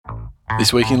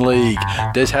This week in league,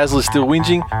 Des Hasler's still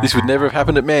whinging. This would never have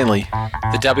happened at Manly.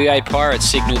 The WA Pirates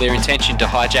signal their intention to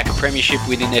hijack a premiership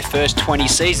within their first 20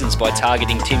 seasons by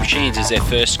targeting Tim Sheens as their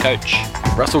first coach.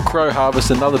 Russell Crowe harvests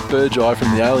another Burgi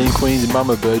from the Alien Queens and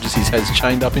Mama Burgess he has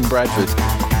chained up in Bradford.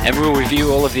 And we'll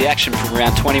review all of the action from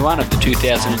round 21 of the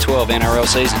 2012 NRL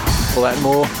season. All that and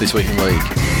more this week in league.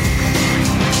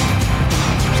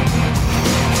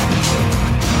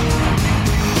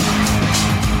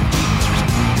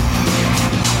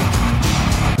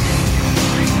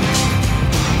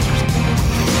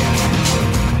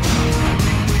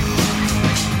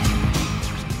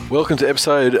 Welcome to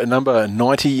episode number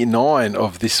 99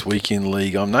 of This Week in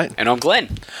League. I'm Nate. And I'm Glen.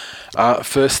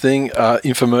 First thing,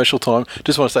 infomercial time.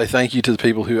 Just want to say thank you to the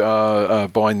people who are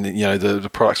buying the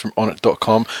products from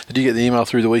onit.com. Did you get the email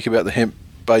through the week about the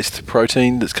hemp-based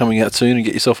protein that's coming out soon and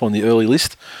get yourself on the early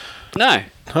list? No.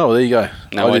 Oh, well, there you go.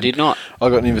 No, I did not. I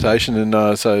got an invitation,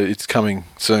 and so it's coming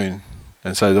soon.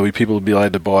 And so there'll be people who'll be able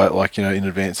to buy it in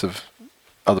advance of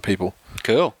other people.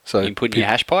 Cool. So you put in your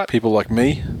hash pipe? People like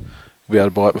me be able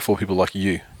to buy it before people like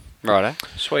you. Righto.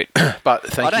 Sweet.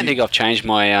 But I don't think I've changed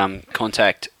my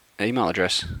contact email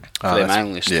address for their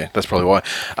mailing list. Yeah, that's probably why.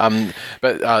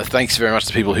 But thanks very much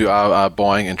to people who are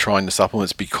buying and trying the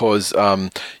supplements because,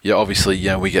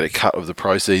 obviously, we get a cut of the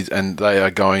proceeds and they are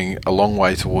going a long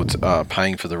way towards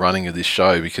paying for the running of this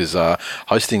show because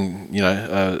hosting,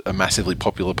 a massively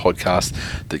popular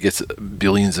podcast that gets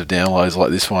billions of downloads like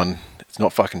this one, it's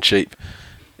not fucking cheap.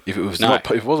 If it was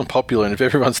if it wasn't popular and if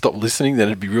everyone stopped listening, then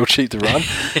it'd be real cheap to run.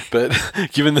 But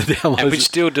given the downloads, and we'd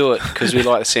still do it because we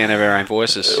like the sound of our own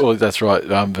voices. Well, that's right.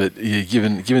 But yeah,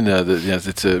 given the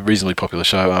it's a reasonably popular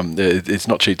show, it's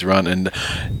not cheap to run, and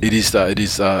it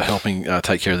is helping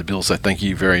take care of the bills. So thank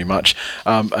you very much.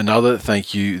 Another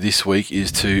thank you this week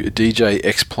is to DJ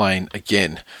X-Plane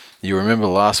again. You remember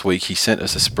last week he sent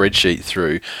us a spreadsheet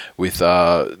through with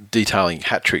detailing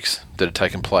hat tricks that had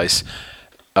taken place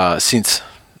since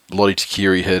Lote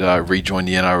Tuqiri had rejoined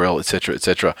the NRL, etc.,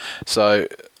 etc. So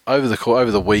over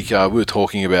the week, we were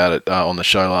talking about it on the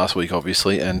show last week,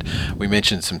 obviously, and we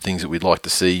mentioned some things that we'd like to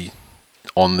see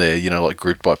on there, like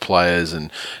grouped by players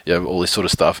and all this sort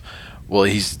of stuff. Well,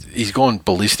 he's gone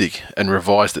ballistic and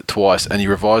revised it twice, and he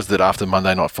revised it after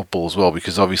Monday Night Football as well,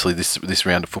 because obviously this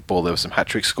round of football there were some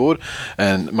hat-tricks scored,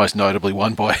 and most notably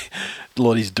one by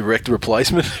Lottie's direct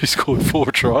replacement who scored 4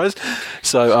 tries.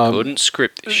 So couldn't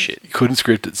script this shit. Couldn't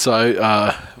script it.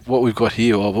 So what we've got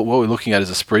here, or what we're looking at is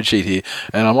a spreadsheet here,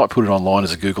 and I might put it online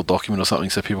as a Google document or something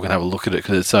so people can have a look at it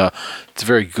because it's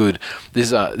very good.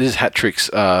 This is hat-tricks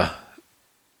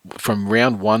from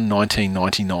round 1,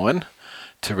 1999.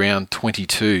 To round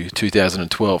 22,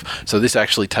 2012. So this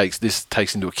actually takes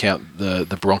into account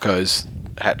the Broncos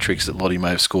hat tricks that Lote may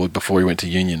have scored before he went to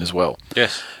Union as well.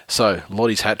 Yes. So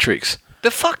Lotte's hat tricks. The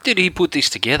fuck did he put this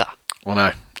together?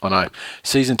 I know.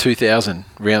 Season 2000,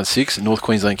 round 6, North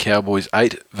Queensland Cowboys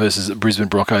 8 versus Brisbane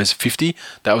Broncos 50.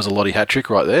 That was a Lote hat trick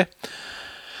right there.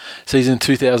 Season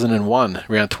 2001,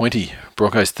 round 20,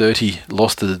 Broncos 30,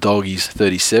 lost to the Doggies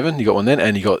 37. You got one then,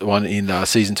 and you got one in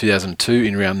season 2002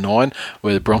 in round 9,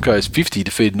 where the Broncos 50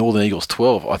 defeated Northern Eagles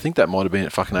 12. I think that might have been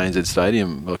at fucking ANZ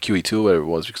Stadium, or QE2 or whatever it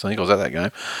was, because I think I was at that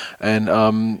game.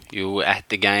 And you were at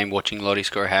the game watching Lote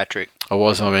score a hat-trick. I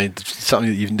was. I mean,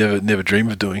 something that you've never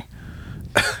dreamed of doing.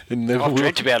 I've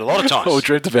dreamt about it a lot of times. I've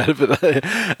dreamt about it, but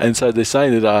and so they're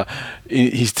saying that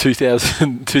his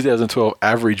 2012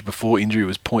 average before injury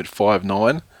was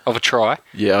 0.59 of a try.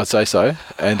 Yeah, I'd say so.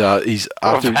 And he's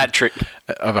after of a hat trick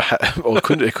of a hat. Well, it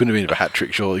couldn't have been of a hat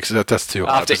trick, surely, because that's too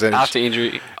high percentage. After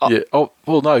injury. Yeah. Oh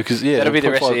well, no, because that'll be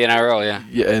the rest of the NRL. Yeah.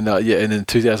 Yeah, and then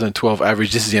 2012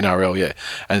 average. This is the NRL. Yeah,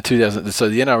 and 2000. So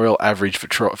the NRL average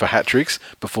for hat tricks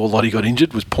before Lote got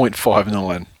injured was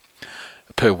 0.59.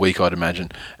 Per week, I'd imagine.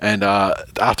 And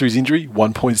after his injury,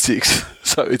 1.6.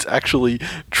 So it's actually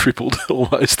tripled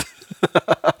almost.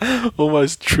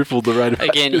 Almost tripled the rate of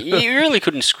Again, you really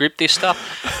couldn't script this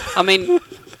stuff. I mean,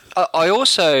 I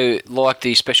also like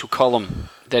the special column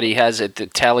that he has at the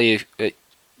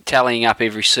tallying up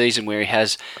every season, where he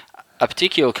has a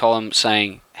particular column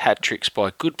saying hat tricks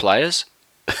by good players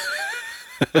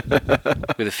with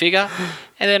a figure,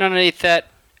 and then underneath that,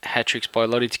 hat tricks by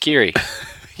Lote Tuqiri.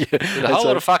 Yeah, with a whole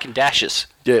lot of fucking dashes.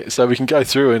 Yeah, so we can go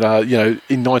through and,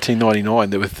 in 1999,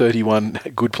 there were 31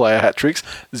 good player hat-tricks,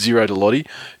 0 to Lote.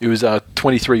 It was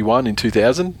 23-1 in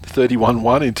 2000,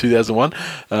 31-1 in 2001,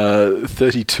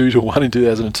 32-1 in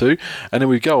 2002. And then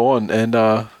we go on, and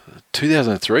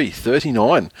 2003,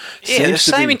 39. Yeah, the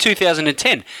same in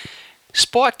 2010.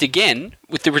 Spiked again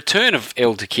with the return of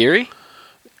El Tuqiri.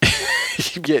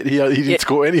 Yet he didn't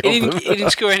score any of them. He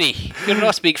didn't score any. He got a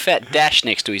nice big fat dash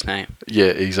next to his name. Yeah,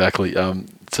 exactly.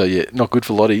 So yeah, not good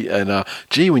for Lottie. And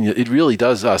it really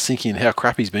does sink in how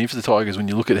crap he's been for the Tigers when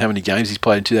you look at how many games he's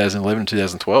played in 2011 and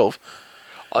 2012.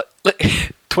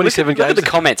 27 games. Look at the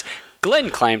comments. Glen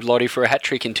claimed Lottie for a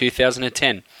hat-trick in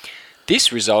 2010.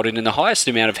 This resulted in the highest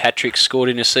amount of hat-tricks scored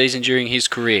in a season during his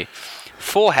career.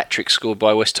 4 hat-tricks scored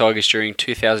by West Tigers during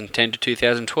 2010 to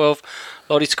 2012.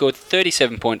 Lottie scored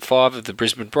 37.5 of the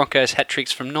Brisbane Broncos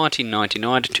hat-tricks from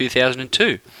 1999 to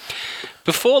 2002.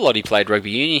 Before Lottie played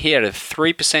rugby union, he had a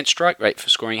 3% strike rate for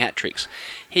scoring hat-tricks.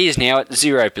 He is now at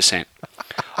 0%.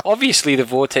 Obviously, the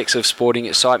vortex of sporting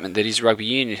excitement that is rugby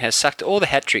union has sucked all the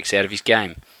hat-tricks out of his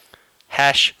game.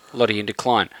 Lottie in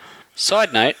decline.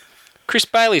 Side note, Chris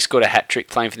Bailey scored a hat-trick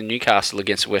playing for the Newcastle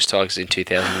against the West Tigers in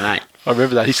 2008. I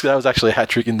remember that. That was actually a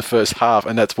hat-trick in the first half,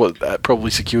 and that's what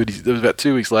probably secured his... It was about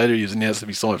 2 weeks later he was announced to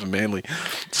be signed for Manly.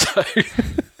 So,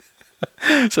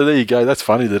 so there you go. That's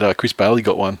funny that Chris Bailey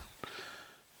got one.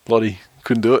 Lottie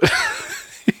couldn't do it.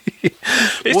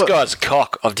 This guy's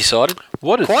cock, I've decided.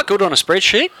 Quite good on a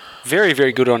spreadsheet. Very,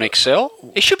 very good on Excel.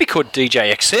 He should be called DJ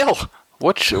Excel.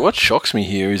 What shocks me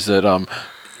here is that... the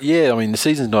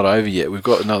season's not over yet. We've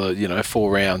got another,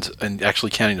 4 rounds, and actually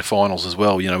counting the finals as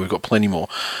well. We've got plenty more.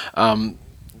 Given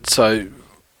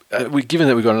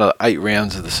that we've got another 8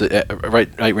 rounds of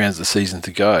the season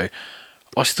to go,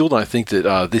 I still don't think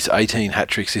that this 18 hat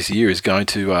tricks this year is going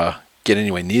to get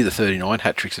anywhere near the 39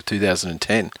 hat tricks of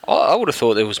 2010. I would have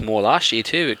thought there was more last year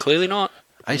too, but clearly not.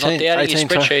 18, not doubting your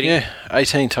spreadsheeting.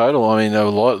 18 total. I mean, there were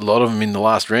a lot of them in the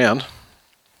last round,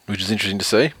 which is interesting to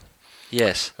see.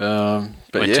 Yes. When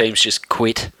teams just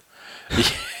quit.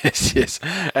 Yes.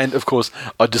 And, of course,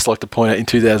 I'd just like to point out in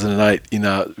 2008,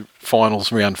 in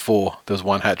finals round 4, there was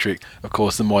one hat-trick. Of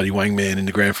course, the mighty Wangman in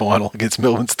the grand final against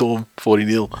Melbourne Storm,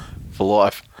 40-0 for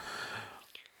life.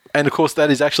 And, of course, that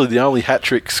is actually the only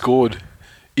hat-trick scored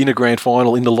in a grand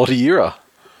final in the Lottie era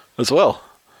as well.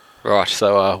 Right.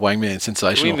 So, Wangman,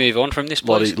 sensational. Can we move on from this,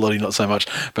 please? Lottie, not so much.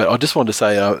 But I just wanted to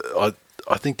say,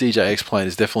 I think DJ X-Plane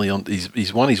is definitely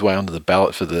he's won his way onto the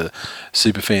ballot for the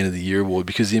Super Fan of the Year award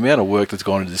because the amount of work that's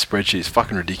gone into this spreadsheet is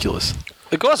fucking ridiculous.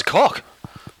 The guy's a cock.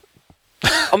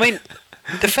 I mean,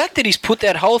 the fact that he's put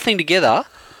that whole thing together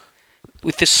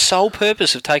with the sole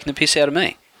purpose of taking the piss out of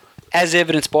me, as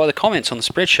evidenced by the comments on the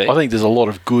spreadsheet. I think there's a lot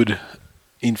of good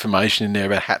information in there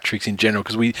about hat tricks in general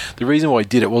because the reason why he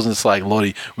did it wasn't saying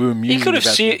Lottie. We were musing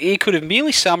he could have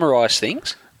merely summarised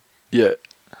things. Yeah.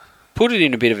 Put it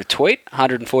in a bit of a tweet,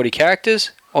 140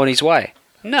 characters, on his way.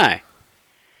 No.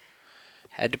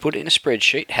 Had to put it in a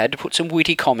spreadsheet, had to put some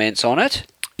witty comments on it.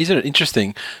 Isn't it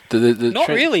interesting? Not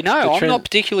really, no. I'm not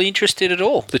particularly interested at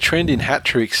all. The trend in hat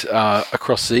tricks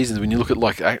across seasons, when you look at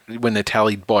when they're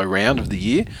tallied by round of the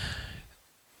year,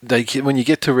 when you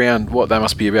get to round, they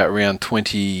must be about round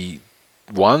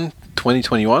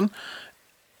 2021,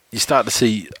 you start to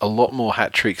see a lot more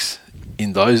hat tricks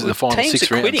in the final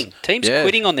 6 rounds. Teams are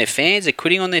quitting on their fans. They're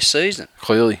quitting on their season.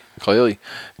 Clearly.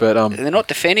 But they're not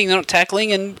defending. They're not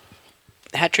tackling, and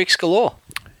hat tricks galore.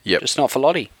 Yep. Just not for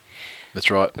Lottie.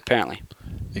 That's right. Apparently.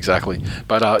 Exactly.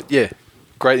 But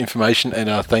great information,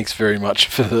 and thanks very much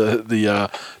for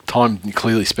the time you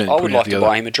clearly spent. I would like to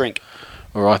buy him a drink.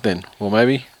 All right then. Well,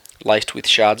 maybe laced with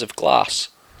shards of glass.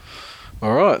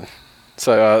 All right.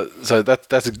 So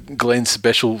that's a Glenn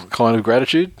special kind of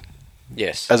gratitude.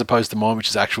 Yes. As opposed to mine, which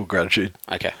is actual gratitude.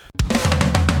 Okay.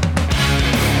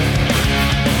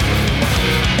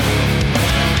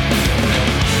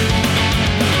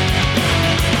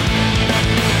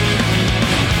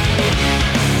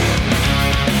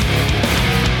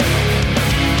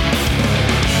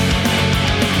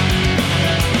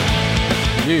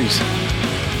 News.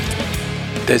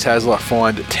 Des Hasler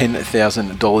fined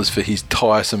 $10,000 for his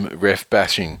tiresome ref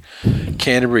bashing.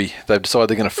 Canterbury, they've decided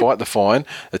they're going to fight the fine,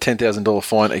 the $10,000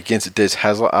 fine against Des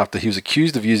Hasler after he was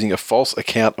accused of using a false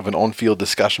account of an on-field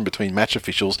discussion between match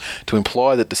officials to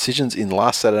imply that decisions in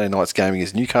last Saturday night's game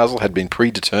against Newcastle had been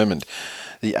predetermined.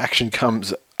 The action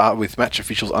comes with match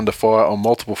officials under fire on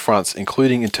multiple fronts,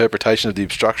 including interpretation of the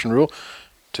obstruction rule,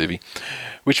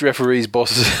 which referees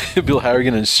bosses Bill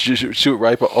Harrigan and Stuart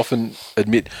Raper often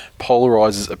admit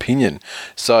polarises opinion.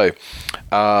 So,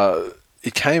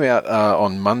 it came out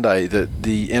on Monday that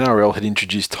the NRL had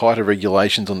introduced tighter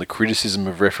regulations on the criticism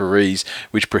of referees,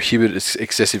 which prohibited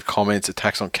excessive comments,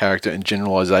 attacks on character, and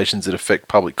generalisations that affect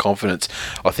public confidence.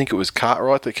 I think it was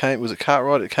Cartwright that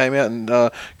came out and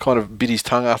kind of bit his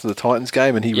tongue after the Titans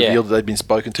game, and he revealed that they'd been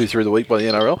spoken to through the week by the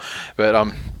NRL.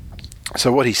 But so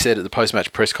what he said at the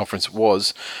post-match press conference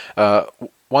was,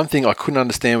 One thing I couldn't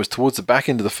understand was towards the back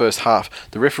end of the first half,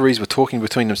 the referees were talking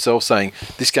between themselves saying,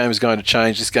 this game is going to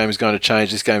change, this game is going to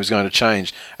change, this game is going to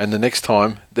change. And the next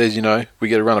time, there's, we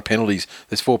get a run of penalties.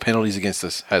 There's 4 penalties against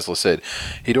us, Hasler said.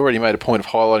 He'd already made a point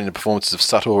of highlighting the performances of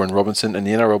Sutter and Robinson, and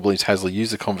the NRL believes Hasler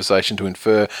used the conversation to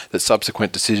infer that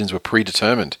subsequent decisions were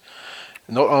predetermined.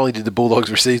 Not only did the Bulldogs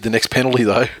receive the next penalty,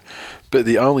 though, but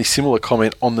the only similar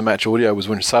comment on the match audio was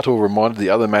when Sutter reminded the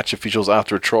other match officials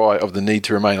after a try of the need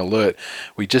to remain alert.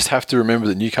 We just have to remember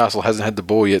that Newcastle hasn't had the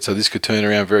ball yet, so this could turn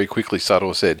around very quickly,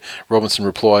 Sutter said. Robinson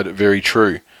replied, very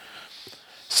true.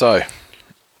 So,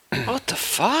 what the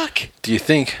fuck? Do you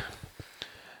think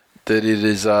that it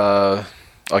is, do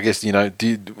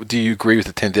you agree with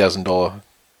the $10,000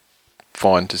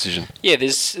 fine decision? Yeah,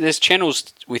 there's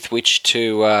channels with which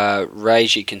to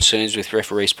raise your concerns with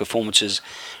referees' performances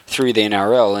through the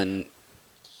NRL, and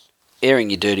airing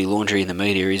your dirty laundry in the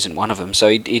media isn't one of them. So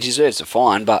he deserves a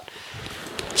fine, but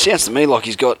it sounds to me like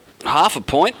he's got half a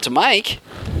point to make.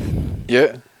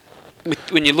 Yeah.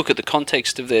 When you look at the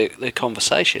context of the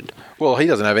conversation. Well, he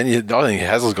doesn't have any. I don't think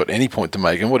Hasler's got any point to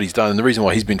make, and what he's done, and the reason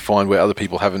why he's been fined where other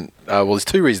people haven't. There's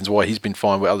 2 reasons why he's been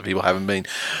fined where other people haven't been.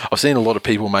 I've seen a lot of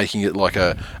people making it like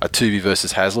a Tuvi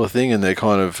versus Hasler thing, and they're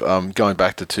kind of going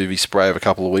back to Tuvi's spray of a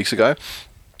couple of weeks ago.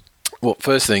 Well,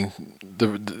 first thing,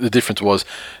 the difference was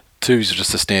Tuvi's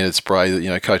just a standard spray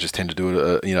that coaches tend to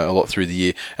do it a lot through the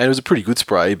year, and it was a pretty good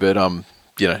spray, but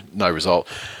no result.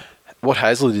 What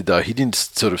Hasler did, though, he didn't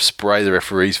sort of spray the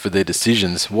referees for their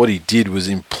decisions. What he did was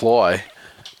imply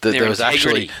that there was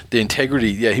actually the integrity.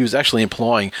 Yeah, he was actually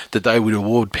implying that they would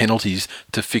award penalties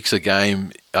to fix a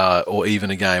game or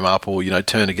even a game up, or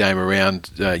turn a game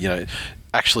around.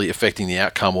 Actually affecting the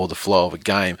outcome or the flow of a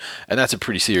game, and that's a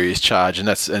pretty serious charge,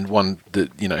 and one that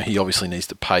he obviously needs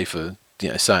to pay for.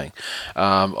 Saying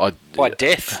by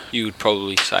death, you would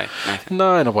probably say, Nathan.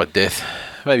 No, not by death.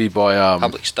 Maybe by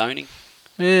public stoning.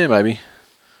 Yeah, maybe.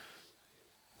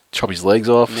 Chop his legs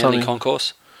off. Manly something.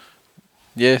 concourse.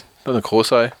 Yeah, on the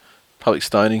Corso. Public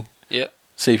stoning. Yeah.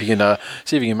 See if he can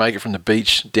make it from the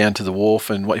beach down to the wharf,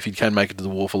 and if he can make it to the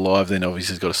wharf alive, then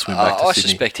obviously he's got to swim back to I Sydney.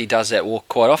 suspect he does that walk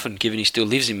quite often, given he still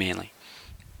lives in Manly.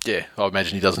 Yeah, I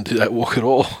imagine he doesn't do that walk at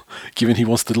all, given he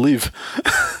wants to live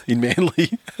in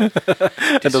Manly and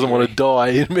doesn't want to die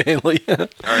in Manly. I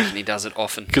reckon he does it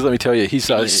often. Because let me tell you, his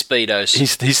Speedos,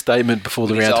 his statement before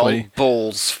the with round his 20, old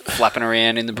balls flapping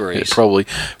around in the breeze. Yeah, probably.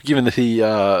 Given that he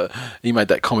made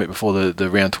that comment before the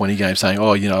round 20 game, saying,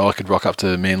 I could rock up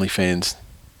to Manly fans,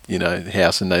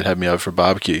 house, and they'd have me over for a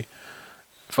barbecue.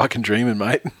 Fucking dreaming,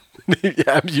 mate.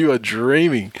 You are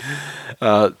dreaming.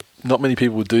 Not many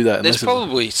people would do that. There's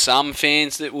probably some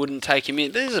fans that wouldn't take him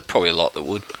in. There's probably a lot that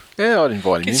would. Yeah, I'd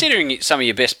invite him in. Considering some of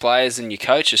your best players and your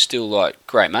coach are still like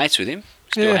great mates with him,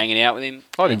 still hanging out with him.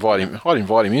 I'd invite him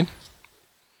in.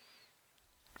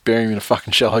 Bury him in a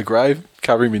fucking shallow grave,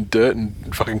 cover him in dirt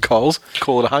and fucking coals,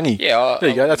 call it a hungy. Yeah, there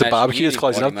you go. That's a barbecue. That's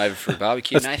close enough. Him over for a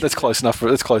barbecue, that's close enough.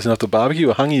 That's close enough to a barbecue.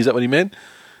 A hungy, is that what he meant?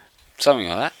 Something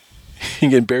like that. You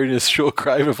can get buried in a short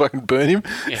grave and fucking burn him.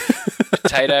 Yeah.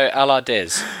 Potato a la Des.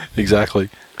 Exactly.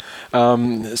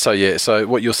 So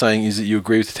what you're saying is that you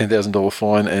agree with the $10,000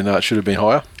 fine and it should have been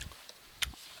higher?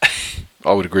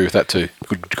 I would agree with that too.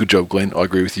 Good job, Glenn. I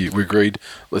agree with you. We agreed.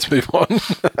 Let's move on.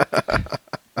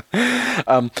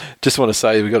 Just want to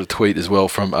say we got a tweet as well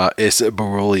from S.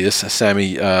 Borelius.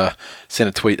 Sammy sent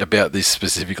a tweet about this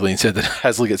specifically and said that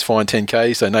Hasler gets fined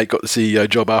 $10,000, so Nate got the CEO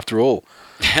job after all.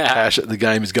 Ash, the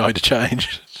game is going to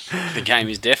change. The game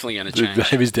is definitely going to change. The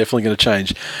game is definitely going to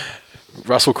change.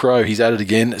 Russell Crowe, he's at it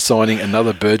again, signing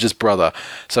another Burgess brother.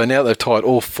 So now they've tied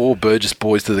all 4 Burgess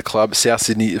boys to the club. South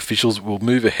Sydney officials will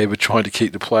move ahead with trying to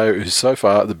keep the player who's so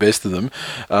far the best of them.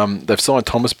 They've signed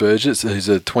Thomas Burgess, who's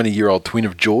a 20-year-old twin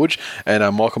of George,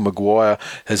 and Michael Maguire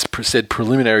has said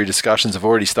preliminary discussions have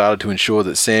already started to ensure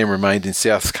that Sam remained in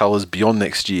South's colours beyond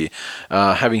next year.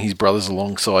 Having his brothers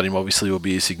alongside him obviously will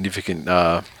be a significant...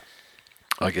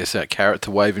 that carrot to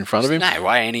wave in front of him. No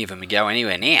way any of them would go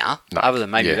anywhere now, other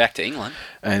than maybe back to England.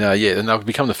 And and they'll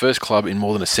become the first club in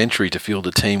more than a century to field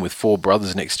a team with 4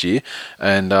 brothers next year.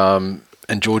 And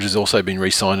George has also been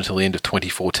re-signed until the end of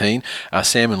 2014.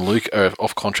 Sam and Luke are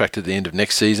off contract at the end of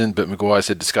next season, but Maguire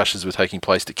said discussions were taking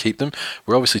place to keep them.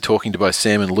 We're obviously talking to both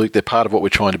Sam and Luke. They're part of what we're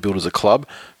trying to build as a club.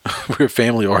 We're a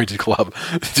family-oriented club.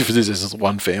 This is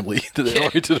one family that they're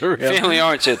oriented around.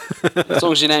 Family-oriented, as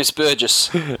long as your name's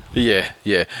Burgess. Yeah.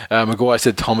 Maguire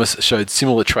said Thomas showed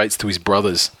similar traits to his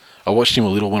brothers. I watched him a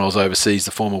little when I was overseas,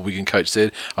 the former Wigan coach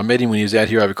said. I met him when he was out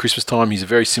here over Christmas time. He's a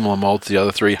very similar mould to the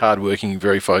other 3, hard-working,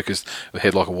 very focused, with a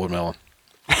head like a watermelon.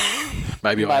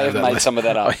 Maybe I have made some of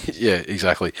that up. Yeah,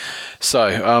 exactly.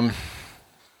 So,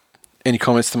 Any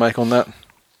comments to make on that?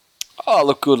 Oh,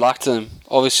 look, good luck to them.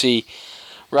 Obviously,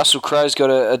 Russell Crowe's got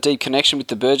a deep connection with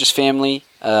the Burgess family.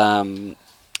 Sam...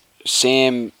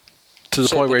 To the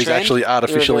point where he's actually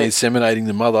artificially inseminating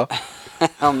the mother.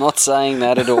 I'm not saying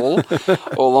that at all.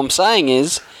 All I'm saying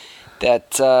is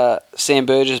that Sam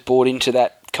Burgess bought into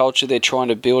that culture they're trying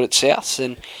to build at Souths,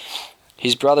 and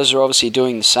his brothers are obviously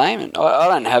doing the same. And I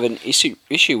don't have an issue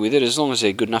with it as long as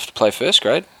they're good enough to play first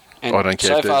grade. And I don't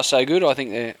care. So far, so good. I think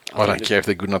they're. I don't care if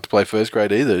they're good enough to play first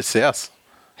grade either. It's Souths.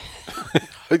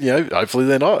 Hopefully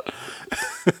they're not.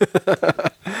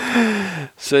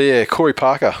 So yeah, Corey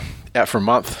Parker out for a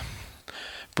month.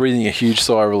 Breathing a huge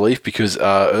sigh of relief because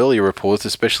earlier reports,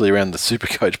 especially around the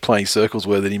Supercoach playing circles,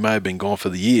 were that he may have been gone for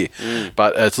the year.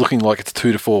 But it's looking like it's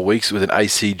 2 to 4 weeks with an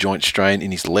AC joint strain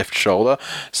in his left shoulder.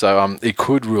 So it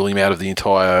could rule him out of the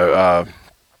entire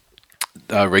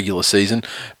regular season.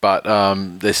 But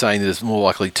they're saying that it's more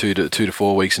likely 2 to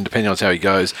 4 weeks, and depending on how he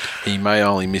goes, he may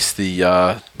only miss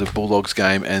the Bulldogs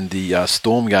game and the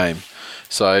Storm game.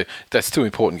 So that's 2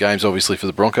 important games, obviously, for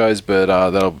the Broncos, but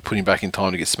that'll put him back in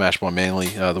time to get smashed by Manly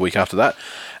the week after that.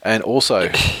 And also,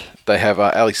 they have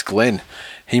Alex Glen.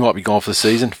 He might be gone for the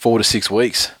season, 4 to 6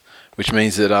 weeks, which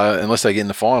means that unless they get in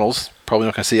the finals, probably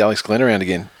not going to see Alex Glen around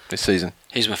again this season.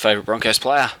 He's my favourite Broncos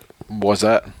player. Why's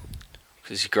that?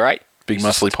 Because he's great. Big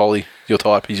muscly Polly, your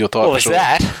type. He's your type. Well, there's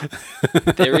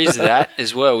that. There is that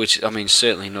as well, which, I mean,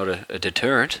 certainly not a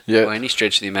deterrent by any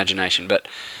stretch of the imagination, but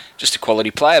just a quality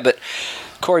player. But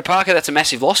Corey Parker, that's a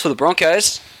massive loss for the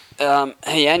Broncos.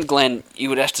 He and Glen, you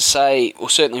would have to say, or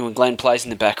certainly when Glen plays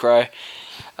in the back row,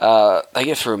 they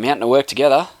get through a mountain of work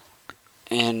together.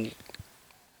 And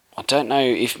I don't know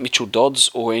if Mitchell Dodds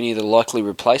or any of the likely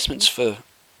replacements for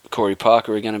Corey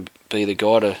Parker are going to be the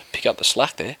guy to pick up the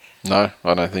slack there. No,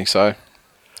 I don't think so.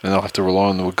 And they'll have to rely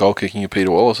on the goal kicking of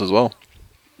Peter Wallace as well.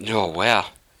 Oh, wow.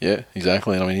 Yeah,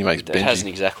 exactly. And I mean, he makes Benji. It hasn't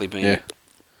exactly been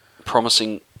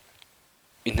promising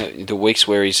in the weeks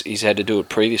where he's had to do it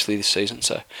previously this season.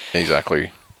 So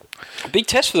exactly. A big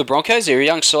test for the Broncos. They're a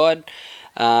young side.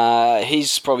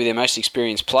 He's probably their most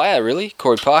experienced player, really,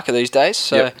 Corey Parker, these days.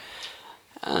 So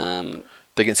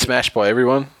they get smashed by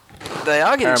everyone. They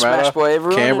are getting smashed by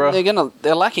everyone. Canberra.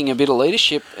 They're lacking a bit of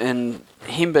leadership, and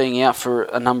him being out for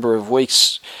a number of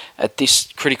weeks at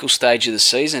this critical stage of the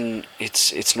season,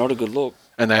 it's not a good look.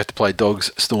 And they have to play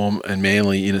Dogs, Storm, and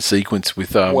Manly in a sequence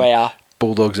with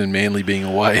Bulldogs and Manly being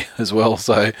away as well.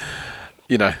 So,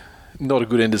 not a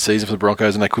good end of season for the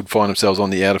Broncos, and they could find themselves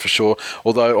on the outer for sure.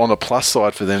 Although on the plus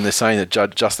side for them, they're saying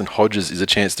that Justin Hodges is a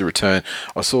chance to return.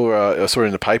 I saw it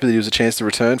in the paper that he was a chance to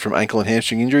return from ankle and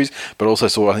hamstring injuries, but also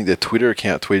saw, I think, their Twitter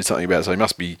account tweeted something about it, so he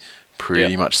must be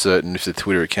pretty much certain if the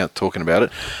Twitter account talking about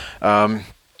it.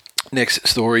 Next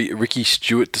story, Ricky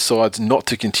Stewart decides not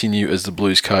to continue as the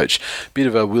Blues coach. Bit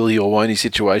of a Willie or won't he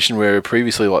situation where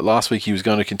previously, like last week, he was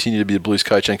going to continue to be the Blues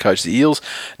coach and coach the Eels.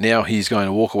 Now he's going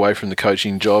to walk away from the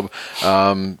coaching job.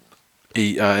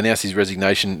 He announced his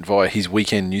resignation via his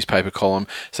weekend newspaper column,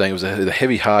 saying it was with a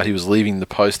heavy heart he was leaving the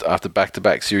post after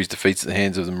back-to-back series defeats at the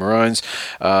hands of the Maroons.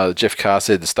 Jeff Carr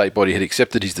said the state body had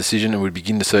accepted his decision and would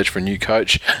begin the search for a new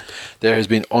coach. There has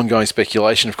been ongoing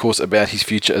speculation, of course, about his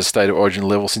future as State of Origin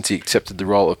level since he accepted the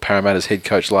role of Parramatta's head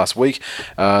coach last week.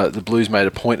 The Blues made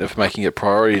a point of making it a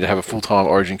priority to have a full-time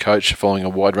Origin coach following a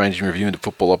wide-ranging review into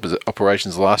football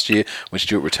operations last year when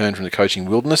Stewart returned from the coaching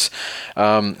wilderness.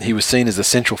 He was seen as a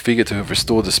central figure to have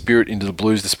restored the spirit into the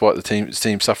Blues despite the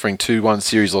team suffering 2-1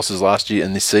 series losses last year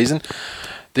and this season.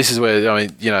 This is where,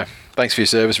 thanks for your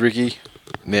service, Ricky.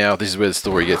 Now, this is where the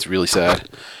story gets really sad.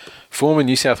 Former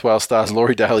New South Wales stars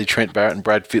Laurie Daly, Trent Barrett and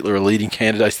Brad Fittler are leading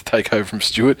candidates to take over from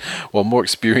Stewart, while more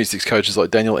experienced ex-coaches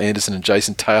like Daniel Anderson and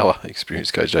Jason Taylor,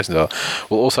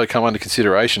 will also come under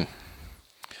consideration.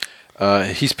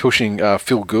 He's pushing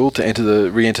Phil Gould to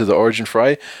re-enter the Origin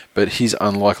fray, but he's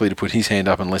unlikely to put his hand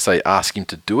up unless they ask him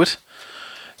to do it.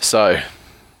 So,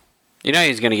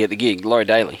 he's going to get the gig, Laurie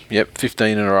Daly. Yep,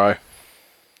 15 in a row.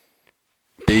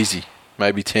 Easy.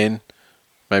 Maybe 10,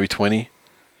 maybe 20.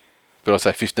 But I'd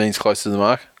say 15's close to the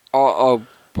mark. I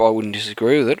wouldn't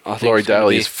disagree with it. I think Laurie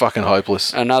Daly is fucking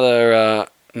hopeless. Another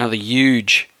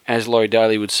huge, as Laurie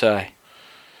Daly would say,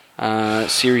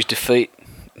 series defeat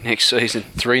next season.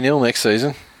 3-0 next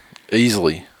season.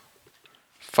 Easily.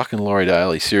 Fucking Laurie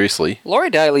Daly, seriously.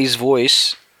 Laurie Daly's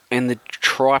voice and the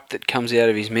tripe that comes out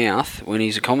of his mouth when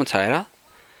he's a commentator,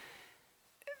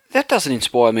 that doesn't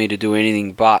inspire me to do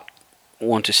anything but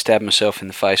want to stab myself in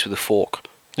the face with a fork.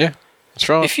 Yeah, that's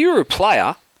right. If you were a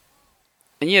player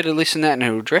and you had to listen to that in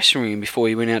a dressing room before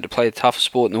you went out to play the toughest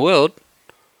sport in the world,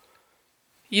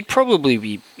 you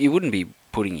wouldn't be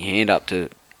putting your hand up to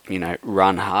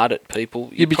run hard at people.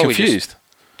 You'd be confused.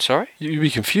 Sorry? You'd be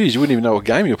confused. You wouldn't even know what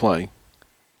game you're playing.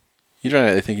 You don't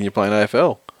know they're thinking you're playing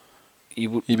AFL.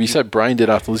 You'd be so brain dead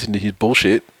after listening to his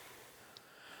bullshit.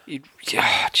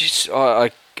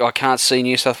 I can't see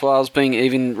New South Wales being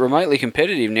even remotely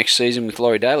competitive next season with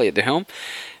Laurie Daly at the helm.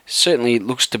 Certainly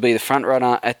looks to be the front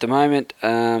runner at the moment.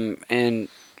 And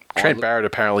Trent Barrett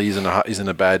apparently isn't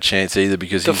a bad chance either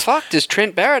because the fuck does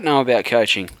Trent Barrett know about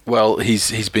coaching? Well,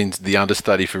 he's been the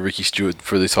understudy for Ricky Stewart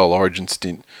for this whole Origin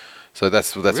stint. So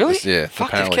that's really? Yeah. Fuck,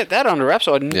 apparently. they've kept that under wraps.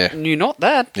 I knew not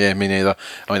that. Yeah, me neither.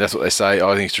 I mean, that's what they say.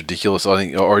 I think it's ridiculous. I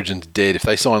think Origin's dead. If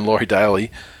they sign Laurie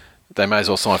Daly, they may as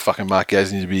well sign fucking Mark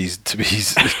Gasnier to be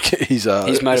his his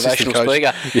motivational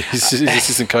speaker. Yeah, his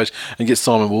assistant coach, and get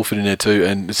Simon Wolford in there too.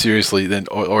 And seriously, then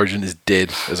Origin is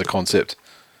dead as a concept.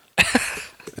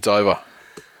 It's over.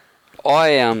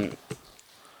 I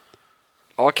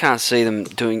can't see them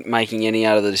making any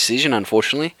out of the decision,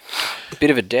 unfortunately.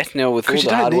 Bit of a death knell with all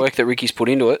the hard work that Ricky's put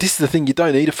into it. This is the thing, you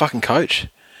don't need a fucking coach.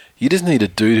 You just need a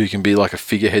dude who can be like a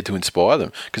figurehead to inspire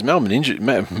them. Because Mal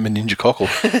Meninja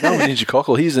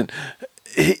Cockle, he's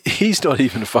not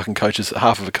even a fucking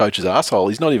half of a coach's asshole.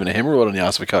 He's not even a hemorrhoid on the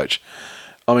ass of a coach.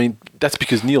 I mean, that's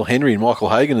because Neil Henry and Michael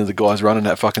Hagan are the guys running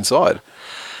that fucking side.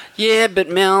 Yeah, but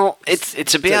Mel,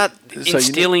 it's about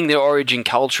instilling the Origin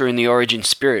culture and the Origin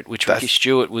spirit, which Ricky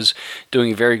Stewart was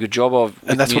doing a very good job of.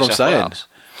 And that's what I'm saying.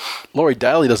 Laurie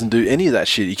Daly doesn't do any of that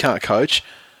shit. He can't coach.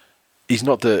 He's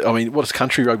not what has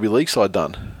Country Rugby League side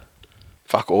done?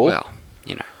 Fuck all. Well,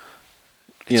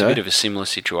 it's a bit of a similar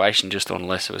situation, just on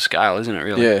less of a scale, isn't it,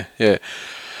 really? Yeah.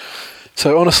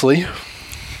 So, honestly...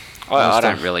 I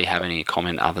don't really have any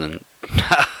comment other than...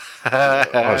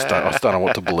 I just don't know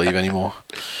what to believe anymore.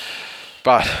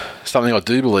 But something I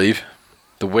do believe,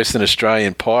 the Western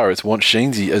Australian Pirates want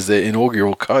Sheensy as their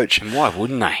inaugural coach. And why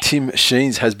wouldn't they? Tim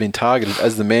Sheens has been targeted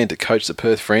as the man to coach the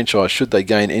Perth franchise should they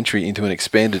gain entry into an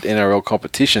expanded NRL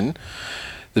competition.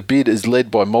 The bid is led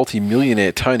by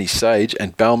multi-millionaire Tony Sage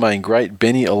and Balmain great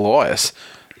Benny Elias.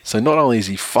 So not only has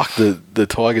he fucked the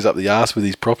Tigers up the arse with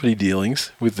his property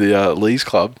dealings with the Lees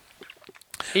Club,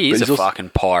 he is a fucking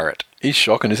pirate. He's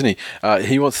shocking, isn't he?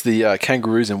 He wants the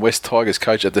Kangaroos and West Tigers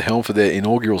coach at the helm for their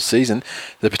inaugural season.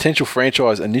 The potential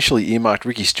franchise initially earmarked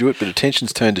Ricky Stewart, but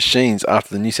attention's turned to Sheens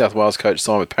after the New South Wales coach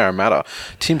signed with Parramatta.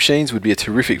 Tim Sheens would be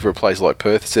terrific for a place like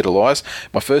Perth, said Elias.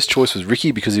 My first choice was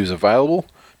Ricky because he was available,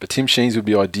 but Tim Sheens would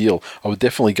be ideal. I would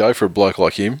definitely go for a bloke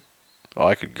like him.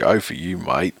 I could go for you,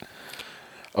 mate.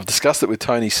 I've discussed it with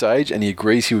Tony Sage, and he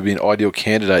agrees he would be an ideal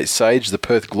candidate. Sage, the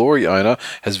Perth Glory owner,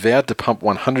 has vowed to pump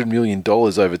 $100 million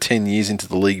over 10 years into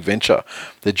the league venture.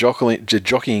 They're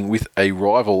jockeying with a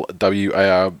rival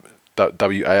WARL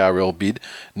bid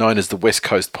known as the West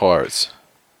Coast Pirates.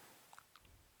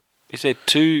 Is there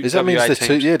two? Does that mean there's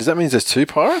two? Yeah, does that mean there's two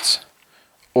Pirates?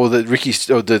 Or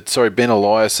that Ben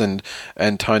Elias and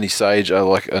Tony Sage are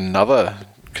like another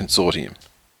consortium?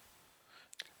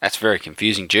 That's very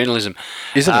confusing journalism.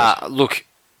 Isn't it? Look,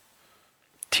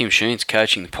 Tim Sheens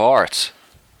coaching the Pirates.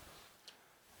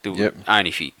 Yep.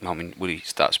 Only would he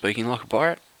start speaking like a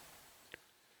pirate?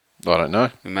 I don't know.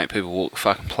 We make people walk the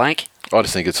fucking plank? I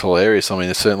just think it's hilarious. I mean,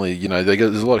 there's certainly,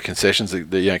 there's a lot of concessions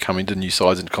that come into new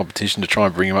sides in competition to try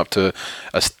and bring them up to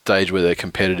a stage where they're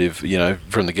competitive,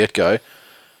 from the get-go.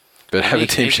 But having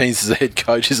Tim Sheens as a head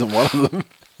coach isn't one of them.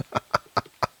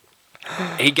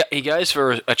 He goes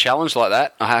for a challenge like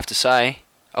that, I have to say.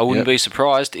 I wouldn't be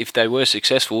surprised if they were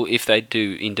successful, if they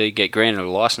do indeed get granted a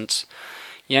licence.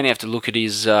 You only have to look at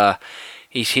his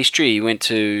history. He went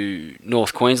to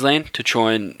North Queensland to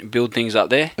try and build things up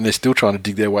there. And they're still trying to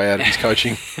dig their way out of his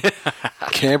coaching.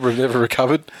 Canberra have never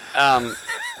recovered. And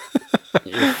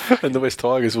the West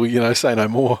Tigers will, say no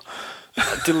more.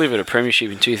 Delivered a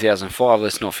premiership in 2005,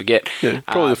 let's not forget. Yeah,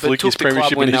 probably the flukiest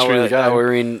premiership in the history of the game. They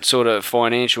were in sort of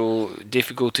financial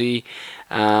difficulty.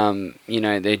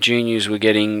 Their juniors were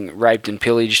getting raped and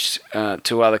pillaged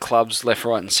to other clubs left,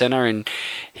 right and centre, and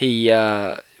he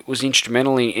was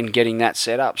instrumental in getting that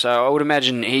set up. So I would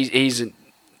imagine he'd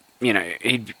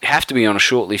have to be on a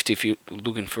short list if you're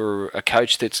looking for a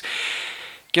coach that's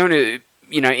going to,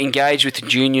 engage with the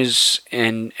juniors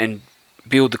and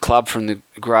build the club from the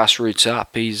grassroots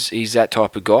up. He's that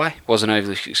type of guy. Wasn't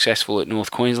overly successful at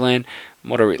North Queensland.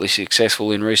 Moderately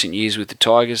successful in recent years with the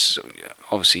Tigers.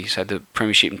 Obviously, he's had the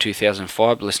premiership in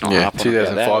 2005. But let's not up on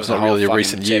 2005 is not really a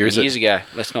recent year, is it? Years ago.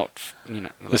 Let's not.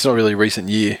 It's not really a recent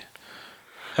year.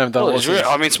 Haven't done.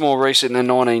 It's more recent than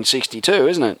 1962,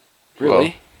 isn't it?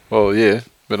 Really? Well, yeah.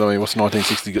 But, what's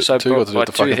 1962 so got to do with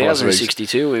the fucking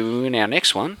 2062, we win our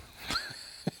next one.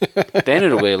 Then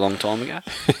it'll be a long time ago.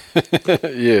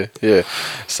 Yeah.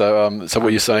 So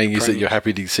what you're saying is that you're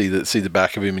happy to see the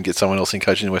back of him and get someone else in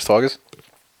coaching the West Tigers?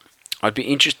 I'd be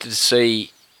interested to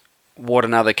see what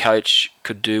another coach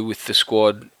could do with the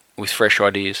squad with fresh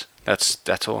ideas.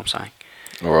 That's all I'm saying.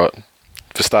 All right.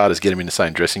 For starters, get him in the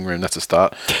same dressing room. That's a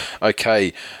start.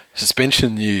 Okay.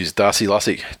 Suspension news. Darcy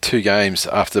Lussick, 2 games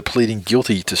after pleading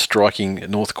guilty to striking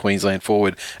North Queensland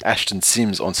forward Ashton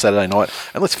Sims on Saturday night.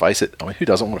 And let's face it, I mean, who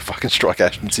doesn't want to fucking strike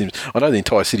Ashton Sims? I know the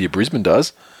entire city of Brisbane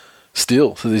does.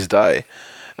 Still, to this day.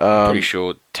 I'm pretty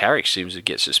sure Tarek Sims would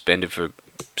get suspended for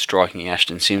striking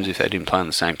Ashton Sims if they didn't play on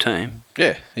the same team.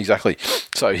 Yeah, exactly.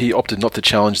 So he opted not to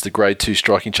challenge the Grade 2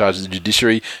 striking charges of the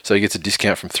judiciary, so he gets a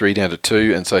discount from 3 down to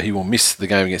 2, and so he will miss the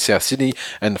game against South Sydney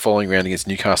and the following round against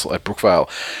Newcastle at Brookvale.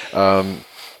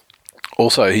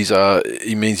 Also,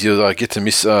 he means he'll get to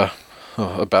miss a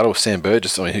battle with Sam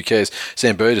Burgess. I mean, who cares?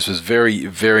 Sam Burgess was very,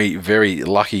 very, very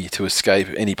lucky to escape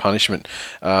any punishment.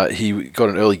 He got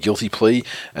an early guilty plea,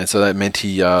 and so that meant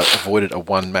he avoided a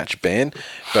 1-match ban.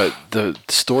 But the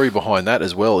story behind that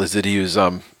as well is that he was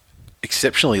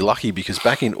exceptionally lucky because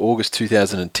back in August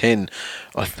 2010,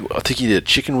 I think he did a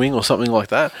chicken wing or something like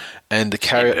that, and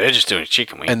they're just doing a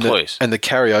chicken wing, please. And the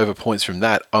carryover points from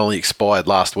that only expired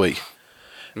last week.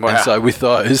 Wow. And so with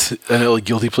those, an early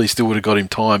guilty plea still would have got him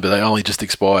time, but they only just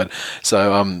expired.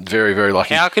 So very, very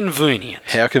lucky. How convenient.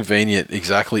 How convenient,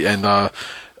 exactly. And I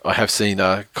have seen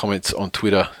comments on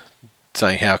Twitter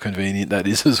saying how convenient that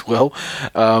is as well.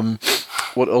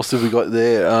 What else have we got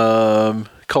there?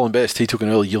 Colin Best, he took an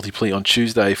early guilty plea on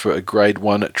Tuesday for a Grade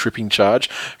 1 tripping charge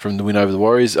from the win over the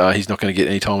Warriors. He's not going to get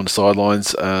any time on the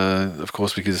sidelines, of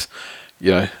course, because... You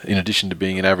know, in addition to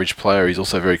being an average player, he's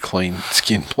also a very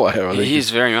clean-skinned player. I think. He is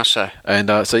very much so. And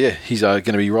he's going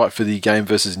to be right for the game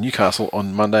versus Newcastle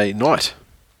on Monday night.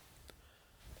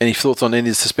 Any thoughts on any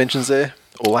of the suspensions there,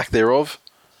 or lack thereof?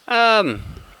 Yeah,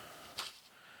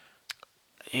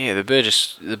 the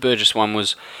Burgess one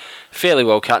was fairly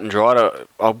well cut and dried.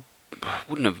 I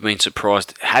wouldn't have been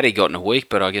surprised had he gotten a week,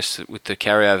 but I guess with the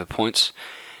carryover points,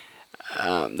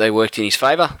 they worked in his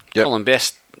favour. Yep. Colin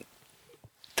Best,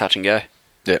 touch and go.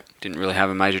 Yeah, didn't really have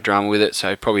a major drama with it,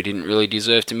 so probably didn't really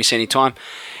deserve to miss any time.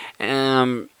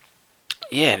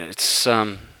 It's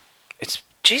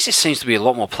Jesus seems to be a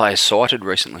lot more players cited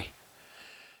recently,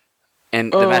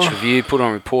 and the match review, put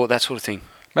on report, that sort of thing.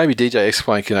 Maybe DJ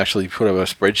Explain can actually put up a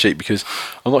spreadsheet because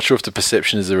I'm not sure if the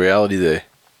perception is the reality there.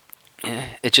 Yeah,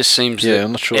 it just seems that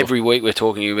I'm not sure. Every week we're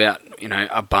talking about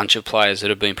a bunch of players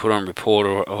that have been put on report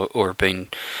or have been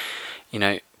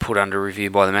put under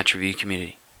review by the match review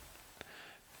committee.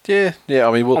 Yeah.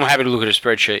 I mean, I'm happy to look at a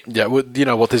spreadsheet. Yeah, well, you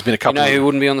know what? There's been a couple. Who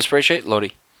wouldn't be on the spreadsheet?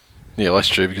 Lottie. Yeah, that's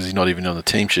true because he's not even on the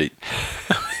team sheet.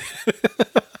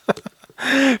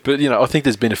 But I think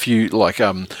there's been a few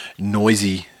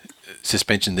noisy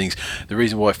suspension things. The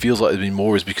reason why it feels like there's been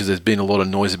more is because there's been a lot of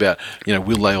noise about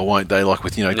will they or won't they, like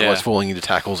with guys falling into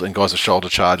tackles and guys with shoulder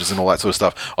charges and all that sort of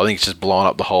stuff. I think it's just blowing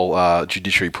up the whole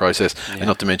judiciary process, and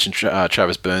not to mention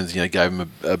Travis Burns gave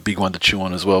him a big one to chew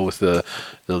on as well with the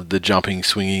jumping,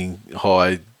 swinging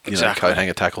high coat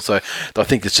hanger tackle. So I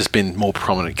think it's just been more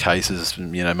prominent cases,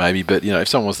 maybe. But if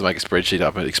someone wants to make a spreadsheet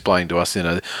up and explain to us,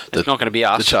 it's not going to be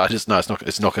us. The charges, no, it's not.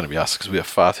 It's not going to be us because we are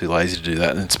far too lazy to do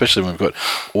that, and especially when we've got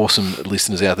awesome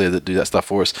listeners out there that do that stuff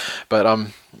for us. But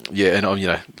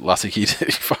Lussick, he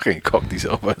fucking cocked his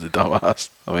elbow, the dumbass.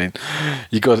 I mean,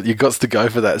 you got to go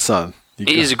for that, son.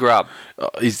 He is a grub.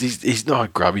 He's not a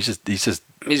grub. He's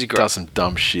a grub. Does some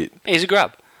dumb shit. He's a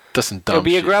grub. He'll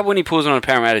be a grub when he pulls on a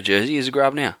Parramatta jersey. He's a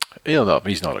grub now.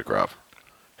 He's not a grub.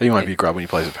 He won't be a grub when he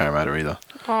plays at Parramatta either.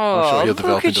 I'm sure he'll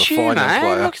develop into a fine young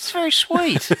player. Look, it's very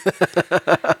sweet.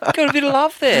 Got a bit of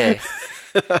love there.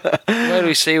 Where do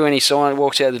we see when he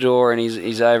walks out the door and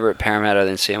he's over at Parramatta,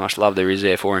 then see how much love there is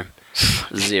there for him?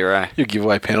 0. You'll give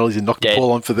away penalties and knock the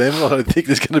ball on for them. I don't think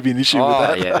there's going to be an issue with that.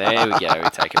 Oh, yeah, there we go. We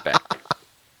take it back.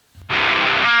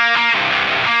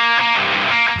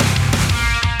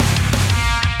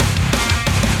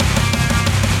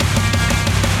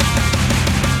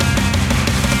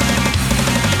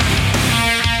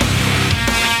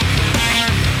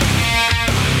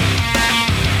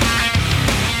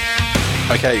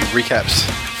 Okay, recaps.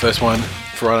 First one,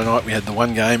 Friday night, we had the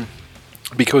one game.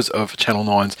 Because of Channel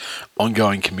 9's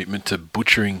ongoing commitment to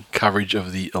butchering coverage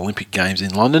of the Olympic Games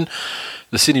in London,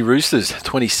 the Sydney Roosters,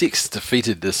 26,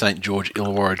 defeated the St George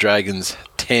Illawarra Dragons,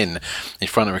 10, in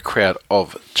front of a crowd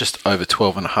of just over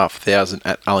 12,500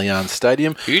 at Allianz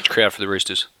Stadium. Huge crowd for the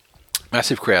Roosters.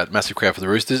 Massive crowd for the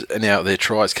Roosters. And now their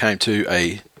tries came to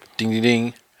a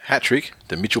ding-ding-ding, hat-trick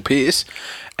to Mitchell Pearce,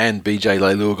 and BJ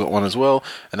Leilua got one as well.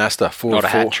 And Asta, 4 Not of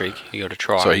a 4. hat-trick, he got a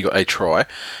try. Sorry, he got a try.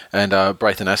 And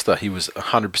Braithen Asta, he was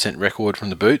 100% record from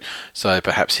the boot, so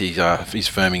perhaps he's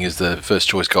firming as the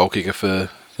first-choice goal kicker for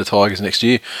the Tigers next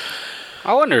year.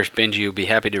 I wonder if Benji will be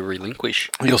happy to relinquish.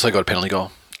 He also got a penalty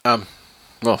goal.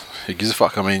 Well, who gives a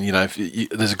fuck? I mean,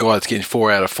 there's a guy that's getting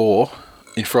 4 out of 4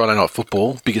 in Friday Night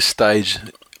Football, biggest stage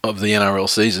of the NRL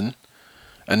season,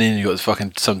 and then you got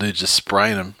fucking some dude just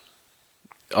spraying him.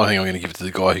 I think I'm going to give it to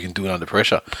the guy who can do it under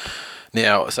pressure.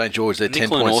 Now, St. George, they're 10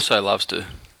 Glen points. also loves to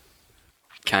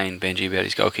cane Benji about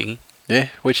his goal kicking. Yeah,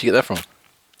 where'd she get that from?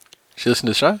 She listen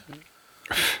to the show?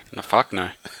 No, fuck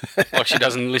no. Like she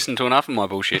doesn't listen to enough of my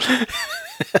bullshit.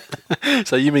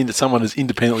 So you mean that someone has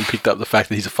independently picked up the fact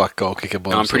that he's a fuck goal kicker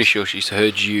by I'm himself? pretty sure she's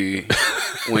heard you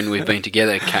when we've been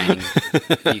together caning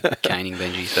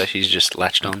Benji, so she's just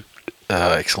latched on.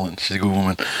 Excellent. She's a good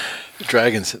woman.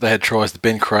 Dragons, they had tries to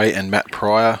Ben Cray and Matt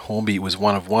Pryor. Hornby was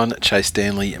 1 of 1. Chase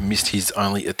Stanley missed his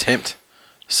only attempt.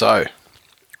 So,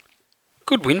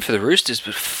 good win for the Roosters,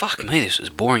 but fuck me, this was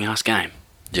a boring-ass game.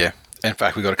 yeah. In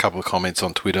fact, we got a couple of comments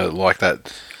on Twitter like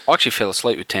that. I actually fell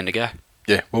asleep with 10 to go.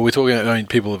 Yeah, well, we're talking. I mean,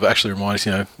 people have actually reminded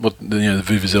us, what the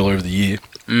Vuvuzela of the year.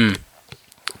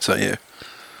 So yeah,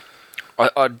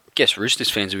 I guess Roosters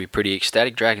fans would be pretty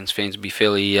ecstatic. Dragons fans would be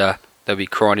fairly. They'll be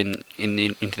crying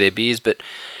into their beers. But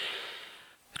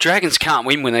Dragons can't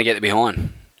win when they get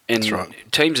behind, and that's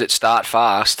right. Teams that start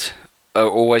fast are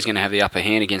always going to have the upper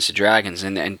hand against the Dragons,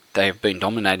 and they have been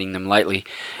dominating them lately.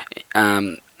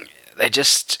 They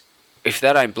just, if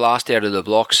they don't blast out of the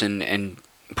blocks and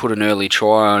put an early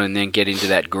try on and then get into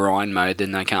that grind mode,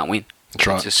 then they can't win. That's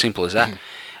right. It's as simple as that.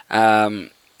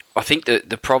 I think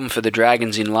the problem for the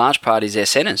Dragons in large part is their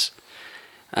centres.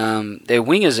 Their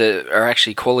wingers are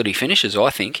actually quality finishers, I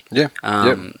think. Yeah.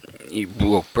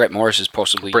 Brett Morris is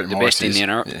possibly the best in the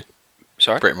NRL. Yeah.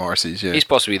 Sorry? Brett Morris is, yeah. He's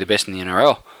possibly the best in the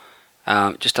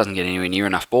NRL. Just doesn't get anywhere near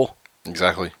enough ball.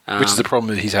 Exactly. Which is the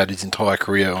problem that he's had his entire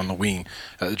career on the wing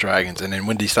at the Dragons. And then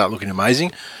when did he start looking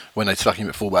amazing? When they stuck him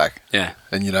at fullback. Yeah.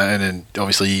 And, and then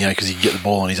obviously, because he can get the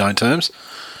ball on his own terms.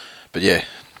 But yeah,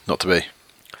 not to be.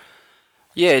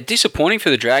 Yeah, disappointing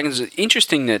for the Dragons.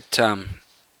 Interesting that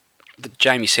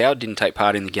Jamie Soward didn't take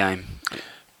part in the game.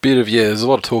 There's a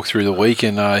lot of talk through the week,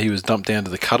 and he was dumped down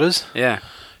to the Cutters. Yeah.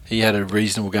 He had a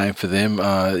reasonable game for them.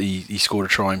 He scored a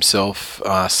try himself,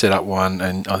 set up one,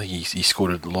 and I think he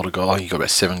scored a lot of goals. I think he got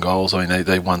about 7 goals. I mean,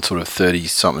 they won sort of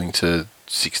 30-something to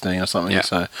 16 or something. Yeah.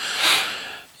 So,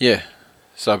 yeah.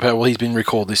 So, well, he's been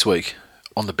recalled this week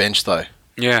on the bench, though.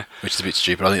 Yeah. Which is a bit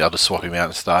stupid. I think I'll just swap him out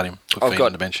and start him. Put Feen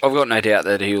on the bench. I've got no doubt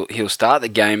that he'll start the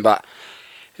game, but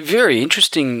very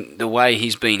interesting the way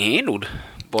he's been handled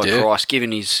by Price,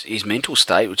 given his mental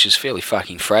state, which is fairly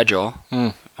fucking fragile.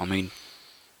 I mean...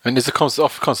 And there's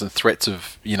constant threats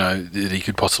of, that he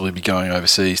could possibly be going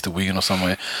overseas to Wigan or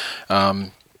somewhere. I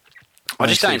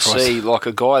just don't see like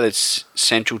a guy that's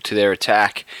central to their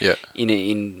attack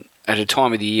in at a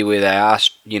time of the year where they are,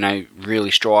 really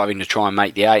striving to try and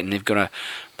make the 8, and they've got to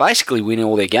basically win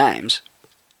all their games.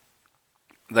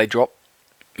 They drop,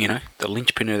 the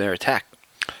linchpin of their attack.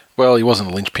 Well, he wasn't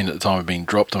a linchpin at the time of being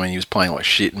dropped. I mean, he was playing like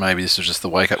shit. Maybe this was just the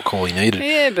wake-up call he needed.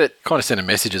 Yeah, but... Kind of sent a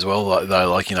message as well, if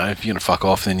you're going to fuck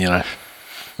off, then,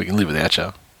 we can live without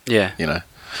you. Yeah.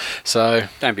 So...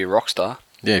 Don't be a rock star.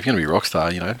 Yeah, if you're going to be a rock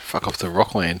star, fuck off to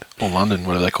Rockland or London,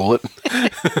 whatever they call it.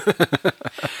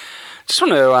 Just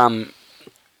want to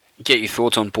get your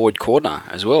thoughts on Boyd Cordner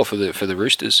as well for the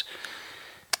Roosters.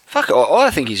 Fuck, I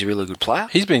think he's a really good player.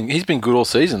 He's been good all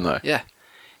season, though. Yeah.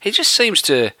 He just seems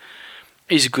to...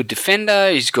 He's a good defender.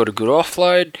 He's got a good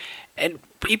offload, and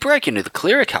he broke into the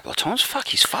clear a couple of times. Fuck,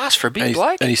 he's fast for a big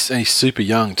bloke. And he's super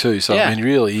young too. So I mean,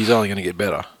 really, he's only going to get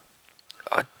better.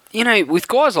 With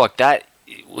guys like that,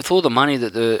 with all the money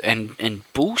that and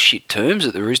bullshit terms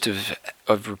that the Roosters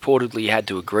have reportedly had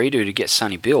to agree to get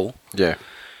Sonny Bill. Yeah.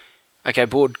 Okay,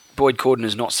 Boyd Cordner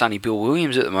is not Sonny Bill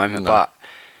Williams at the moment, but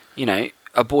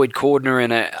a Boyd Cordner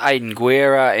and a Aiden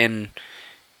Guerra and.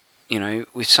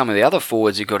 With some of the other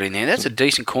forwards you got in there, that's a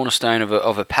decent cornerstone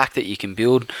of a pack that you can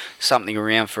build something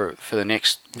around for the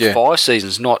next 5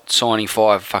 seasons, not signing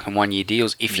 5 fucking 1-year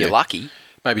deals if you're lucky.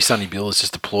 Maybe Sonny Bill is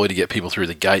just a ploy to get people through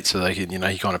the gate so they can,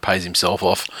 he kind of pays himself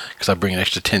off because they bring an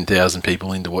extra 10,000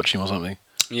 people in to watch him or something.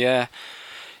 Yeah.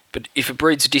 But if it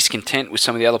breeds discontent with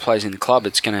some of the other players in the club,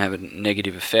 it's going to have a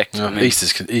negative effect. No,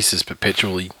 East is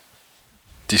perpetually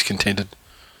discontented.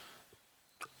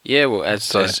 Yeah, well,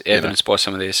 as evidenced by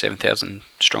some of their 7,000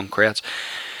 strong crowds.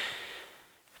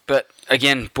 But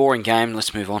again, boring game.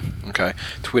 Let's move on. Okay.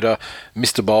 Twitter,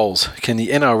 Mr. Bowles. Can the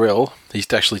NRL,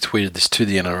 he's actually tweeted this to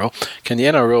the NRL, can the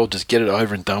NRL just get it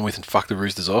over and done with and fuck the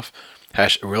Roosters off?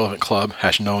 #irrelevant club.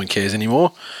 #no one cares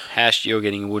anymore. You're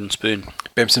getting a wooden spoon.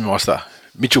 Bemson Meister.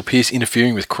 Mitchell Pearce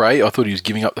interfering with Cray. I thought he was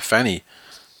giving up the fanny.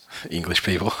 English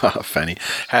people. Fanny.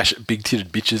 #big-titted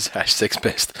bitches. #sex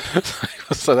best.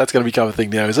 So that's going to become a thing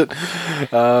now, is it?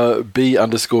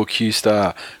 B_Q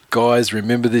star. Guys,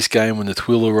 remember this game when the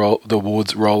TWiL the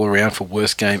awards roll around for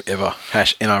worst game ever.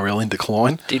 #NRL in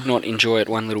decline. Did not enjoy it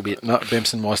one little bit. No,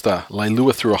 Bemson Meister. Lay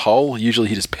lure through a hole. Usually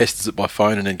he just pesters it by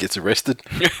phone and then gets arrested.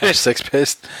 #sex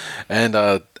pest. And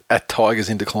at Tigers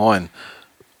in decline.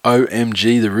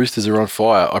 OMG, the Roosters are on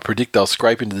fire. I predict they'll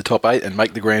scrape into the top 8 and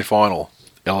make the grand final.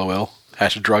 LOL.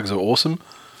 #drugs are awesome.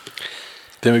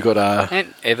 Then we've got...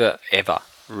 Don't ever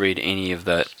read any of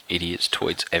that idiot's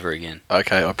tweets ever again.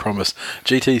 Okay, I promise.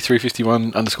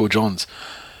 GT351_Johns.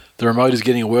 The remote is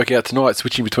getting a workout tonight,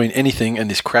 switching between anything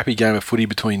and this crappy game of footy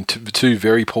between two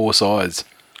very poor sides.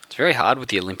 It's very hard with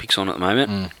the Olympics on at the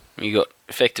moment. You got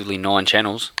effectively 9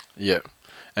 channels. Yep.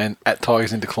 And at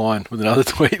Tigers in decline with another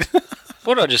tweet.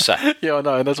 What did I just say? Yeah, I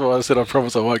know, and that's why I said I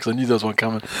promise I won't, because I knew there was one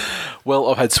coming. Well,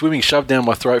 I've had swimming shoved down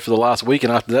my throat for the last week,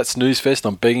 and after that snooze fest,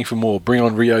 I'm begging for more. Bring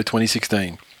on Rio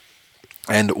 2016.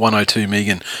 And 102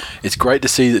 Megan. It's great to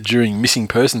see that during Missing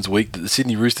Persons Week that the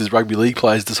Sydney Roosters Rugby League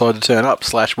players decided to turn up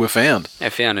 / were found.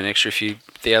 They found an extra few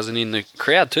thousand in the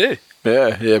crowd too.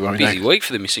 Yeah, but I mean, busy week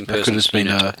for the Missing Persons. They could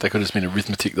have just been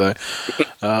arithmetic though.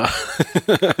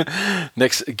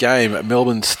 Next game,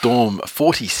 Melbourne Storm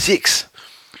 46.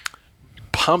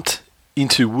 Pumped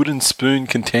into wooden spoon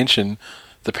contention,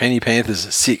 the Penny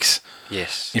Panthers 6.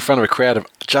 Yes. In front of a crowd of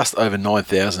just over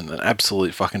 9,000. An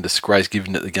absolute fucking disgrace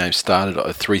given that the game started at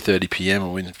 3:30 p.m.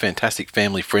 and we're in a fantastic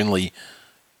family-friendly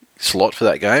slot for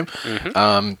that game.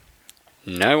 Mm-hmm.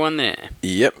 No one there.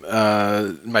 Yep.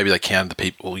 Maybe they counted the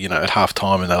people, at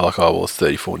half-time and they're like, oh, well, it's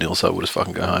 34-0, so we'll just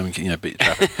fucking go home and, beat the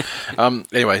traffic.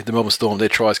 Anyway, the Melbourne Storm, their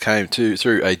tries came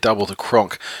through a double to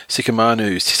Cronk.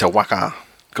 Sikamanu Sisawaka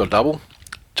got a double.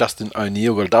 Justin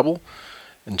O'Neill got a double.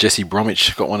 And Jesse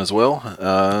Bromwich got one as well.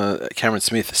 Cameron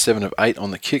Smith, 7 of 8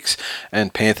 on the kicks.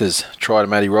 And Panthers try to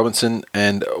Matty Robinson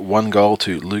and 1 goal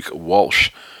to Luke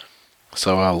Walsh.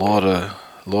 So a lot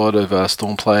of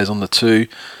Storm players on the 2.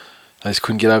 They just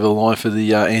couldn't get over the line for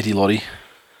the Anti-Lote.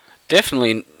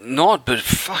 Definitely not, but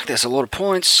fuck, that's a lot of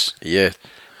points. Yeah.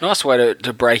 Nice way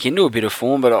to break into a bit of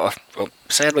form, but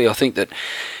sadly I think that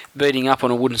beating up on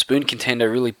a wooden spoon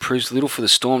contender really proves little for the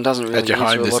Storm. Doesn't really answer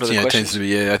a lot of the questions. Tends to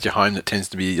be at your home. That tends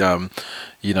to be a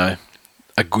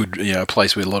good a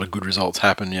place where a lot of good results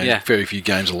happen. Very few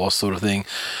games are lost, sort of thing.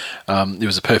 It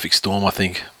was a perfect storm, I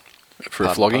think, for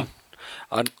a flogging.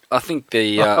 I think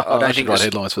the I don't think write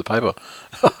headlines for the paper.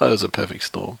 That was a perfect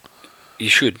storm. You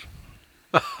should.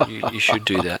 You should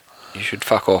do that. You should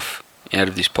fuck off out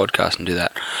of this podcast and do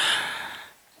that.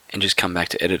 And just come back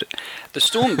to edit it. The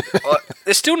Storm,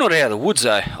 they're still not out of the woods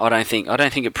though. I don't think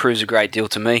it proves a great deal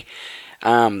to me.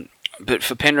 But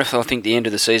for Penrith, I think the end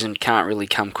of the season can't really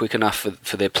come quick enough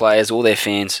for their players or their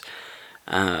fans.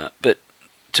 But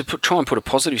to try and put a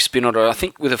positive spin on it, I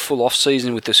think with a full off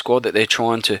season with the squad that they're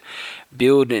trying to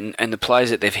build and the players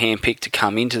that they've handpicked to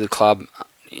come into the club,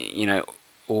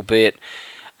 albeit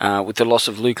with the loss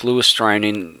of Luke Lewis thrown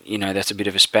in, that's a bit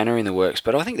of a spanner in the works.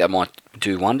 But I think that might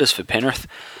do wonders for Penrith.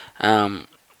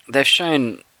 They've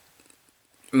shown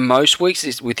most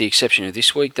weeks, with the exception of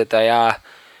this week, that they are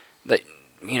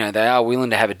willing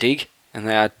to have a dig, and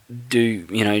they do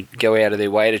go out of their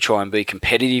way to try and be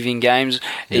competitive in games,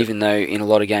 even though in a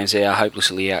lot of games they are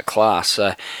hopelessly outclassed.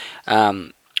 So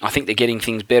I think they're getting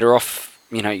things better off,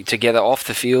 together off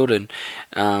the field, and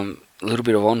a little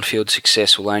bit of on-field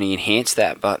success will only enhance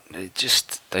that. But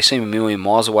they seem a million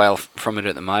miles away from it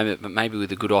at the moment. But maybe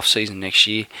with a good off-season next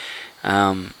year,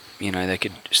 they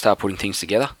could start putting things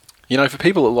together. For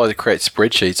people that like to create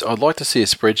spreadsheets, I'd like to see a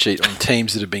spreadsheet on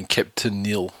teams that have been kept to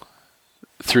nil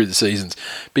through the seasons,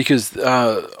 because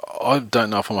I don't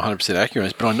know if I'm 100% accurate on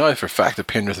this, but I know for a fact that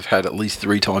Penrith have had at least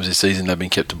 3 times this season they've been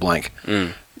kept to blank.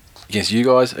 Against you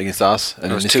guys, against us,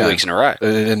 and it was 2 weeks in a row.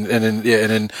 And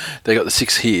then they got the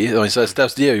 6 here. I mean, so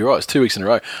you're right. It's 2 weeks in a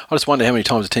row. I just wonder how many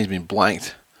times a team's been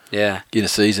blanked. Yeah. In a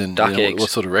season, duck eggs. What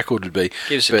sort of record would be?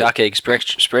 Give us a duck egg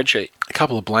spreadsheet. A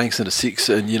couple of blanks and a 6,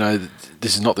 and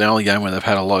this is not the only game where they've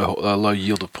had a low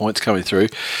yield of points coming through.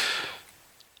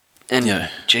 And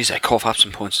geez, they cough up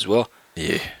some points as well.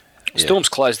 Yeah. Storm's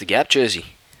closed the gap, Jersey.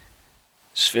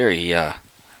 It's very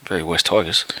West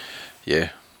Tigers. Yeah.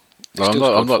 No, Still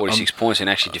scored 46 points and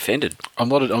actually defended. I'm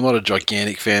not a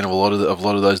gigantic fan of a lot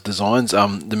of those designs.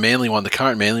 The Manly one, the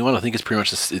current Manly one, I think it's pretty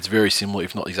much it's very similar,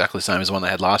 if not exactly the same as the one they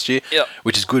had last year. Yep.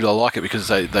 Which is good. I like it because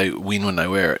they win when they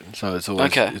wear it. So it's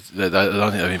always Okay. I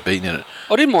don't think they've been beaten in it.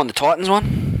 I didn't mind the Titans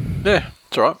one. Yeah,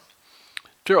 it's all right.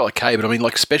 They're okay, but I mean,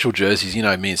 like special jerseys. You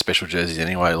know me and special jerseys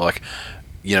anyway. Like,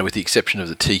 you know, with the exception of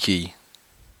the Tiki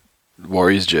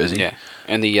Warriors jersey. Yeah,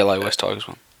 and the yellow West Tigers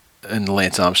one. And the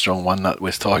Lance Armstrong One Nut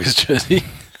West Tigers jersey.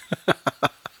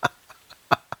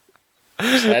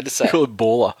 Sad to say. Call it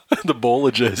Baller. The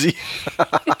Baller jersey.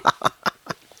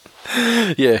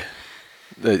 Yeah,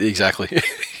 exactly.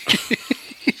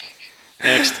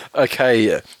 Next.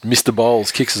 Okay, Mr.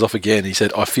 Bowles kicks us off again. He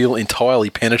said, I feel entirely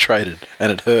penetrated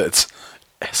and it hurts.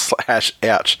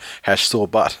 /ouch, /sore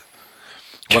butt.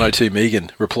 102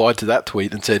 Megan replied to that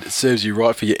tweet and said, it serves you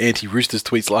right for your anti-Roosters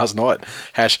tweets last night.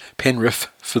 #Penrith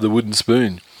for the wooden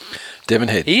spoon.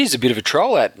 Devonhead. He is a bit of a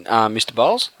troll at Mr.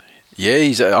 Bowles.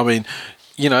 Yeah, I mean,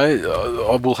 you know,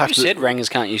 I will have You to... said Rangers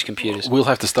can't use computers. We'll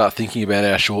have to start thinking about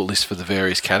our shortlist for the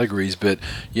various categories, but,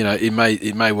 you know, it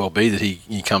may well be that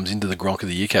he comes into the Gronk of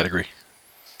the Year category.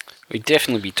 He'd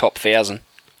definitely be top 1,000.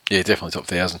 Yeah, definitely top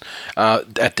 1,000.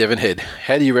 At Devonhead,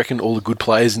 how do you reckon all the good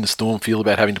players in the Storm feel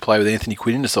about having to play with Anthony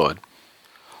Quinn in the side?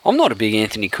 I'm not a big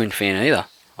Anthony Quinn fan either.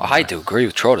 I hate to agree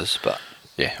with Trotters, but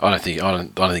yeah, I don't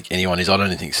think anyone is. I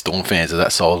don't think Storm fans are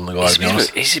that sold on the guy. To be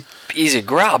honest, he's a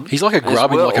grub. He's like a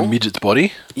grub in like a midget's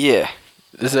body. Yeah.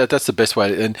 That's the best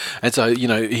way, and so you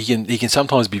know he can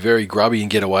sometimes be very grubby and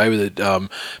get away with it,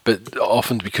 but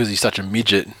often because he's such a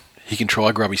midget, he can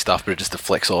try grubby stuff, but it just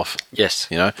deflects off. Yes.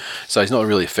 You know? So he's not a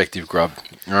really effective grub.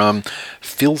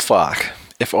 Filfark.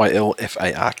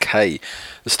 Filfark.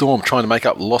 The Storm trying to make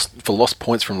up lost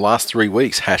points from last 3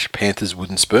 weeks. #Panthers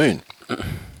wooden spoon.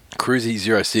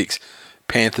 Cruzy06.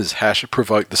 Panthers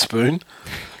 #provoke the spoon.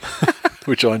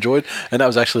 Which I enjoyed. And that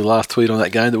was actually the last tweet on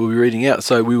that game that we'll be reading out.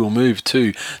 So we will move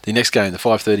to the next game, the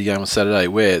 5:30 game on Saturday,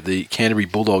 where the Canterbury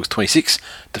Bulldogs 26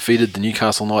 defeated the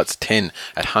Newcastle Knights 10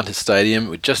 at Hunter Stadium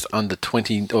with just under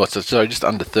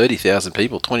 30,000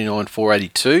 people,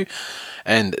 29,482.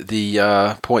 And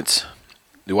the points,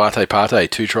 Duarte Partey,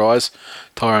 2 tries.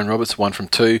 Tyrone Roberts, 1 from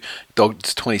 2.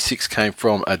 Dogs 26 came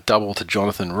from a double to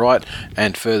Jonathan Wright,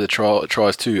 and further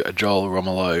tries to Joel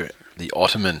Romelu, the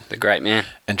Ottoman. The great man.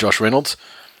 And Josh Reynolds.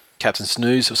 Captain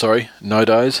Snooze, no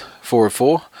doze, 4 of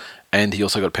 4. And he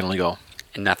also got a penalty goal.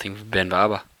 And nothing for Ben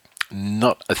Barber.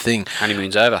 Not a thing.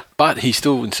 Honeymoon's over. But he's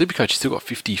still, in Supercoach, he's still got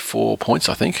 54 points,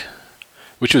 I think.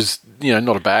 Which was, you know,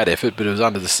 not a bad effort, but it was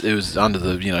under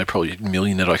the you know, probably $1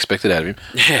 million that I expected out of him.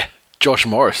 Yeah. Josh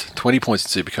Morris, 20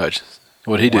 points in Supercoach.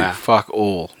 What did he do? Fuck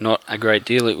all. Not a great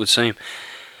deal, it would seem.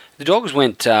 The Dogs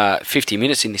went 50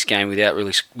 minutes in this game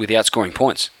without scoring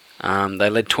points. They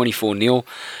led 24-0,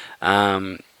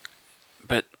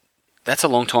 but that's a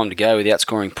long time to go without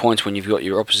scoring points when you've got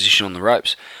your opposition on the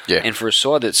ropes. Yeah. And for a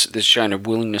side that's shown a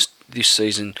willingness this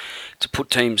season to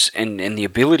put teams and the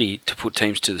ability to put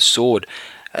teams to the sword,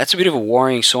 that's a bit of a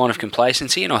worrying sign of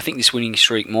complacency. And I think this winning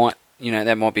streak might be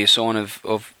a sign of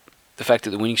the fact that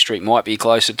the winning streak might be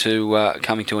closer to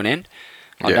coming to an end.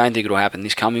 I don't think it'll happen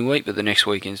this coming week, but the next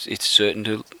week it's certain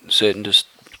to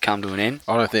come to an end.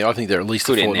 I think they're at least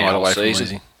a fortnight away from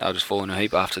losing. They'll just fall in a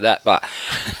heap after that. But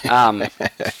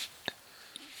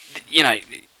you know,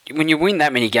 when you win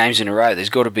that many games in a row, there's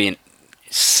got to be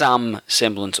some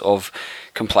semblance of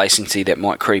complacency that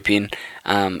might creep in,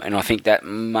 and I think that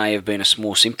may have been a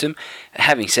small symptom.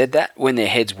 Having said that, when their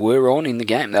heads were on in the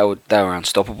game, they were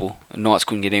unstoppable. The Knights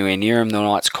couldn't get anywhere near them. The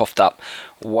Knights coughed up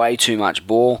way too much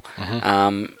ball,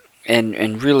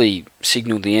 and really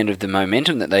signalled the end of the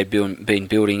momentum that they've been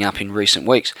building up in recent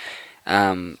weeks.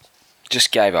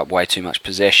 Just gave up way too much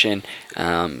possession.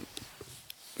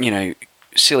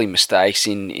 Silly mistakes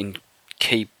in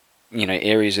key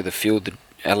areas of the field that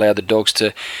allowed the Dogs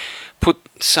to put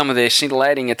some of their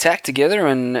scintillating attack together,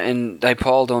 and they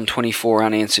piled on 24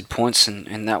 unanswered points,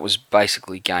 and that was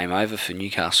basically game over for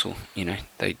Newcastle.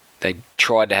 They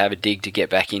tried to have a dig to get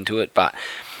back into it, but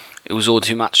it was all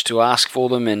too much to ask for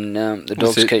them, and the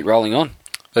Dogs keep rolling on.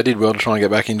 They did well to try and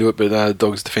get back into it, but the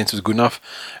Dogs' defence was good enough.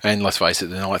 And let's face it,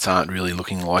 the Knights aren't really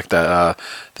looking like that.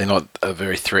 They're not a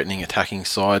very threatening attacking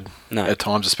side at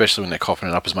times, especially when they're coughing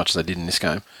it up as much as they did in this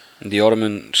game. The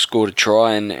Ottoman scored a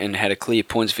try and had a clear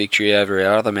points victory over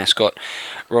our other mascot,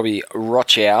 Robbie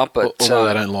Rochow. But although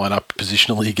they don't line up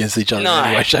positionally against each other in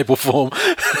any way, shape or form.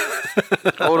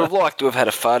 I would have liked to have had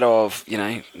a photo of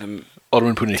them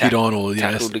Ottoman putting a hit on or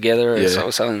tackled together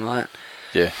or something like that.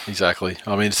 Yeah, exactly.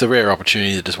 I mean, it's a rare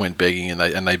opportunity that just went begging,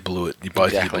 and they blew it. You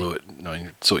both blew it.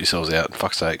 Sort yourselves out.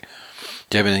 Fuck's sake.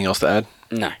 Do you have anything else to add?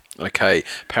 No. Okay,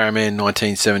 Paraman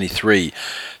 1973.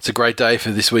 It's a great day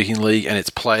for this week in league, and it's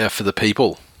player for the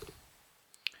people.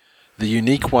 The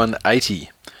Unique 180.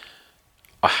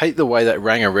 I hate the way that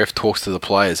Ranger ref talks to the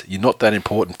players. You're not that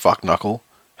important, fuck knuckle.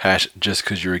 # just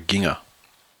because you're a ginger.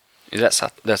 Is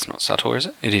that that's not Sator, is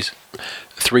it? It is.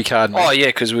 3-card. Oh yeah,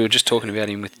 because we were just talking about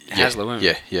him with Hasler, weren't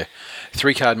we? Yeah.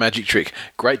 3-card magic trick.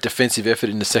 Great defensive effort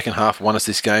in the second half. Won us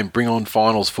this game. Bring on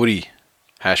finals footy.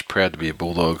 # proud to be a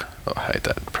Bulldog. Oh, I hate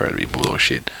that. Proud to be a Bulldog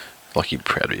shit. Like you're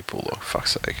proud to be a Bulldog.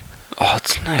 Fuck's sake. Oh,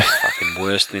 it's no fucking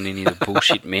worse than any of the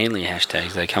bullshit Manly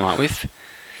hashtags they come up with.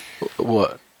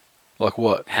 What? Like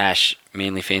what? #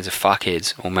 Manly fans are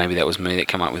fuckheads. Or maybe that was me that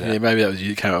came up with that. Yeah, maybe that was you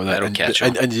that came up with that. That'll catch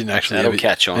on. And you didn't actually That'll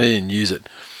catch on. And you didn't use it.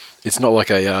 It's not like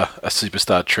a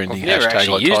superstar trending I've never hashtag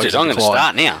actually like used Tigers it. I'm going to Decline.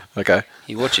 start now. Okay.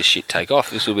 You watch this shit take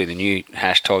off. This will be the new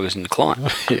 #Tigers in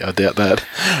Decline. Yeah, I doubt that.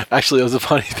 Actually, it was a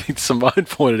funny thing Simone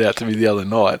pointed out to me the other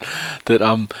night that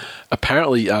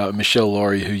apparently Michelle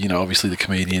Laurie, who, obviously the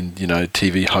comedian,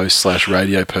 TV host /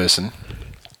 radio person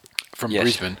from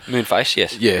Brisbane. Moonface,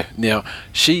 yes. Yeah. Now,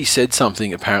 she said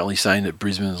something apparently saying that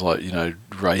Brisbane's like,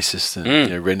 racist and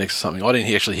rednecks or something. I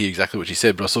didn't actually hear exactly what she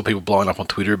said, but I saw people blowing up on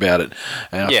Twitter about it.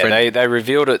 And they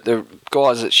revealed it. The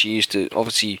guys that she used to,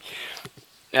 obviously,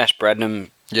 Ash Bradnam,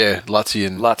 Lutzy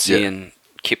and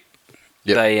Kip,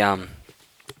 they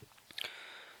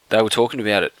were talking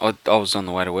about it. I was on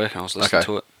the way to work and I was listening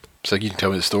to it. So you can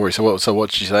tell me the story. So what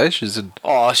did she say? She said,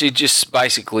 she just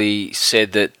basically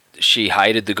said that she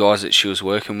hated the guys that she was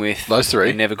working with. Those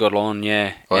three? They never got on,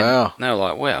 yeah. Wow. And they were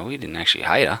like, well, we didn't actually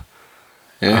hate her.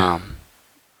 Yeah.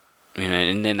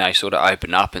 And then they sort of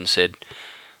opened up and said,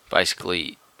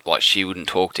 basically, like she wouldn't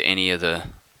talk to any of the,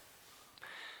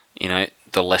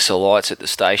 the lesser lights at the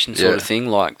station sort of thing,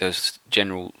 like the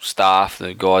general staff,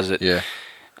 the guys that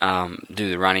do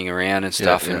the running around and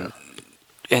stuff,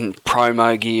 and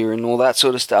promo gear and all that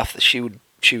sort of stuff. That she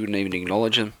wouldn't even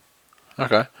acknowledge them.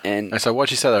 Okay. And so what'd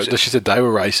she say though? She said they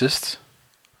were racist.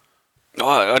 Oh,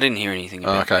 I didn't hear anything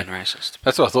about being racist.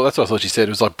 That's what I thought she said.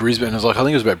 It was like Brisbane. I think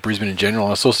it was about Brisbane in general.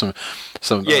 And I saw some.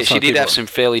 Yeah, she did have some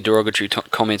fairly derogatory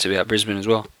comments about Brisbane as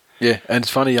well. Yeah, and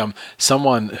it's funny.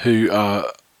 Someone who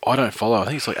I don't follow. I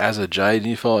think it's like Azza Jade. Do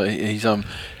you follow?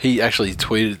 He actually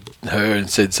tweeted her and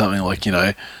said something like,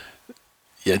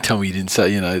 tell me you didn't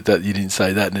say, that you didn't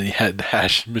say that, and then he had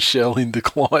 # Michelle in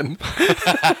decline.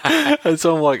 And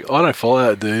so I'm like, I don't follow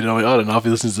that dude. I don't know if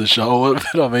he listens to the show,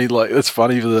 but I mean, like, it's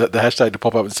funny for the hashtag to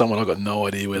pop up with someone I've got no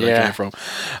idea where they came from.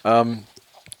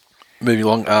 Moving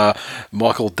along,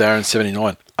 Michael Darren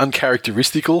 79,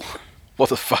 uncharacteristical. What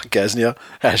the fuck, Gaznia?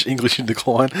 # English in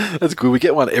decline. That's good. We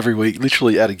get one every week.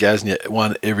 Literally out of Gaznia,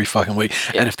 one every fucking week.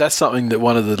 Yep. And if that's something that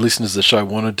one of the listeners of the show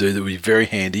want to do, that would be very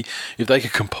handy. If they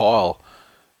could compile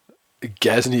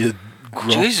Gaznia.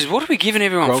 Jesus, what are we giving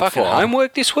everyone fucking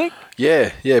homework this week?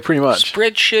 Yeah, pretty much.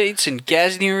 Spreadsheets and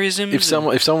Gazniaisms. If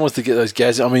someone wants to get those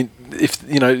Gaznia, I mean, if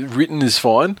written is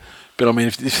fine. But I mean,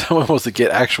 if someone wants to get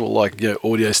actual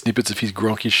audio snippets of his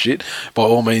gronkish shit, by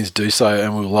all means do so,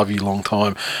 and we'll love you long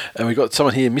time. And we've got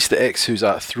someone here, Mr. X, who's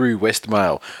through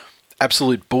Westmail.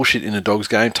 Absolute bullshit in a Dogs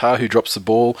game. Tahu drops the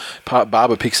ball,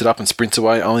 Barber picks it up and sprints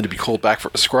away, only to be called back for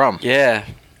a scrum. Yeah.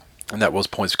 And that was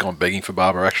points gone begging for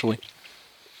Barber, actually.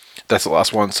 That's the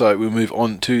last one. So we'll move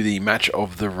on to the match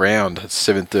of the round. It's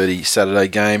 7:30 Saturday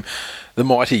game. The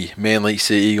mighty Manly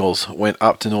Sea Eagles went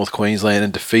up to North Queensland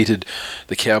and defeated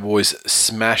the Cowboys,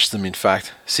 smashed them, in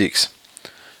fact, 8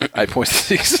 points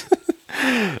to 6.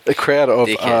 A crowd of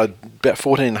about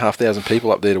 14,500 people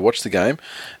up there to watch the game.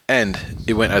 And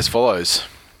it went as follows.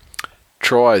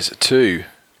 Tries to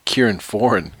Kieran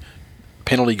Foran.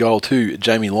 Penalty goal to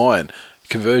Jamie Lyon.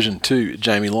 Conversion to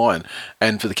Jamie Lyon.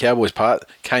 And for the Cowboys part,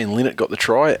 Kane Linnett got the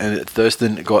try and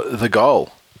Thurston got the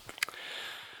goal.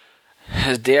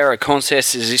 As dour a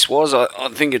contest as this was, I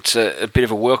think it's a bit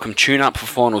of a welcome tune-up for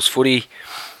finals footy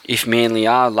if Manly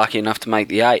are lucky enough to make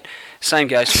the 8. Same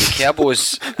goes for the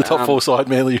Cowboys. The top 4 side,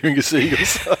 Manly, Yoonga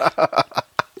Seagulls.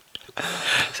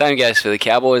 Same goes for the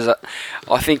Cowboys.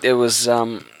 I think there was,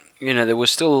 there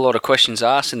was still a lot of questions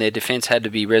asked and their defence had to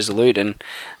be resolute, and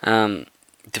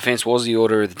defence was the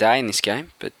order of the day in this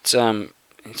game, but it's a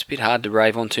bit hard to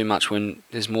rave on too much when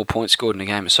there's more points scored in a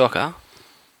game of soccer.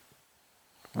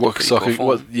 What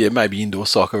soccer? Maybe indoor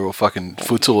soccer or fucking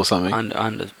futsal or something.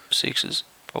 Under sixes,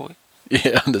 probably.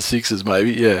 Yeah, under sixes,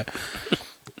 maybe. Yeah.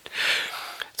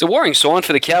 It's a worrying sign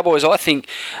for the Cowboys. I think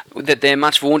that their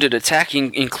much vaunted attack,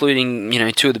 including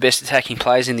 2 of the best attacking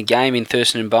players in the game in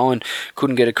Thurston and Bowen,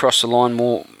 couldn't get across the line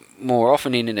more more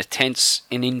often in an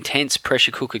intense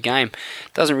pressure cooker game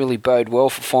doesn't really bode well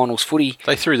for finals footy.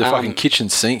 They threw the fucking kitchen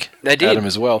sink they did. at them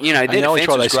as well. You know, their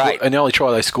defence was great. And the only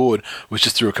try they scored was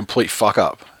just through a complete fuck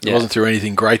up. It wasn't through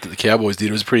anything great that the Cowboys did.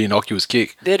 It was a pretty innocuous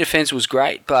kick. Their defence was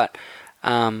great, but,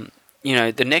 you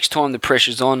know, the next time the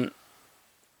pressure's on,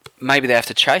 maybe they have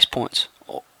to chase points.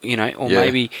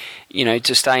 Maybe, you know,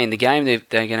 to stay in the game, they're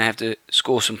going to have to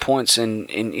score some points. And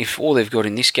if all they've got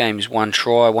in this game is one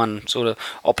try, one sort of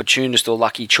opportunist or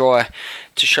lucky try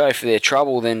to show for their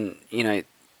trouble, then, you know,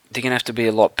 they're going to have to be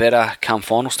a lot better come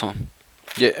finals time.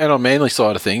 Yeah, and on Manly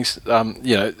side of things,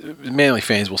 you know, Manly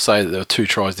fans will say that there were 2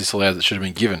 tries disallowed that should have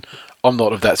been given. I'm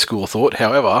not of that school of thought.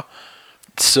 However,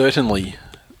 certainly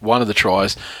one of the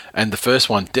tries, and the first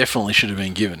one definitely should have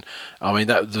been given. I mean,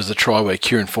 that was a try where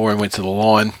Kieran Foran went to the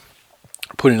line,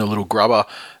 put in a little grubber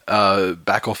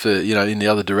back off the, you know, in the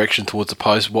other direction towards the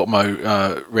post.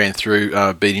 Watmo ran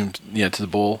through, beat him, you know, to the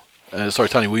ball.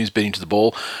 Tony Williams beat him to the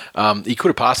ball. He could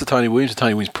have passed to Tony Williams, and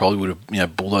Tony Williams probably would have, you know,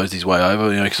 bulldozed his way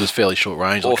over, you know, because it was fairly short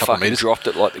range, or like a couple of fucking metres. dropped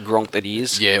it like the Gronk that he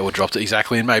is. Yeah, or dropped it,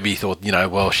 exactly. And maybe he thought, you know,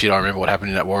 well, shit, I remember what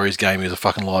happened in that Warriors game. He was a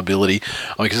fucking liability.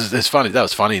 I mean, because it's funny. That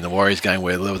was funny in the Warriors game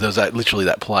where there was literally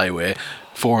that play where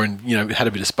Foran, you know, had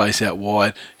a bit of space out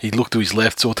wide. He looked to his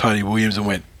left, saw Tony Williams, and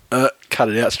went, cut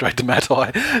it out straight to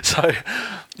Matai. So,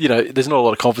 you know, there's not a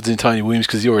lot of confidence in Tony Williams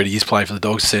because he already is playing for the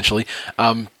Dogs, essentially.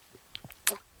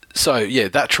 So, yeah,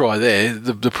 that try there,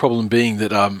 the problem being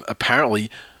that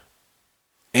apparently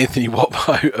Anthony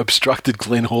Watmo obstructed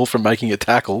Glen Hall from making a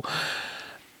tackle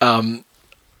on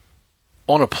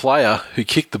a player who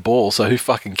kicked the ball, so who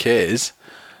fucking cares?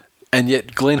 And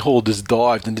yet Glen Hall just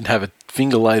dived and didn't have a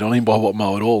finger laid on him by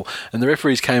Watmo at all. And the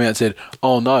referees came out and said,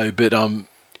 oh no, but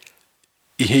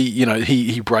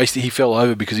he fell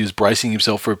over because he was bracing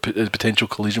himself for a potential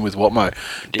collision with Watmo.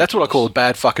 Ridiculous. That's what I call a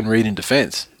bad fucking read in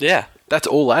defence. Yeah. That's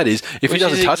all that is. If Which he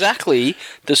doesn't is touch, exactly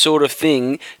the sort of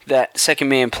thing that second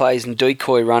man plays and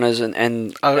decoy runners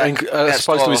and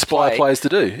supposed to inspire players to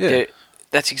do. Yeah,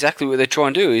 that's exactly what they're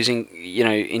trying to do. Is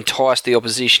entice the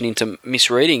opposition into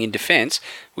misreading in defence,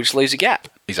 which leaves a gap.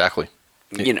 Exactly.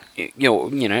 Yeah.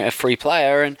 A free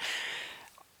player, and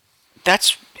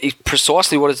that's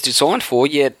precisely what it's designed for.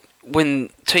 Yet when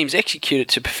teams execute it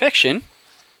to perfection,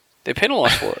 they're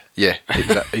penalised for it. Yeah,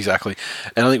 exactly.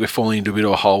 And I think we're falling into a bit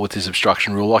of a hole with this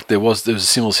obstruction rule. Like there was a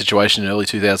similar situation in early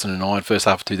 2009, first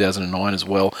half of 2009 as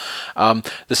well.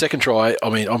 The second try, I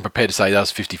mean, I'm prepared to say that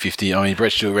was 50-50. I mean,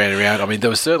 Brett Stewart ran around. I mean, there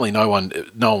was certainly no one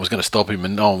was going to stop him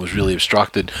and no one was really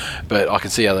obstructed. But I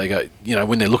can see how they go, you know,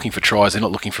 when they're looking for tries, they're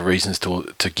not looking for reasons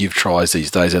to give tries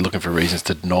these days. They're looking for reasons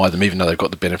to deny them, even though they've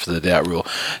got the benefit of the doubt rule.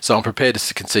 So I'm prepared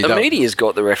to concede that. The media's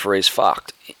got the referees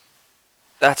fucked.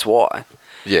 That's why.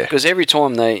 Yeah. Because every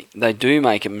time they do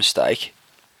make a mistake,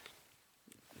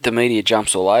 the media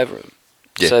jumps all over them.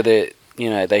 Yeah. So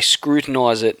they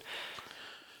scrutinise it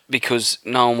because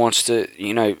no one wants to,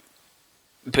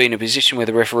 be in a position where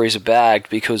the referees are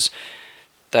bagged because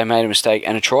they made a mistake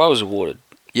and a try was awarded.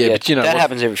 Yeah, but that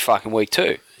happens every fucking week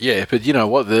too. Yeah, but you know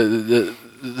what? The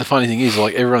funny thing is,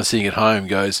 like, everyone sitting at home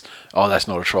goes, "Oh, that's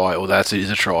not a try," or "That is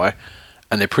a try."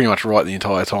 And they're pretty much right the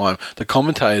entire time. The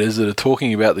commentators that are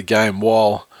talking about the game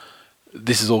while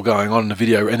this is all going on in the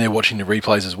video, and they're watching the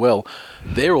replays as well,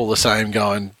 they're all the same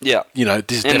going, yeah,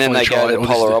 this is definitely a try. And then they go the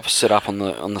polar opposite up on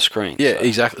the screen. Yeah, so.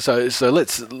 Exactly. So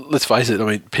let's face it. I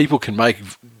mean, people can make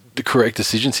the correct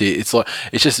decisions here. It's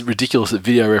just ridiculous that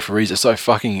video referees are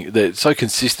they're so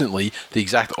consistently the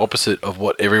exact opposite of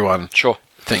what everyone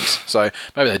thinks. So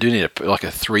maybe they do need a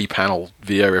 3-panel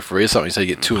video referee or something, so you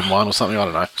get 2 in 1 or something. I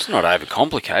don't know. It's not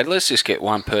overcomplicated. Let's just get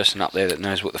one person up there that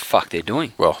knows what the fuck they're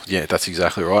doing. Well, yeah, that's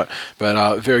exactly right.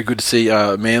 But very good to see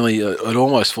Manly at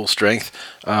almost full strength.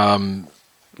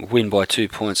 Win by 2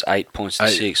 points, 8 points to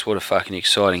 6. What a fucking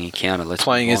exciting encounter. Let's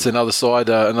playing against another side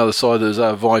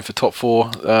that's vying for top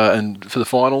 4 and for the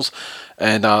finals,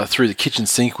 and through the kitchen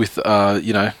sink with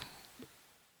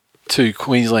 2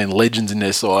 Queensland legends in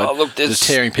their side. Oh, look, just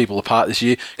tearing people apart this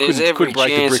year. There's every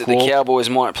chance that the Cowboys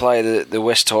might play the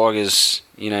West Tigers,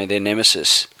 their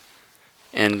nemesis.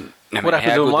 And what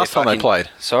happened to them last time they played?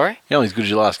 Sorry? You're only as good as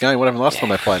your last game. What happened last time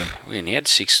they played them? We only had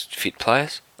 6 fit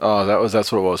players. Oh,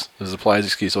 that's what it was. It was the players'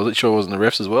 excuse. I was sure it wasn't the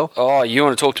refs as well. Oh, you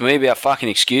want to talk to me about fucking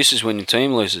excuses when your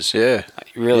team loses? Yeah.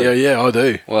 Really? Yeah, I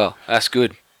do. Well, that's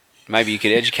good. Maybe you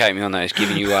could educate me on those,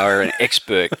 given you are an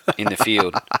expert in the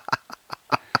field.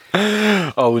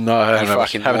 Oh, no, I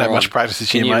haven't had much practice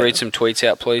this year, mate. Can you read some tweets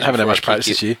out, please? I haven't had much practice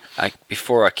this year.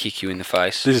 Before I kick you in the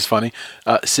face. This is funny.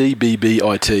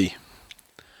 CBBIT.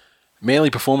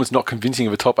 Manly performance not convincing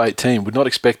of a top 8 team. Would not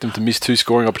expect them to miss 2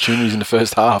 scoring opportunities in the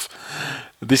first half.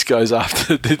 This goes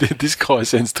after. This guy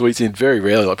sends tweets in very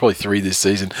rarely, like probably 3 this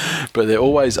season, but they're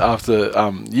always after,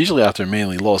 usually after a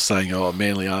Manly loss, saying, "Oh,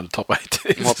 Manly aren't a top 8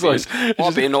 team."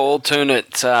 Might be an alternate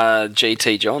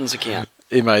GT Johns account.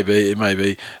 It may be.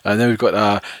 And then we've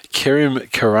got Kerim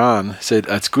Karan said,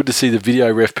 "It's good to see the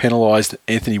video ref penalised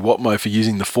Anthony Watmo for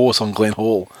using the force on Glen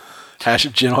Hall. #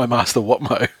 Jedi Master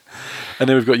Watmo." And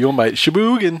then we've got your mate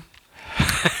Shaboogan.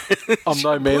 I'm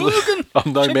no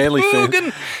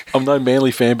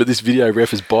Manly fan, but this video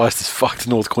ref is biased as fuck to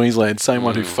North Queensland. Same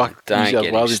one who fucked New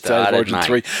South Wales in State Origin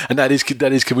 3, and that is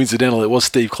coincidental. It was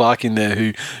Steve Clark in there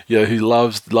who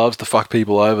loves to fuck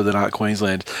people over that aren't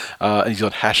Queensland, and he's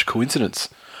got # coincidence.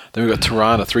 Then we've got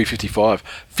Tirana 355,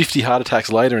 50 heart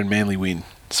attacks later and Manly win.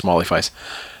 Smiley face.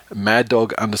 Mad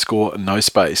Dog _ no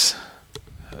space.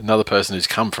 Another person who's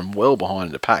come from well behind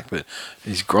in the pack, but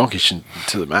he's gronkish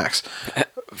to the max.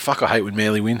 Fuck, I hate when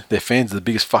Manly win. Their fans are the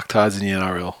biggest fucktards in the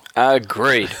NRL.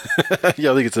 Agreed.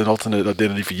 Yeah, I think it's an alternate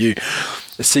identity for you.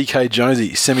 CK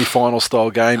Jonesy, semi-final style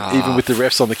game. Even with the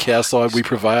refs on the cow side, we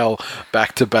prevail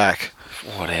back to back.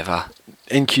 Whatever.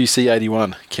 NQC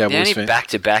 81, Cowboys fan. The only fan. back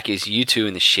to back is you two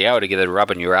in the shower together,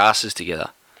 rubbing your asses together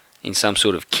in some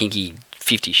sort of kinky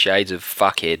 50 Shades of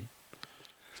fuckhead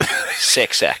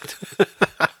sex act.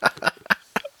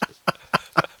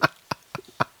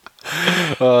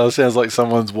 Sounds like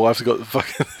someone's wife's got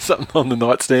fucking something on the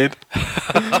nightstand.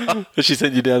 She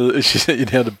sent you down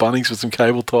to Bunnings with some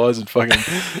cable ties and fucking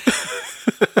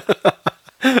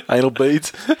anal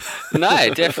beads. No,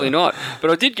 definitely not.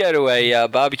 But I did go to a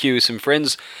barbecue with some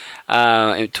friends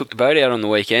and took the boat out on the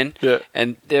weekend. Yeah.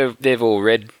 And they've all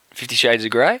read 50 Shades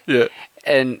of Grey. Yeah.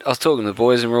 And I was talking to the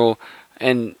boys and we're all,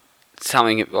 and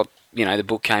something, the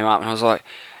book came up and I was like,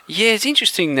 yeah, it's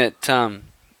interesting that,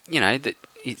 that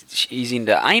he's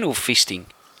into anal fisting.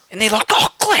 And they're like,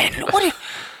 oh, Glenn, what are you...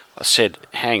 I said,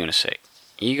 hang on a sec.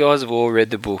 You guys have all read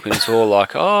the book and it's all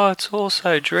like, oh, it's all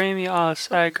so dreamy, oh, it's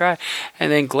so great.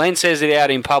 And then Glenn says it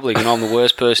out in public and I'm the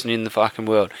worst person in the fucking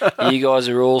world. You guys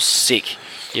are all sick.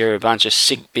 You're a bunch of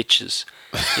sick bitches.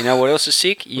 You know what else is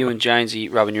sick? You and Jonesy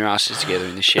rubbing your asses together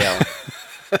in the shower.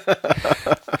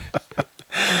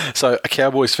 So a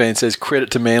Cowboys fan says,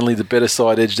 credit to Manly, the better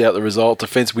side edged out the result.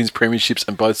 Defence wins premierships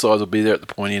and both sides will be there at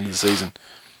the pointy end of the season.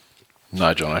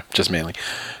 No, Jono, just Manly.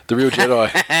 The Real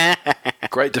Jedi.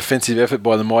 Great defensive effort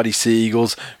by the mighty Sea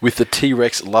Eagles. With the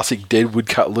T-Rex Lussick Deadwood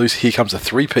cut loose, here comes a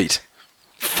three-peat.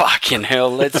 Fucking hell,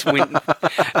 let's win.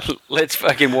 Let's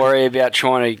fucking worry about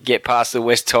trying to get past the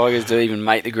West Tigers to even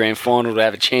make the grand final to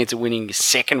have a chance of winning the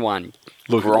second one.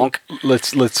 Look, Gronk.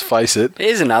 Let's face it.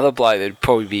 There's another bloke that'd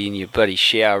probably be in your bloody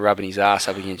shower rubbing his ass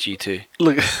up against you two.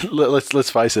 Look,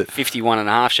 let's face it.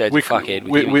 51.5 shades of fuckhead.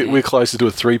 We're closer to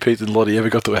a three-peat than Lottie ever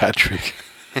got to a hat-trick.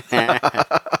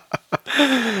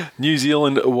 New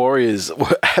Zealand Warriors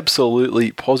were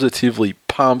absolutely, positively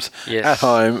pumped at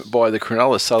home by the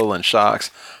Cronulla Sutherland Sharks.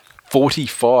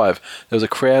 45. There was a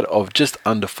crowd of just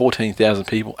under 14,000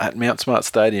 people at Mount Smart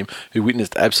Stadium who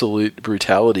witnessed absolute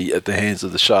brutality at the hands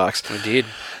of the Sharks. We did.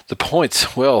 The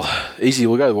points, well, easy.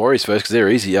 We'll go to the Warriors first because they're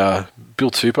easy.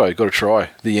 Bill Tupou got a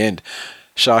try. The end.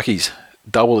 Sharkies,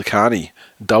 double to Carney,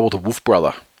 double to Wolf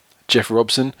Brother. Jeff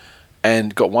Robson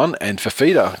and got one, and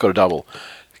Fafita got a double.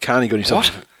 Carney got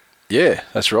himself... What? Yeah,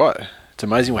 that's right. It's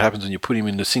amazing what happens when you put him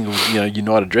in a single,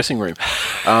 united dressing room.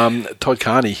 Todd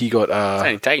Carney, he got... it's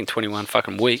only taken 21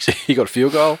 fucking weeks. He got a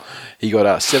field goal. He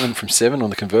got 7 from 7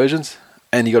 on the conversions,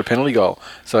 and he got a penalty goal.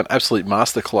 So an absolute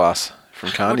masterclass from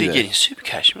Carney. What did he get in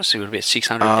Supercash? He must have got about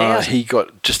 600,000. He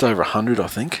got just over 100, I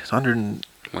think.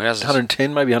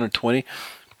 110, maybe 120.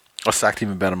 I sacked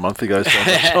him about a month ago, so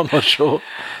I'm not sure.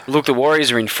 Look, the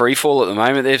Warriors are in freefall at the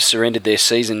moment. They've surrendered their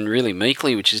season really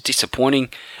meekly, which is disappointing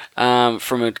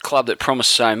from a club that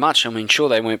promised so much. I mean, sure,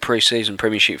 they weren't pre-season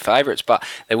premiership favourites, but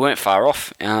they weren't far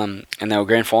off, and they were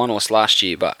grand finalists last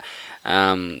year. But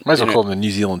might as well call them the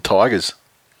New Zealand Tigers.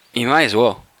 You may as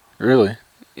well. Really?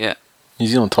 Yeah. New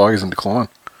Zealand Tigers in decline.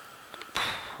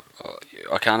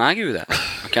 I can't argue with that.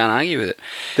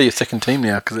 They're your second team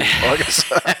now because they're Tigers.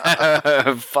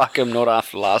 Fuck them, not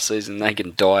after last season. They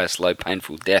can die a slow,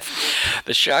 painful death.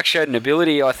 The Sharks showed an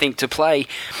ability, I think, to play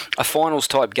a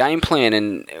finals-type game plan,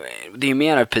 and the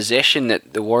amount of possession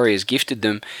that the Warriors gifted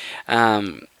them,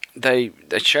 they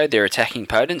showed their attacking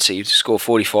potency to score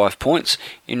 45 points.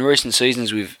 In recent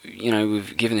seasons, we've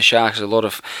given the Sharks a lot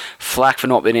of flack for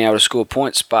not being able to score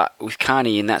points, but with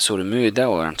Carney in that sort of mood, they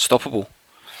were unstoppable.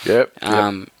 Yep.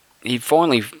 He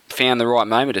finally found the right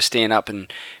moment to stand up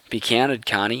and be counted,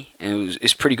 Carney, and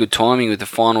it's pretty good timing with the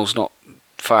finals not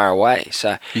far away.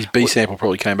 So his B sample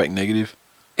probably came back negative.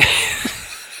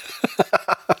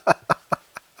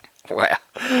 Wow.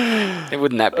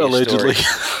 Wouldn't that be Allegedly. a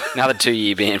story? Another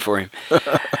 2-year ban for him.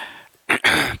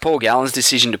 Paul Gallen's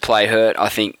decision to play hurt, I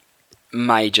think,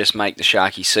 may just make the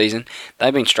Sharkies season.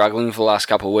 They've been struggling for the last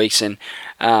couple of weeks, and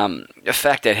the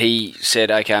fact that he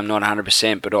said, okay, I'm not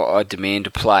 100%, but I demand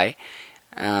to play,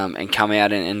 and come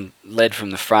out and led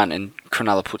from the front, and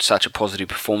Cronulla put such a positive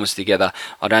performance together,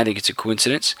 I don't think it's a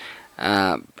coincidence.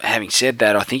 Having said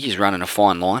that, I think he's running a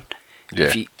fine line. Yeah.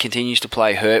 If he continues to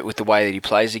play hurt with the way that he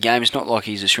plays the game, it's not like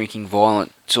he's a shrinking,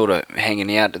 violent, sort of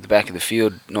hanging out at the back of the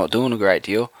field, not doing a great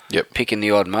deal, picking the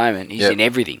odd moment. He's in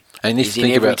everything. And he's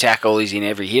in every tackle, he's in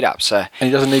every hit-up. So. And he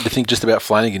doesn't need to think just about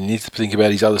Flanagan, he needs to think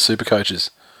about his other super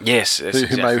coaches. Yes, that's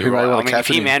exactly right. If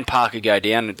him and Parker go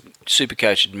down,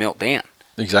 Supercoach would melt down.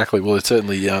 Exactly. Well, it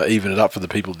certainly even it up for the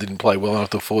people who didn't play well enough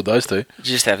to afford those two. You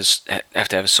just have to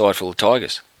have a side full of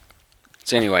Tigers. It's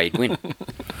the only way you'd win.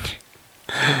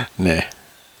 Nah.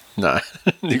 No.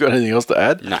 You got anything else to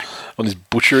add? No. On this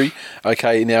butchery?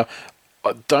 Okay, now,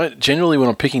 I don't generally when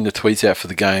I'm picking the tweets out for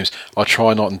the games, I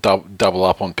try not and double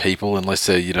up on people unless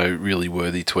they're, really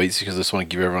worthy tweets because I just want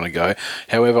to give everyone a go.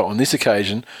 However, on this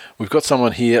occasion, we've got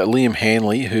someone here, Liam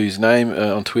Hanley, whose name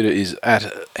on Twitter is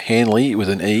 @Hanley with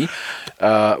an E,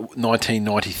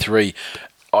 1993.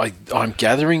 I'm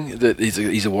gathering that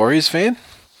he's a Warriors fan.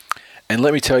 And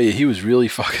let me tell you, he was really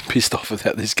fucking pissed off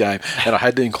about this game. And I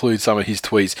had to include some of his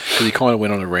tweets because he kind of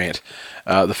went on a rant.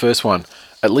 The first one,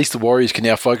 at least the Warriors can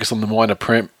now focus on the minor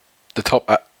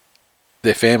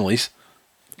their families.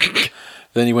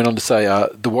 Then he went on to say,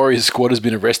 the Warriors squad has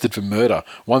been arrested for murder.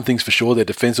 One thing's for sure, their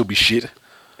defence will be shit.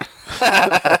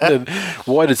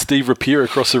 Why did Steve Rapier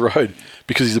cross the road?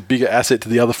 Because he's a bigger asset to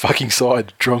the other fucking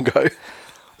side, Drongo.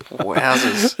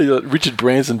 Wowzers. Richard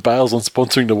Branson bails on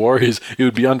sponsoring the Warriors. It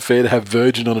would be unfair to have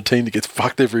Virgin on a team that gets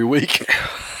fucked every week.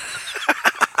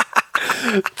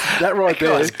 That right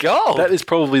there, gold. That is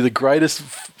probably the greatest.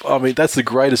 I mean, that's the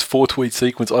greatest 4-tweet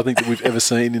sequence I think that we've ever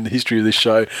seen in the history of this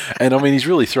show. And I mean, he's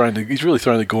really thrown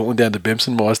the gauntlet down to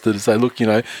Bemsenmeister to say, look,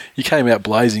 you came out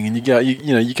blazing and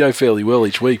you go fairly well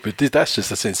each week, but that's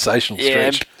just a sensational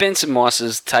stretch. Yeah,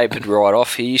 Bemsenmeister's tapered right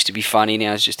off. He used to be funny.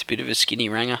 Now he's just a bit of a skinny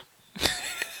ranger.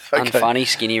 Okay. Unfunny,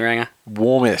 skinny ranger.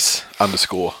 Warmess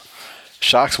 _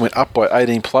 Sharks went up by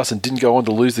 18 plus and didn't go on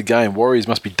to lose the game. Warriors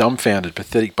must be dumbfounded.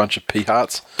 Pathetic bunch of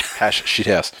pea-hearts.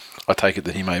 #shithouse. I take it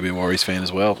that he may be a Warriors fan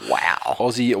as well. Wow.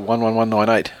 Aussie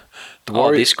 11198.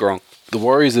 This Gronk. The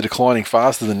Warriors are declining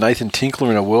faster than Nathan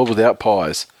Tinkler in a world without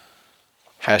pies.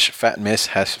 #fat mess.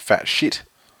 #fat shit.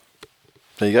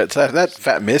 There you go. So that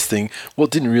fat mess thing,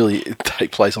 didn't really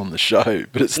take place on the show,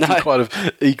 but it's still kind of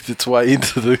eked its way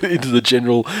into the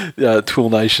general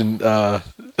TWiL Nation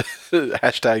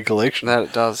hashtag collection. That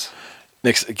it does.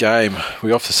 Next game,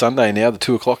 we're off to Sunday now, the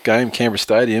 2:00 game, Canberra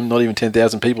Stadium. Not even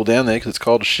 10,000 people down there because it's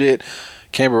cold as shit.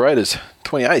 Canberra Raiders,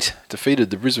 28, defeated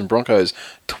the Brisbane Broncos,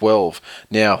 12.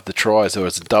 Now, the tries, there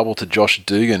was a double to Josh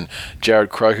Dugan. Jared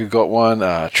Croker got one,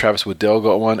 Travis Waddell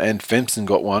got one, and Fempson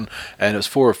got one. And it was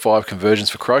 4 of 5 conversions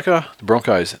for Croker. The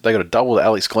Broncos, they got a double to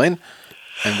Alex Glen.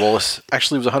 And Wallace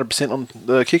actually was 100% on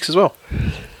the kicks as well.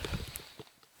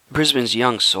 Brisbane's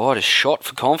young side is shot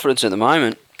for confidence at the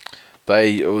moment.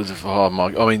 They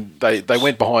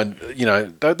went behind,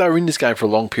 they were in this game for a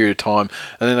long period of time,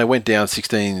 and then they went down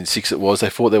 16-6 it was. They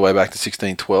fought their way back to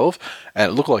 16-12,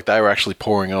 and it looked like they were actually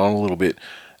pouring it on a little bit.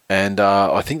 And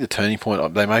I think the turning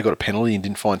point, they may have got a penalty and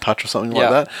didn't find touch or something like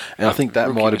that. And I think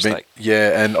that might have been,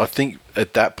 and I think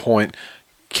at that point,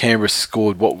 Canberra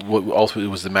scored what ultimately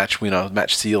was the match winner,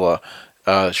 match sealer,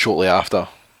 shortly after.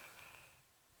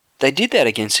 They did that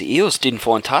against the Eels, didn't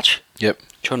find touch. Yep.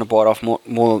 Trying to bite off more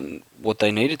than what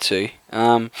they needed to.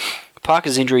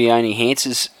 Parker's injury only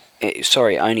enhances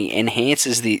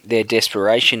their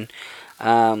desperation,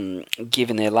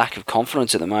 given their lack of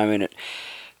confidence at the moment.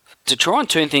 To try and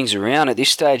turn things around at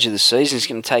this stage of the season is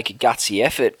going to take a gutsy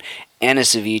effort and a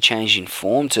severe change in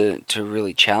form to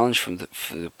really challenge for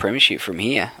the premiership from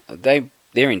here. They're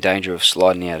in danger of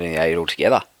sliding out of the 8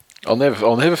 altogether. I'll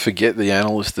never forget the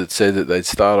analyst that said that they'd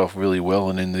start off really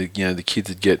well and then the kids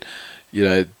would get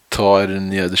tired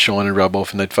and the shine would rub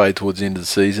off and they'd fade towards the end of the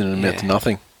season and amount to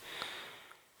nothing.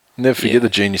 Never forget the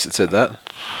genius that said that.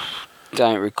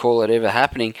 Don't recall it ever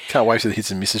happening. Can't wait for the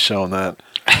hits and misses show on that.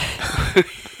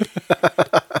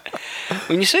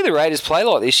 When you see the Raiders play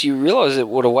like this, you realise that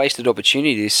what a wasted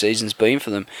opportunity this season's been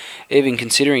for them, even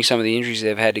considering some of the injuries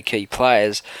they've had to key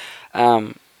players.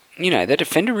 They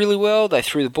defended really well. They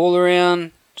threw the ball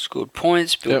around, scored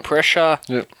points, built pressure.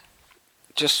 Yep.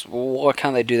 Just why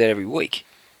can't they do that every week?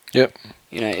 Yep.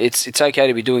 It's okay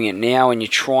to be doing it now when you're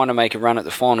trying to make a run at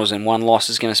the finals and one loss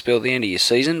is going to spell the end of your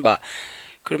season, but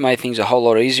could have made things a whole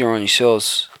lot easier on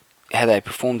yourselves how they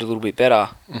performed a little bit better.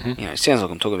 Mm-hmm. It sounds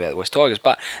like I'm talking about the West Tigers,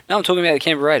 but no, I'm talking about the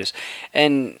Canberra Raiders.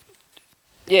 And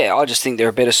yeah, I just think they're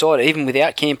a better side. Even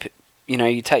without Camp,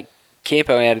 you take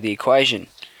Campo out of the equation,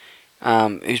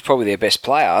 who's probably their best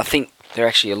player. I think they're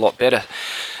actually a lot better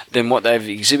than what they've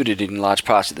exhibited in large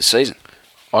parts of the season.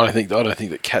 I don't think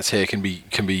that Cat's Hair can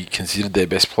be considered their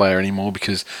best player anymore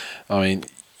because,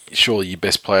 surely your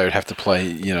best player would have to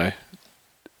play,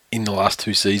 in the last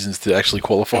 2 seasons to actually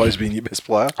qualify as being your best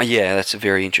player. Yeah, that's a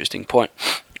very interesting point.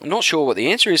 I'm not sure what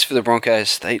the answer is for the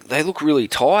Broncos. They look really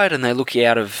tired and they look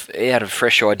out of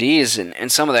fresh ideas,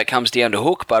 and some of that comes down to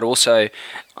Hook, but also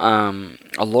a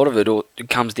lot of it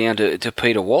comes down to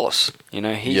Peter Wallace.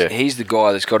 He's the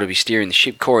guy that's got to be steering the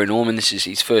ship. Corey Norman, this is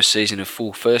his first season of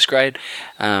full first grade.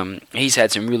 He's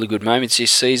had some really good moments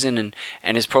this season and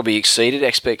has probably exceeded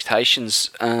expectations,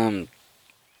 in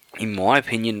my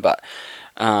opinion, but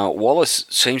Wallace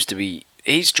seems to be...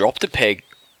 He's dropped a peg.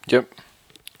 Yep.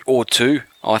 Or two,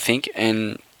 I think,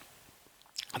 and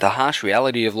the harsh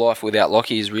reality of life without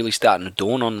Lockie is really starting to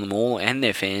dawn on them all and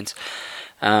their fans.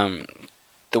 The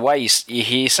way you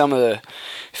hear some of the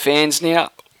fans now,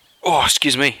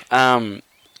 during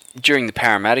the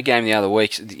Parramatta game the other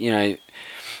week,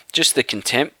 just the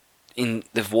contempt in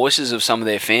the voices of some of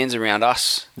their fans around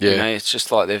us. Yeah. It's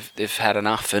just like they've had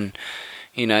enough, and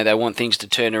they want things to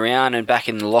turn around. And back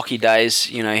in the Lockie days,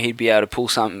 he'd be able to pull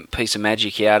some piece of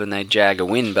magic out and they'd jag a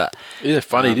win. But yeah,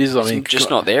 funny it is. It's just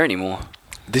not there anymore.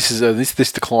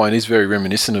 This decline is very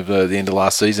reminiscent of the end of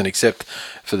last season, except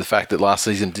for the fact that last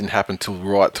season didn't happen till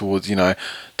right towards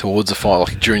the final,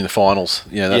 like during the finals,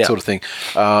 sort of thing.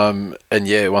 And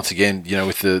yeah, once again,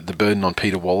 with the burden on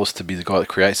Peter Wallace to be the guy that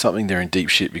creates something, they're in deep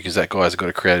shit because that guy's got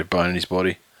a creative bone in his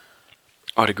body.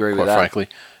 I'd agree with that. Quite frankly.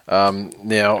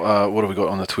 Now, what have we got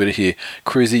on the Twitter here?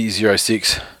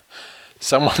 Cruzy06.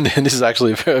 Someone, and this is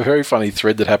actually a very funny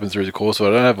thread that happened through the course, so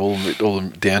I don't have all of them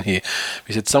down here.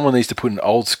 He said someone needs to put an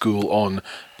old school on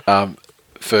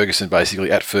Ferguson,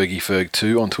 basically, at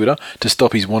FergieFerg2 on Twitter, to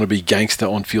stop his wannabe gangster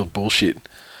on-field bullshit.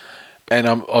 And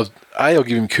I'll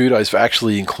give him kudos for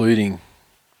actually including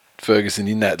Ferguson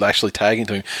in that, actually tagging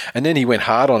to him. And then he went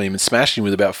hard on him and smashed him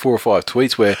with about 4 or 5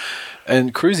 tweets where...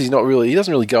 And Cruzy's he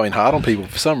doesn't really go in hard on people.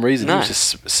 For some reason, He was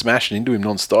just smashing into him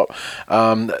non-stop.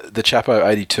 The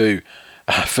Chapo82...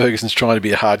 Ferguson's trying to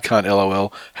be a hard cunt,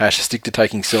 LOL. # stick to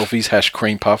taking selfies. #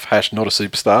 cream puff. # not a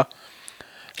superstar.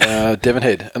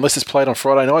 Devonhead. Unless it's played on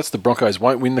Friday nights, the Broncos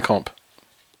won't win the comp.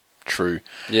 True.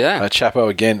 Yeah. Chapo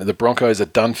again. The Broncos are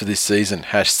done for this season.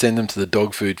 # send them to the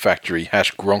dog food factory. #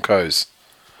 Gronkos.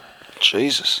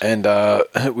 Jesus. And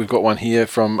we've got one here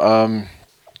from, I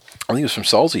think it was from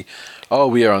Solzy. Oh,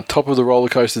 we are on top of the roller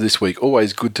coaster this week.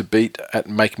 Always good to beat at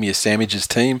Make Me a Sandwiches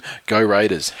team. Go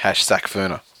Raiders. # Sack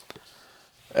Ferner.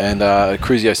 And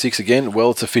Cruzy06 again.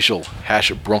 Well, it's official.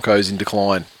 # Broncos in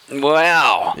decline.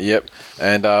 Wow. Yep.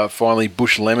 And finally,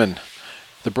 Bush Lemon.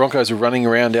 The Broncos are running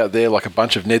around out there like a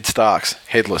bunch of Ned Starks,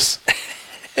 headless.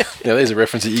 There's a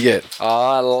reference that you get. Oh,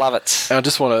 I love it. And I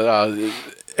just want to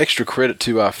extra credit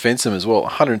to Fensom as well.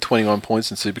 129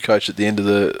 points in Supercoach at the end of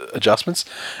the adjustments,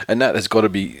 and that has got to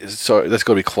be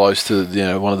close to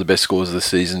one of the best scores of the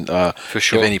season for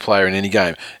sure of any player in any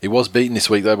game. He was beaten this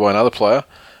week though by another player.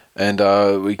 And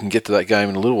we can get to that game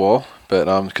in a little while, but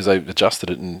because they've adjusted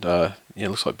it, and it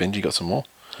looks like Benji got some more.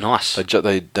 Nice. They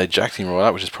jacked him right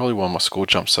up, which is probably why my score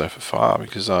jumped so far,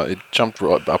 because it jumped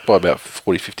right up by about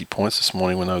 40, 50 points this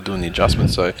morning when they were doing the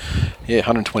adjustments. So, yeah,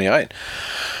 128.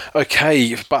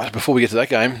 Okay, but before we get to that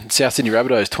game, South Sydney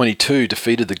Rabbitohs 22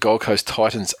 defeated the Gold Coast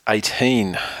Titans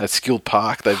 18 at Skilled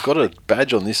Park. They've got a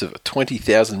badge on this of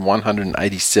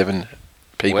 20,187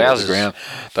 people at the ground.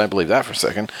 Don't believe that for a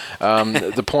second.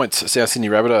 The points, South Sydney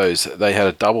Rabbitohs, they had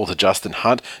a double to Justin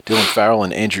Hunt. Dylan Farrell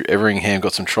and Andrew Everingham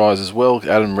got some tries as well.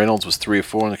 Adam Reynolds was 3 or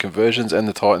 4 in the conversions. And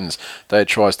the Titans, they had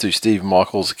tries to Steve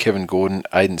Michaels, Kevin Gordon,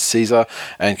 Aiden Caesar.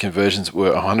 And conversions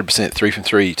were 100% 3 from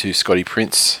 3 to Scotty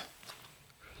Prince.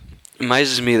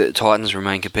 Amazes me that the Titans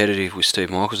remain competitive with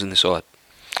Steve Michaels in the side.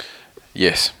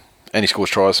 Yes. And he scores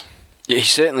tries. Yeah, he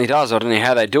certainly does. I don't know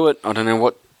how they do it. I don't know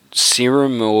what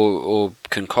serum or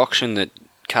concoction that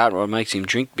Cartwright makes him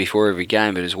drink before every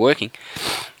game, but it's working.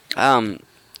 The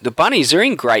Bunnies are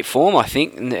in great form, I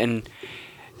think, and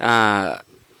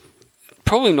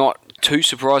probably not too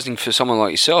surprising for someone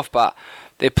like yourself, but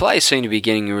their players seem to be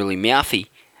getting really mouthy.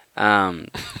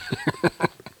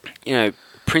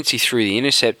 Princey threw the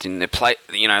intercept, and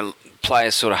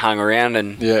players sort of hung around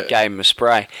and gave him a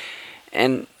spray,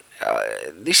 and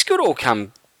this could all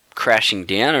come crashing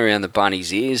down around the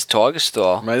Bunnies' ears, Tiger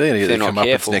style. Mate, they're going to get their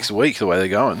comeuppance next week, the way they're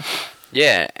going.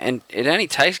 Yeah, and it only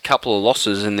takes a couple of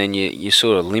losses, and then you're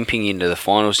sort of limping into the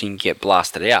finals and you get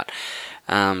blasted out.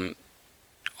 I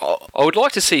would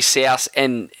like to see South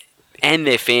and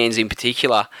their fans in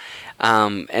particular,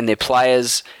 and their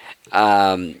players,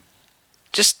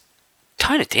 just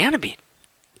tone it down a bit.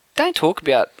 Don't talk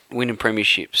about winning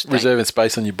premierships. Reserving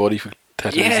space on your body for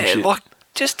tattoos and shit. Like,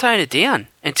 just tone it down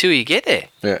until you get there.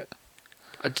 Yeah.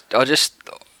 I just...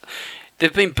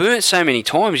 They've been burnt so many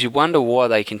times, you wonder why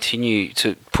they continue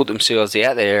to put themselves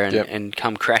out there and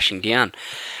come crashing down.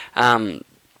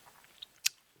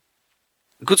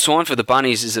 Good sign for the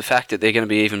Bunnies is the fact that they're going to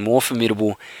be even more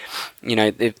formidable. You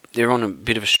know, they're on a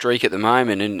bit of a streak at the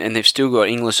moment, and they've still got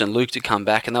Inglis and Luke to come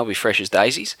back, and they'll be fresh as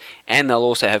daisies. And they'll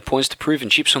also have points to prove and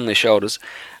chips on their shoulders,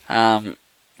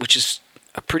 which is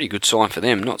a pretty good sign for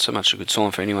them. Not so much a good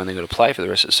sign for anyone they've got to play for the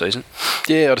rest of the season.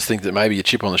 Yeah, I just think that maybe a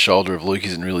chip on the shoulder of Luke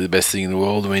isn't really the best thing in the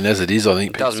world. I mean, as it is, I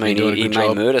think it does mean he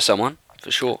may murder someone,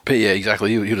 for sure. But yeah,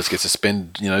 exactly. He'll just get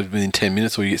suspended, within 10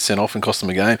 minutes, or you get sent off and cost them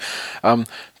a game. I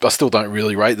still don't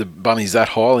really rate the Bunnies that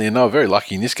highly, and they were very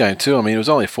lucky in this game too. I mean, it was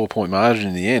only a 4-point margin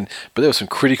in the end, but there were some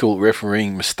critical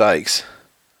refereeing mistakes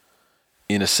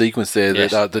in a sequence there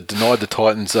that denied the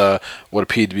Titans what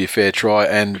appeared to be a fair try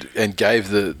and gave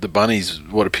the Bunnies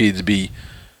what appeared to be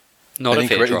not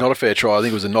a fair try. I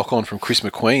think it was a knock-on from Chris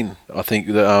McQueen. I think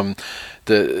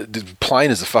the plain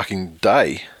as a fucking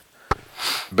day,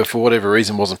 but for whatever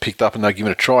reason wasn't picked up and they're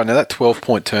given a try. Now that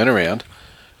 12-point turnaround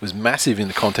was massive in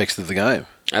the context of the game.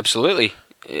 Absolutely.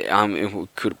 It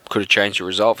could have changed the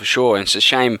result for sure. And it's a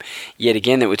shame yet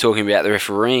again that we're talking about the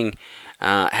refereeing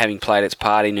having played its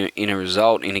part in a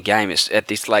result in a game at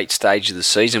this late stage of the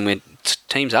season when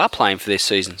teams are playing for their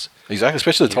seasons. Exactly,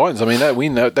 especially the Titans. I mean, that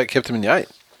win, that kept them in the 8.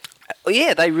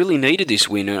 Yeah, they really needed this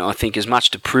win, and I think as much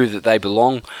to prove that they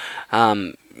belong,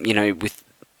 with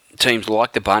teams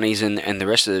like the Bunnies and the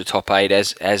rest of the top 8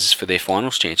 as for their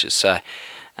finals chances. So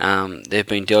they've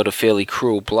been dealt a fairly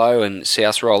cruel blow, and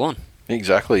South roll on.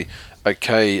 Exactly.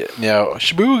 Okay, now,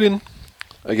 Sheboygan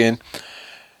again.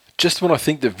 Just when I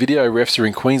think the video refs are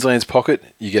in Queensland's pocket,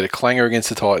 you get a clanger against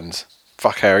the Titans.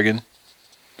 Fuck Harrigan.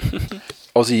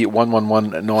 Aussie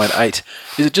 11198.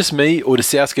 Is it just me, or does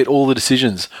South get all the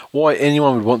decisions? Why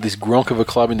anyone would want this gronk of a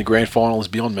club in the grand final is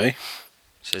beyond me.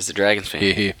 Says the Dragons fan.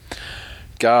 Here.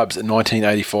 Garbs at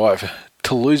 1985.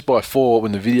 To lose by 4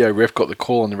 when the video ref got the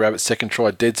call on the Rabbits' second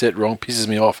try dead set wrong pisses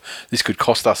me off. This could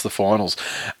cost us the finals.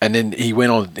 And then he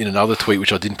went on in another tweet,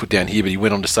 which I didn't put down here, but he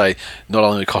went on to say not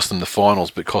only cost them the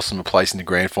finals, but cost them a place in the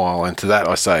grand final. And to that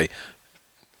I say,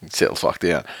 settle fuck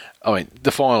down. I mean,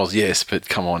 the finals, yes, but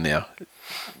come on now.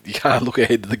 You can't look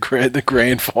ahead to the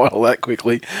grand final that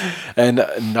quickly. And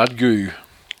Nudgu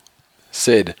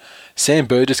said, Sam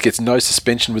Burgess gets no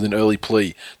suspension with an early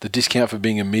plea. The discount for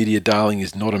being a media darling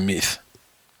is not a myth.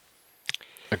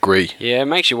 Agree. Yeah, it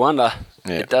makes you wonder.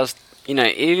 Yeah. It does.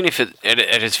 Even if at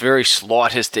its very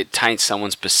slightest it taints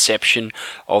someone's perception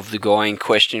of the guy in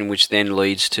question, which then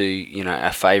leads to,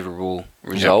 a favourable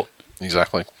result. Yep,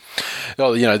 exactly.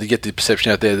 Oh, to get the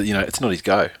perception out there that, it's not his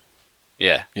go.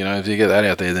 Yeah. If you get that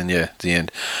out there, then yeah, it's the end.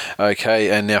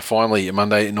 Okay, and now finally,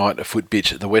 Monday night foot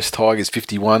bitch. The West Tigers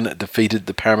 51 defeated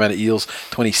the Parramatta Eels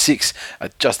 26,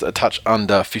 just a touch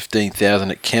under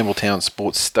 15,000 at Campbelltown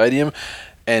Sports Stadium.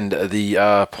 And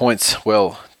the points,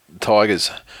 well, Tigers,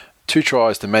 2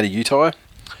 tries to Matty Utai.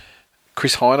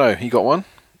 Chris Hino, he got one.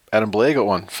 Adam Blair got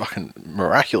one. Fucking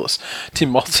miraculous.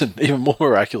 Tim Monson, even more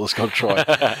miraculous, got a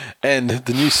try. And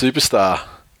the new superstar,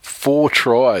 4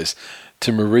 tries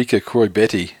to Marika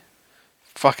Croy-Betty.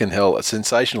 Fucking hell, a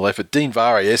sensational effort. Dean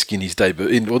Vare-esque in his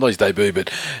debut, not his debut, but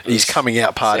his coming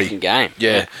out party. Second game.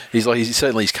 Yeah, he's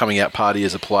certainly his coming out party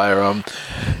as a player.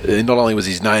 Not only was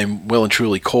his name well and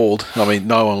truly called, I mean,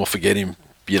 no one will forget him.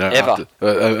 Ever.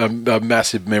 After a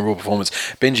massive, memorable performance.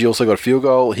 Benji also got a field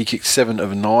goal. He kicked 7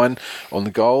 of 9 on the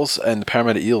goals, and the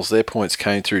Parramatta Eels, their points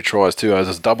came through tries too.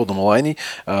 As doubled the Mulaney.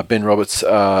 Ben Roberts,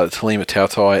 Talima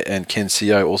Tautai, and Ken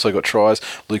Seo also got tries.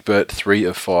 Luke Burt, 3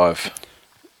 of 5.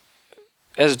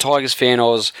 As a Tigers fan, I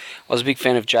was a big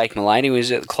fan of Jake Mulaney, who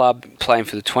was at the club playing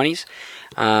for the 20s.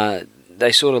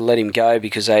 They sort of let him go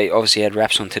because they obviously had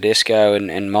raps on Tedesco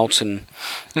and Moulton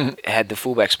had the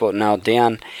fullback spot nailed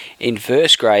down in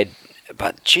first grade.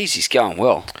 But, geez, he's going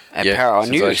well at Parra. I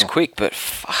knew he was quick, but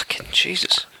fucking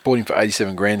Jesus. Bought him for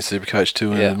 $87,000 Supercoach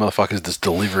too, and the motherfucker's just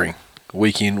delivering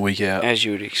week in, week out. As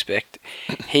you would expect.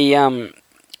 He's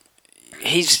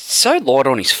so light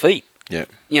on his feet. Yeah.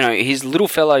 His little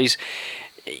fellows...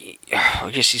 I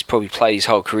guess he's probably played his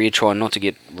whole career trying not to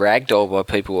get ragdolled by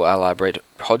people a la Brett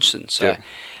Hodgson. So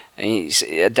he's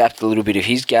adapted a little bit of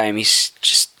his game. He's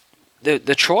just... The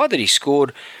try that he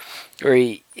scored where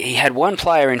he had one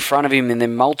player in front of him, and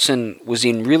then Moulton was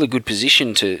in really good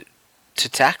position to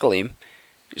tackle him.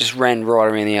 Just ran right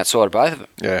around the outside of both of them.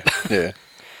 Yeah, yeah.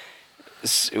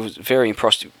 It was very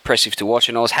impressive to watch,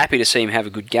 and I was happy to see him have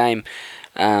a good game,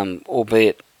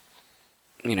 albeit,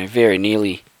 very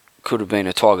nearly could have been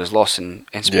a Tigers loss and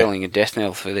spelling a death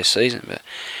knell for this season. But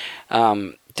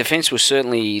defence was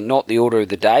certainly not the order of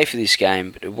the day for this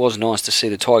game, but it was nice to see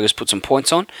the Tigers put some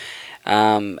points on.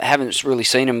 Haven't really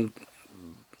seen them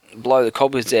blow the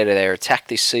cobwebs out of their attack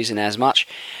this season as much,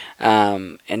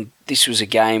 and this was a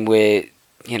game where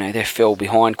they fell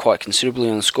behind quite considerably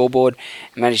on the scoreboard,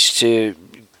 managed to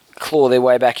claw their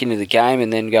way back into the game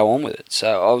and then go on with it.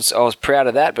 So I was proud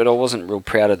of that, but I wasn't real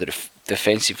proud of the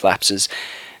defensive lapses,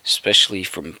 especially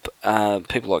from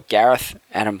people like Gareth.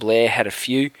 Adam Blair had a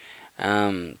few.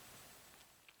 And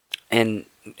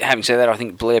having said that, I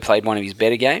think Blair played one of his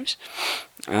better games.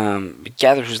 But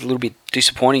Gathers was a little bit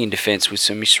disappointing in defence with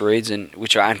some misreads,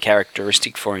 which are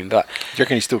uncharacteristic for him. But do you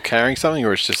reckon he's still carrying something,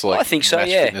 or it's just like I think so,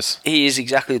 yeah. Fitness? He is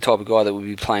exactly the type of guy that would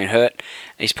be playing hurt.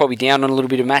 He's probably down on a little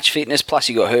bit of match fitness, plus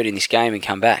he got hurt in this game and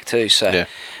come back too. So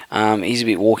he's a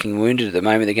bit walking wounded at the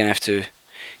moment. They're going to have to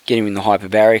get him in the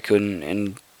hyperbaric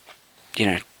and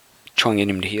try and get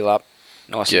him to heal up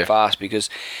nice and fast, because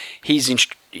he's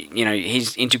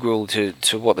integral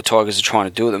to what the Tigers are trying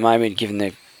to do at the moment, given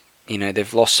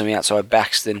they've lost some outside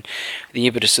backs. Then the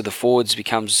impetus of the forwards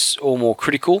becomes all more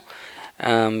critical.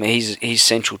 He's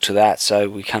central to that, so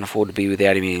we can't afford to be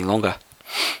without him any longer.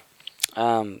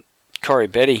 Corey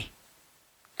Betty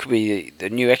could be the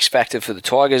new X factor for the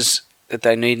Tigers that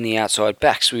they need in the outside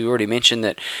backs. We already mentioned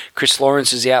that Chris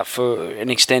Lawrence is out for an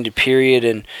extended period,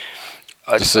 and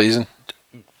the season.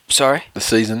 Sorry, the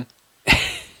season.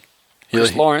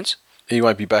 Chris Lawrence. He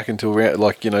won't be back until round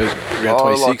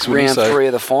 26. Round 3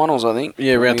 of the finals, I think.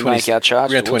 Yeah, round 26.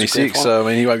 Round 26. So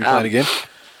he won't be playing again.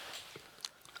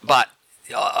 But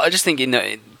I just think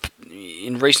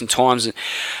in recent times,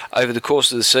 over the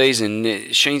course of the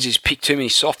season, Sheens has picked too many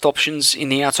soft options in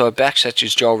the outside back, such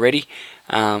as Joel Reddy,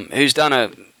 who's done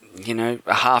a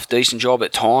half decent job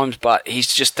at times, but he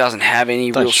just doesn't have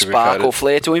any real spark or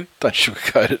flair to him. Don't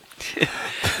sugarcoat it.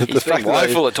 He's been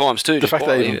woeful at times too. The fact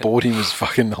they even bought him was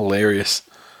fucking hilarious.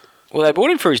 Well, they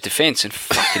bought him for his defence, and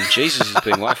fucking Jesus has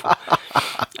been woeful.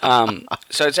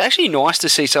 So it's actually nice to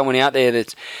see someone out there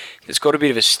that's got a bit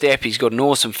of a step. He's got an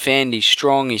awesome fend. He's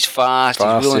strong. He's fast.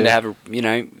 He's willing to have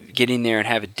get in there and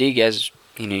have a dig, as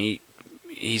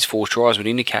his 4 tries would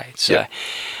indicate. So,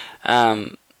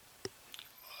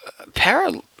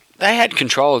 Para, they had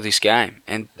control of this game,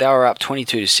 and they were up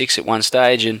 22-6 at one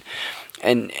stage, and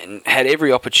had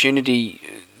every opportunity.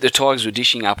 The Tigers were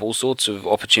dishing up all sorts of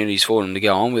opportunities for them to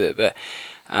go on with it, but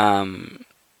I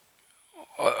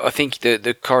think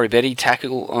the Corey Betty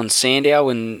tackle on Sandow,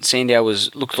 when Sandow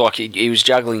looked like he was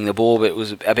juggling the ball, but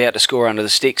was about to score under the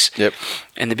sticks. Yep.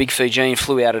 And the big Fijian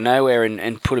flew out of nowhere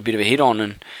and put a bit of a hit on,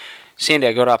 and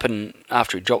Sandow got up and,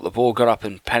 after he dropped the ball, got up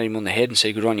and patted him on the head and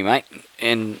said, "Good on you, mate."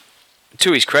 And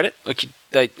to his credit,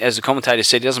 as the commentator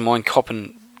said, he doesn't mind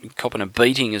copping a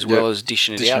beating as well as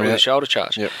dishing it out with a shoulder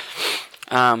charge. Yep.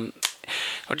 You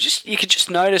could just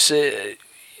notice a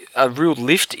real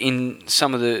lift in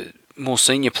some of the more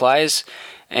senior players,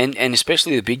 and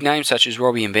especially the big names such as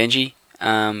Robbie and Benji,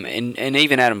 and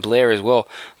even Adam Blair as well.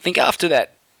 I think after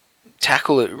that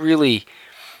tackle, it really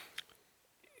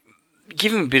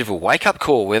gave them a bit of a wake-up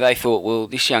call, where they thought, well,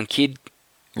 this young kid,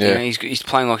 he's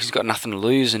playing like he's got nothing to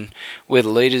lose, and we're the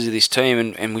leaders of this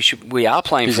team, and we are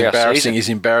playing for our season. He's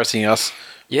embarrassing us.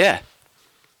 Yeah.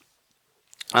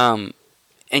 And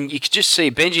you could just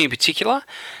see Benji in particular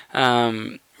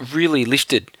really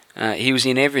lifted. He was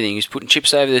in everything. He was putting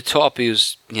chips over the top. He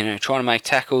was, trying to make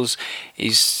tackles.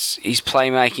 His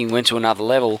playmaking went to another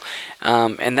level,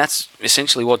 and that's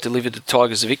essentially what delivered the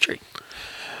Tigers a victory.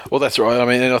 Well, that's right. I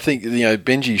mean, and I think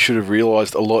Benji should have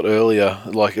realised a lot earlier,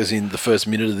 like as in the first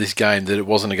minute of this game, that it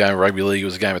wasn't a game of rugby league. It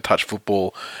was a game of touch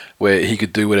football, where he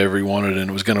could do whatever he wanted, and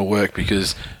it was going to work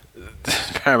because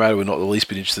Parramatta were not the least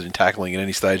bit interested in tackling at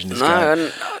any stage in this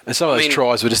game. And some of those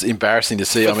tries were just embarrassing to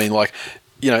see. I mean,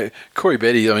 Corey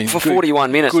Betty. For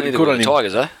 41 minutes, good on the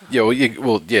Tigers, eh? Yeah, I mean,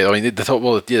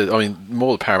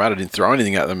 more the Parramatta didn't throw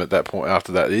anything at them at that point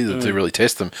after that either to really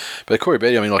test them. But Corey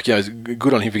Betty,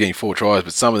 good on him for getting 4 tries,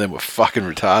 but some of them were fucking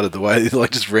retarded. The way they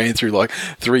just ran through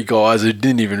 3 guys who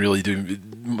didn't even really do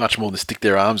much more than stick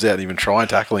their arms out and even try and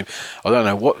tackle him. I don't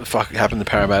know what the fuck happened to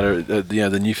Parramatta.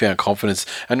 The newfound confidence.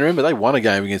 And remember, they won a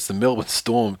game against the Melbourne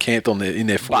Storm, camped in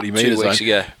their 40 metre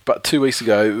zone. But 2 weeks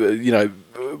ago,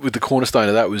 with the cornerstone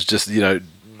of that was just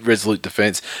resolute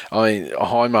defence. I mean,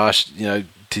 Hindmarsh,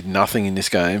 did nothing in this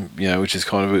game, which is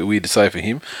kind of a bit weird to say for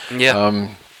him. Yeah.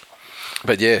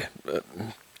 But yeah,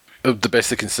 the best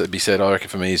that can be said, I reckon,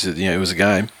 for me is that it was a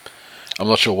game. I'm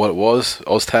not sure what it was,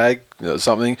 Oztag,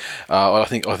 something. I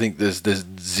think there's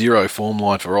zero form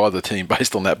line for either team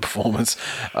based on that performance.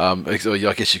 I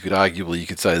guess you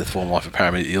could say the form line for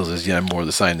Parramatta Eels is more of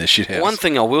the same. They're shithouse. One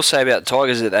thing I will say about the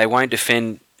Tigers is that they won't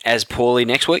defend as poorly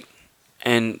next week,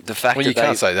 and the fact that you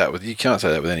can't say that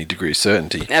with any degree of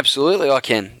certainty. Absolutely, I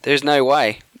can. There's no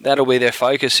way. That'll be their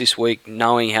focus this week,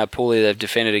 knowing how poorly they've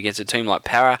defended against a team like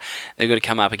Para. They've got to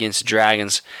come up against the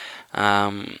Dragons.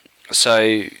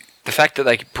 So the fact that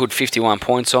they could put 51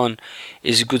 points on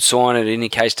is a good sign. It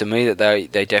indicates to me that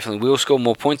they definitely will score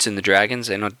more points than the Dragons,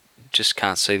 and I just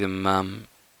can't see them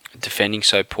defending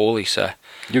so poorly. So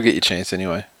you'll get your chance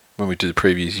anyway. When we do the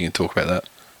previews, you can talk about that.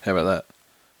 How about that?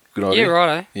 Good idea. Yeah,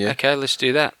 righto. Yeah. Okay, let's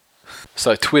do that.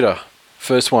 So Twitter,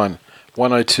 first one,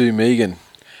 102 Megan,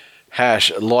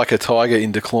 #like a tiger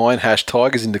in decline,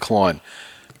 #tigers in decline.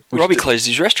 Robbie closed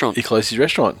his restaurant. He closed his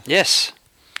restaurant? Yes.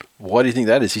 Why do you think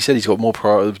that is? He said he's got more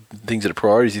things that are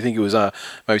priorities. Do you think it was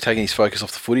maybe taking his focus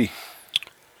off the footy?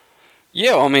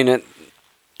 Yeah, I mean,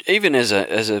 even as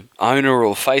a owner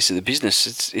or face of the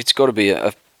business, it's got to be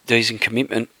a decent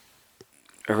commitment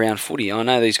around footy. I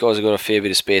know these guys have got a fair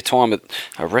bit of spare time at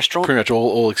a restaurant. Pretty much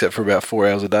all except for about 4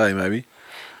 hours a day, maybe.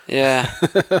 Yeah.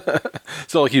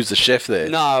 It's not like he was the chef there.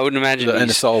 No, I wouldn't imagine. And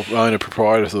the sole owner,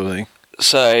 proprietor sort of thing.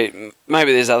 So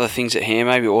maybe there's other things at hand.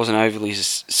 Maybe it wasn't overly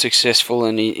successful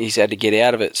and he's had to get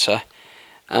out of it. So,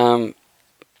 yeah,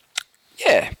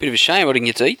 bit of a shame I didn't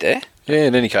get to eat there. Yeah,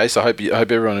 in any case, I hope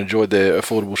everyone enjoyed their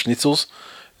affordable schnitzels.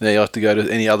 Now you have to go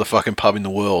to any other fucking pub in the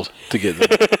world to get them.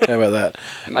 How about that?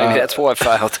 Maybe that's why it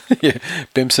failed. Yeah,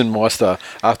 Bemson Meister.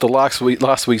 After last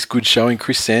week's good showing,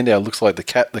 Chris Sandow looks like the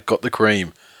cat that got the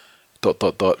cream. ...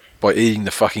 by eating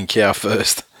the fucking cow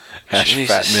first. #fat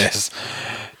mess.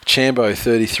 Chambo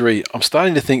 33. I'm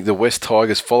starting to think the West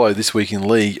Tigers follow this week in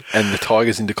league, and the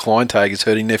Tigers in decline tag is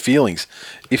hurting their feelings.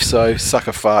 If so, suck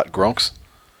a fart, Gronks.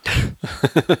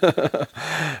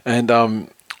 And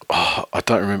I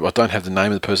don't remember. I don't have the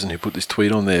name of the person who put this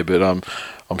tweet on there, but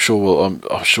I'm sure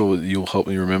you'll help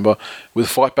me remember. With a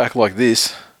fight back like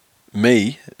this,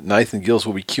 Nathan Gills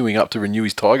will be queuing up to renew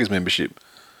his Tigers membership.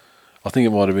 I think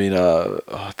it might have been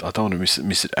I don't want to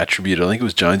miss it attributed. I think it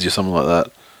was Jonesy or something like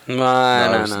that.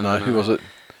 No. Who was it?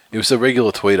 It was a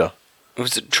regular tweeter.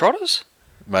 Was it Trotters?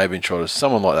 Maybe Trotters.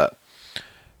 Someone like that.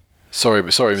 Sorry,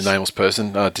 nameless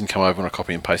person. Didn't come over when I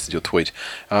copy and pasted your tweet.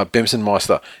 Bemson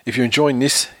Meister. If you're enjoying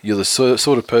this, you're the sort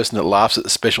of person that laughs at the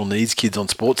special needs kids on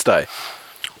sports day.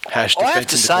 I have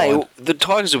to say, the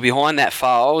Tigers were behind that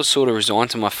far. I was sort of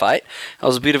resigned to my fate. I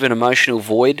was a bit of an emotional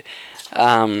void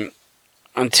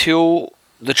until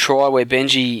the try where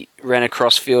Benji ran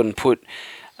across field and put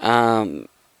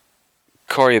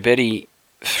Corriabetti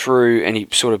through, and he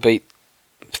sort of beat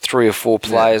 3 or 4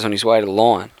 players on his way to the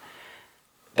line.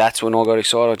 That's when I got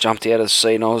excited. I jumped out of the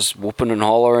seat and I was whooping and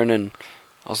hollering, and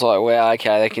I was like, wow,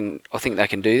 okay, I think they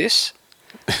can do this.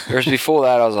 Whereas before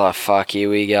that, I was like, fuck, here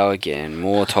we go again.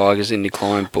 More Tigers in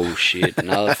decline bullshit.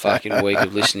 Another fucking week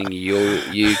of listening to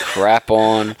you crap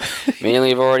on. Manly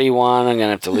have already won. I'm going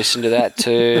to have to listen to that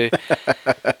too.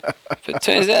 But it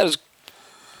turns out it was a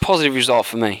positive result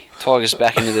for me. Tigers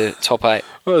back into the top 8.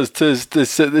 Well, there's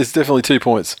definitely 2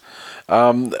 points.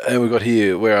 And we've got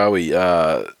here, where are we?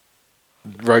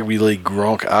 Rugby League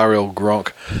Gronk, RL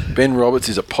Gronk. Ben Roberts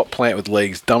is a pot plant with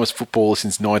legs, dumbest footballer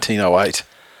since 1908.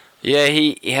 Yeah,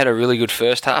 he had a really good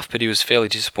first half, but he was fairly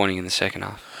disappointing in the second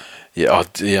half. Yeah,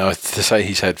 to say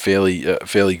he's had fairly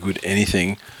good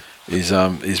anything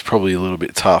is probably a little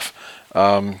bit tough.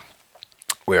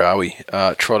 Where are we?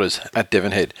 Trotters at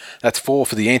Devonhead. That's 4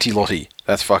 for the Anti-Lote.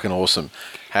 That's fucking awesome.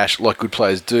 Like good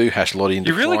players do. #Lote in decline.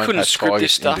 You really couldn't script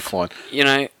this stuff. You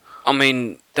know, I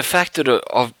mean, the fact that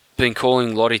I've been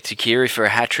calling Lottie Takiri for a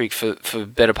hat-trick for the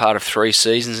better part of 3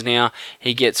 seasons now.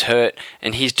 He gets hurt,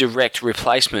 and his direct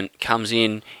replacement comes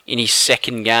in his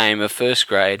second game of first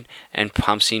grade and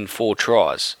pumps in 4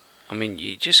 tries. I mean,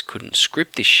 you just couldn't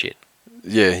script this shit.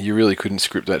 Yeah, you really couldn't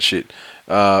script that shit.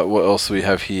 What else do we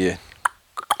have here?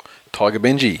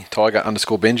 Tiger_Benji.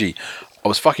 I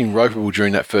was fucking ropeable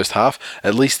during that first half.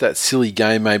 At least that silly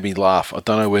game made me laugh. I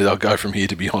don't know where they'll go from here,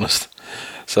 to be honest.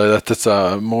 So that's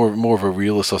more of a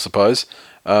realist, I suppose.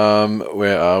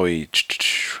 Where are we?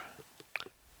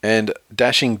 And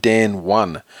Dashing Dan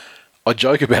 1. I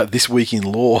joke about This Week in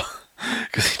Law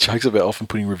because he jokes about often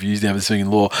putting reviews down for This Week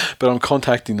in Law, but I'm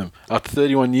contacting them. After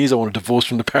 31 years, I want a divorce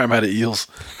from the Parramatta Eels.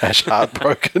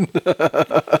 Heartbroken.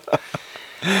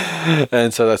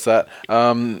 And so that's that.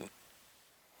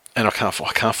 and I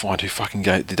can't find who fucking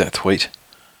did that tweet.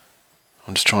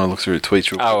 I'm just trying to look through the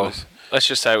tweets real quick. Oh, well, let's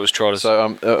just say it was Trotters.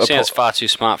 So, sounds far too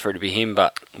smart for it to be him,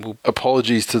 but...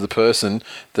 Apologies to the person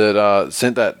that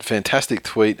sent that fantastic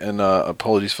tweet, and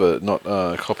apologies for not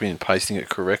copying and pasting it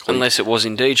correctly. Unless it was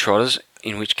indeed Trotters,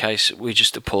 in which case we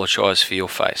just apologise for your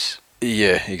face.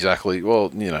 Yeah, exactly.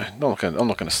 Well, you know, I'm not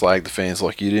going to slag the fans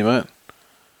like you do, mate.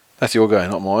 That's your go,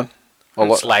 not mine.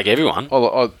 I slag everyone.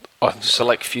 I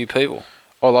select few people.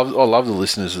 I love the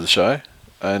listeners of the show,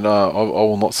 and I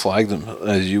will not slag them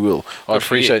as you will. I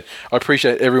appreciate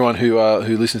everyone who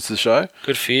listens to the show.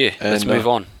 Good for you. And, let's move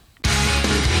on.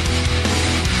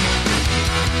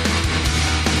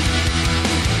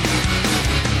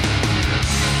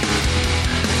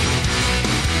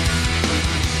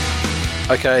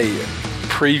 Okay,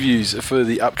 previews for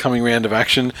the upcoming round of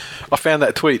action. I found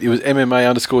that tweet. It was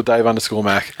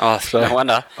MMA_Dave_Mac. Oh, so no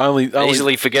wonder. Only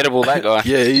easily forgettable, that guy.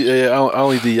 yeah.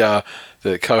 Only the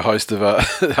co-host of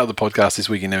the other podcast this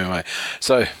week in MMA.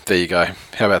 So there you go.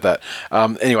 How about that?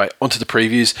 Anyway, onto the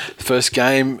previews. First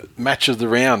game, match of the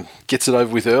round. Gets it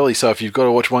over with early. So if you've got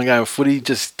to watch one game of footy,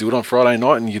 just do it on Friday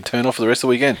night and you can turn off for the rest of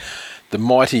the weekend. The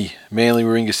mighty Manly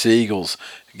Warringah Seagulls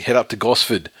head up to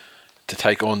Gosford to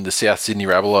take on the South Sydney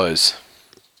Rabbitohs.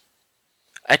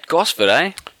 At Gosford,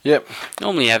 eh? Yep.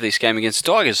 Normally you have this game against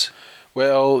Tigers.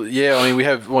 Well, yeah, I mean, we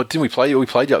have... Well, didn't we play you? We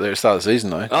played you up there at the start of the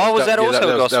season, though. Oh, was that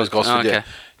also Gosford? That was Gosford, oh, okay. yeah.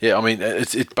 Yeah, I mean,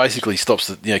 it basically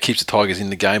stops keeps the Tigers in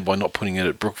the game by not putting it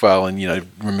at Brookvale and,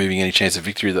 removing any chance of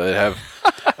victory that they have.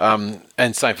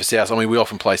 And same for South. I mean, we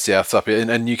often play Souths up here,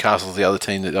 and Newcastle's the other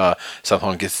team that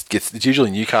sometimes gets... It's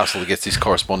usually Newcastle that gets this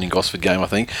corresponding Gosford game, I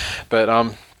think.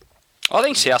 But... I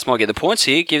think South might get the points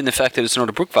here, given the fact that it's not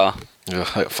a Brookvale.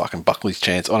 Fucking Buckley's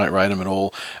chance. I don't rate them at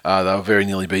all. They were very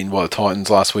nearly beaten by the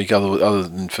Titans last week, other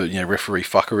than for referee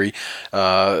fuckery.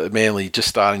 Manly just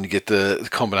starting to get the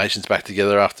combinations back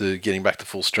together after getting back to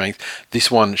full strength.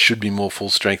 This one should be more full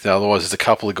strength. Otherwise, there's a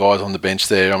couple of guys on the bench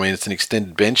there. I mean, it's an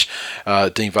extended bench.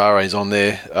 Dean Vare's on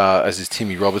there, as is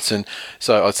Timmy Robertson.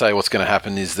 So I'd say what's going to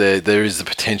happen is there is the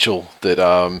potential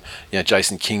that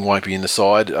Jason King won't be in the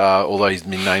side, although he's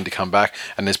been named to come back,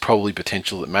 and there's probably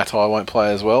potential that Matai won't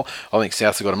play as well. I think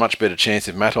Souths have got a much better chance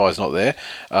if Matai's not there.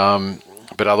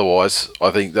 But otherwise,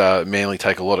 I think Manly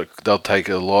they'll take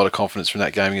a lot of confidence from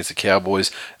that game against the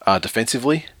Cowboys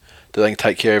defensively. That they can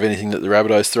take care of anything that the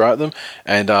Rabbitohs throw at them.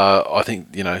 And I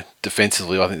think,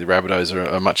 defensively, I think the Rabbitohs are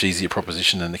a much easier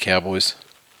proposition than the Cowboys.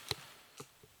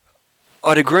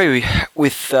 I'd agree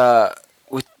with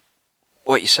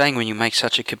what you're saying when you make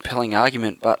such a compelling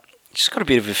argument, but just got a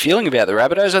bit of a feeling about the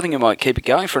Rabbitohs. I think it might keep it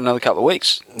going for another couple of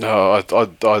weeks. No, I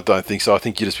don't think so. I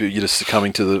think you're just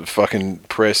succumbing to the fucking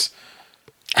press,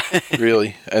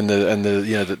 really, and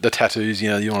the tattoos.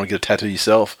 You want to get a tattoo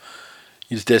yourself.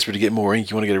 You're just desperate to get more ink.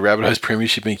 You want to get a Rabbitohs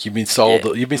premiership ink. You've been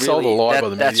sold. Yeah, sold a lie by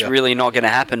the media. That's really not going to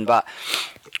happen. But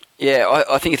yeah,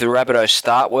 I think if the Rabbitohs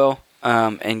start well.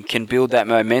 And can build that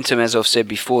momentum. As I've said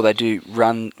before, they do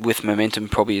run with momentum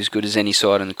probably as good as any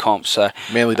side in the comp. So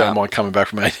Manly don't mind coming back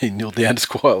from 18-0 down just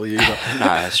quietly either. No,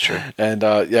 that's true. And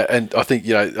and I think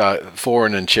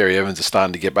Foran and Cherry Evans are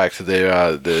starting to get back to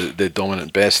their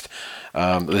dominant best.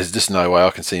 There's just no way I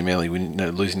can see Manly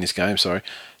losing this game. Sorry,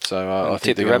 so I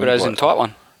think the Rabbitohs in a tight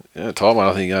one. Yeah, tight one.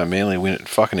 I think Manly win it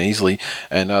fucking easily,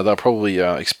 and they'll probably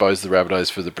expose the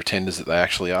Rabbitohs for the pretenders that they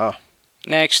actually are.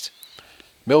 Next.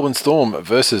 Melbourne Storm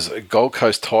versus Gold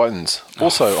Coast Titans,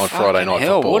 also on Friday Night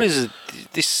Football. What is it?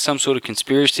 This is some sort of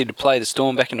conspiracy to play the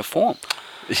Storm back into form.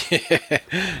 Yeah.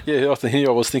 Here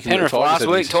I was thinking. Penrith last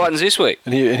week, Titans this week.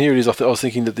 And here it is. I was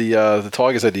thinking that the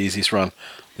Tigers had the easiest run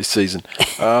this season.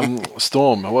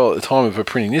 Storm. Well, at the time of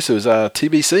printing this, it was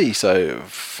TBC. So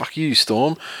fuck you,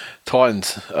 Storm.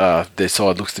 Titans, their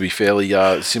side looks to be fairly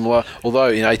similar. Although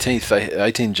in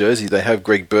 18 jersey, they have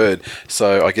Greg Bird.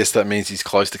 So I guess that means he's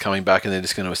close to coming back, and they're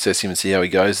just going to assess him and see how he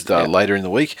goes later in the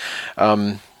week.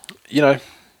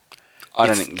 I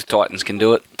don't think the Titans can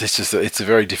do it. It's a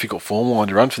very difficult form line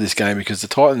to run for this game because the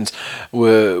Titans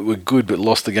were good but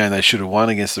lost the game they should have won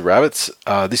against the Rabbits.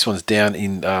 This one's down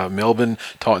in Melbourne.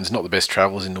 Titans not the best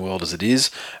travellers in the world as it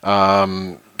is.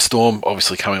 Storm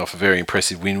obviously coming off a very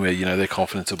impressive win where their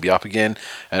confidence will be up again,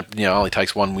 and it only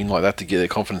takes one win like that to get their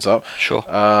confidence up. Sure.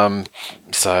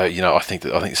 So I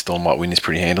think Storm might win this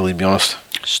pretty handily, to be honest.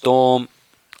 Storm.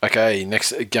 Okay,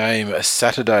 next game,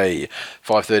 Saturday,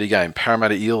 5:30 game,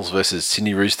 Parramatta Eels versus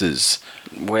Sydney Roosters.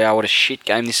 Wow, what a shit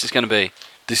game this is going to be.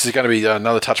 This is going to be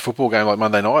another touch football game like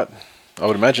Monday night, I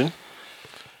would imagine.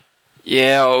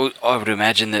 Yeah, I would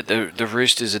imagine that the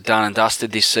Roosters are done and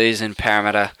dusted this season.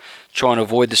 Parramatta trying to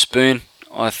avoid the spoon.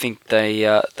 I think they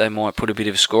might put a bit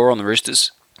of a score on the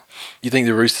Roosters. You think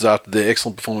the Roosters, after their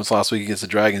excellent performance last week against the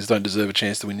Dragons, don't deserve a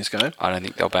chance to win this game? I don't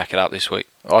think they'll back it up this week.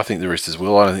 I think the Roosters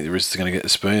will. I don't think the Roosters are going to get the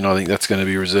spoon. I think that's going to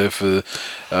be reserved for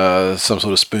some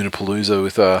sort of spooner-palooza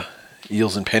with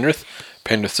Eels and Penrith.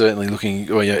 Penrith certainly looking...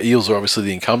 Well, yeah, Eels are obviously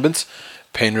the incumbents.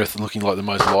 Penrith looking like the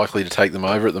most likely to take them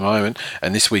over at the moment,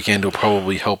 and this weekend will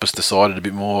probably help us decide it a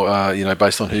bit more,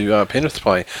 based on who Penrith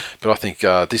play. But I think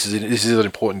this is an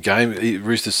important game.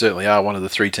 Roosters certainly are one of the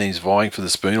three teams vying for the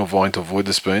spoon or vying to avoid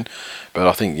the spoon. But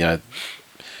I think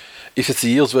if it's the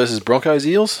Eels versus Broncos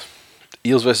Eels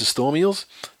versus Storm Eels,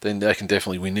 then they can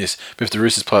definitely win this. But if the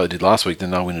Roosters play like they did last week,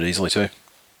 then they'll win it easily too.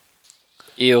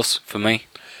 Eels for me.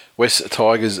 West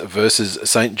Tigers versus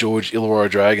St. George Illawarra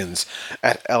Dragons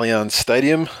at Allianz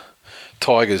Stadium.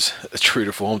 Tigers, true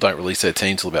to form, don't release their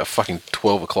team till about fucking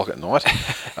 12 o'clock at night.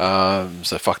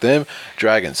 So fuck them.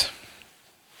 Dragons,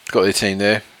 got their team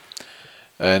there.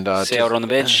 And Soward on the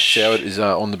bench. Soward is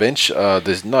on the bench.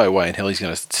 There's no way in hell he's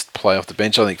going to play off the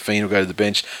bench. I think Fiend will go to the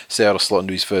bench. Soward will slot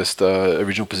into his first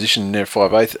original position there at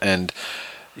 5'8", and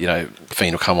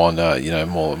Fiend will come on,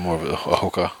 more of a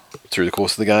hooker through the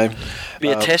course of the game.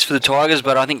 Be a test for the Tigers,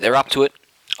 but I think they're up to it.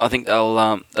 I think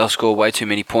they'll score way too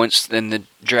many points than the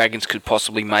Dragons could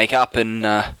possibly make up, and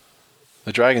the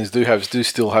Dragons do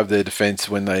still have their defence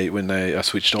when they are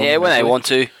switched on. Yeah, when they want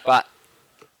to, but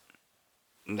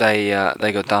they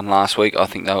got done last week. I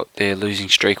think their losing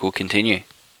streak will continue.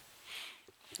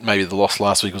 Maybe the loss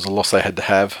last week was a loss they had to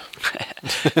have.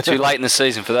 Too late in the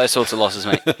season for those sorts of losses,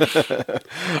 mate.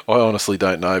 I honestly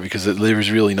don't know, because there is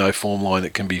really no form line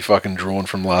that can be fucking drawn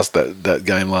from that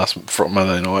game from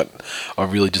Monday night. I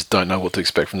really just don't know what to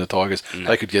expect from the Tigers.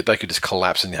 No. They could just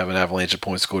collapse and have an avalanche of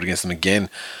points scored against them again.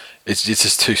 It's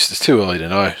just too early to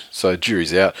know. So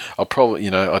jury's out. I'll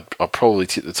probably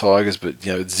tip the Tigers, but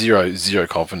it's zero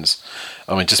confidence.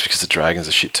 I mean, just because the Dragons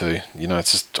are shit too.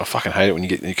 It's just, I fucking hate it when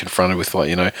you're confronted with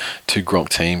two Gronk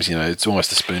teams. It's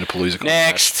almost a spooner-palooza.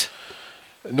 Next,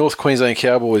 North Queensland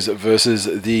Cowboys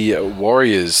versus the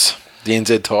Warriors, the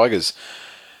NZ Tigers.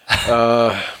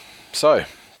 So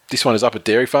this one is up at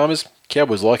Dairy Farmers.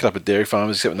 Cowboys like it up at Dairy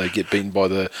Farmers, except when they get beaten by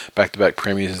the back-to-back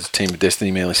premiers team of Destiny,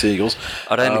 Manly Seagulls.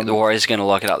 I don't think the Warriors are going to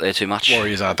like it up there too much.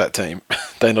 Warriors aren't that team.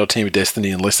 They're not a team of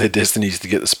Destiny unless their Destiny is to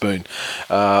get the spoon.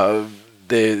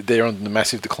 They're on the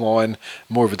massive decline,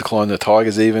 more of a decline than the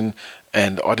Tigers even,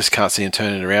 and I just can't see them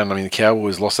turning it around. I mean, the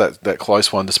Cowboys lost that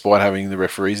close one despite having the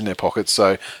referees in their pockets,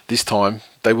 so this time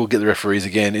they will get the referees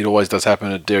again. It always does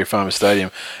happen at Dairy Farmers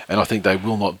Stadium, and I think they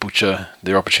will not butcher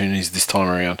their opportunities this time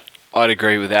around. I'd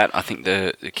agree with that. I think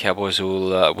the Cowboys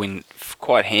will win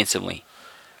quite handsomely.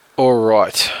 All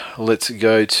right, let's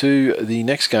go to the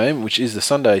next game, which is the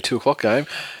Sunday 2 o'clock game.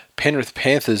 Penrith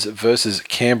Panthers versus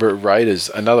Canberra Raiders.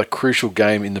 Another crucial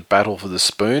game in the battle for the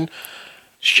spoon.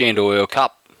 Shandor Oil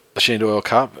Cup. The Shandor Oil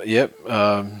Cup, yep.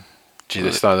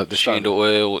 They're starting... Shandor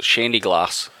Oil Shandy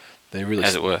Glass,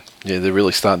 as it were. Yeah, they're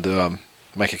really starting to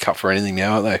make a cup for anything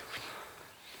now, aren't they?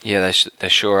 Yeah, they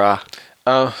sure are.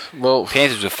 Well,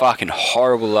 Panthers were fucking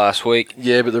horrible last week.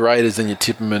 Yeah, but the Raiders, then you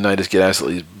tip them and they just get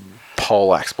absolutely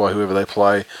poleaxed by whoever they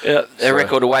play. Yeah, their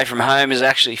record away from home is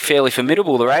actually fairly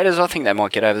formidable. The Raiders, I think they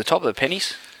might get over the top of the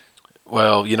Pennies.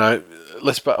 Well,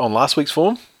 on last week's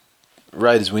form,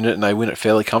 Raiders win it and they win it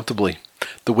fairly comfortably.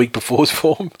 The week before's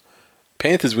form,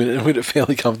 Panthers win it and win it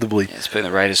fairly comfortably. Yeah, it's been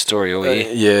the Raiders story all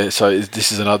year. Yeah, so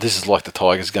this is like the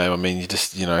Tigers game. I mean, you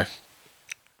just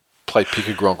play pick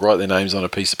a Gronk, write their names on a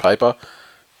piece of paper,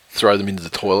 throw them into the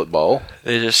toilet bowl.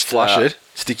 They just flush it,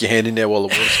 stick your hand in there while the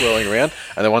water's swirling around,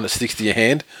 and the one that sticks to your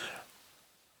hand,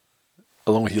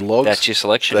 along with your logs. That's your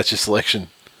selection.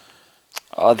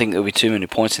 I think there'll be too many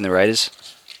points in the Raiders.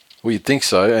 Well, you'd think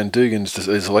so, and Dugan's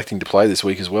is electing to play this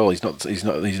week as well. He's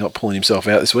not pulling himself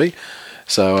out this week.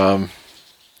 So,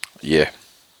 yeah.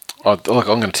 I'm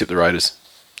going to tip the Raiders.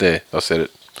 There, I said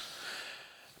it.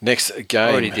 Next game.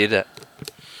 I already did that.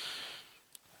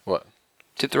 What?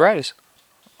 Tip the Raiders.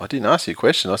 I didn't ask you a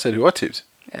question. I said who I tipped.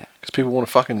 Yeah. Because people want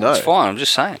to fucking know. It's fine, I'm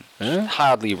just saying. Yeah?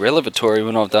 Hardly revelatory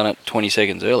when I've done it 20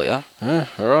 seconds earlier. Yeah,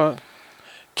 all right.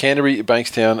 Canterbury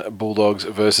Bankstown Bulldogs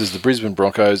versus the Brisbane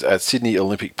Broncos at Sydney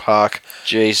Olympic Park.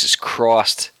 Jesus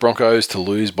Christ. Broncos to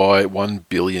lose by 1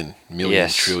 billion,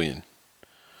 trillion.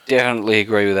 Definitely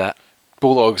agree with that.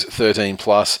 Bulldogs 13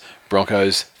 plus,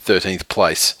 Broncos 13th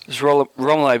place. Has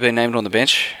Romolo been named on the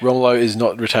bench? Romolo is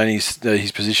not retaining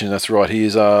his position, that's right. He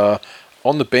is on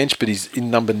the bench, but he's in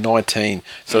number 19.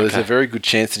 So There's a very good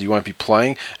chance that he won't be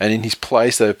playing. And in his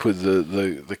place, they've put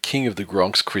the king of the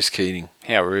Gronks, Chris Keating.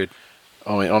 How rude.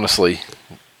 I mean, honestly,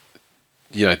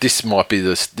 this might be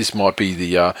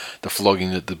the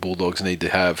flogging that the Bulldogs need to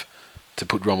have to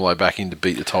put Romelu back in to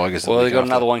beat the Tigers. Well, they've got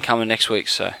another one coming next week,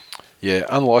 so... Yeah,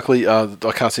 unlikely. I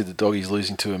can't see the Doggies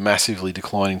losing to a massively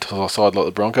declining side like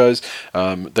the Broncos.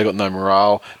 They got no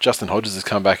morale. Justin Hodges has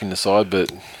come back in the side,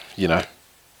 but,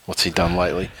 what's he done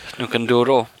lately? Not going to do it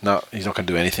all. No, he's not going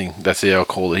to do anything. That's the I'll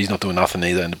call it. He's not doing nothing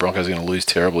either, and the Broncos are going to lose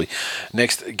terribly.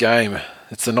 Next game,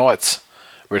 it's the Knights.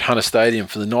 We're at Hunter Stadium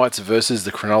for the Knights versus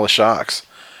the Cronulla Sharks.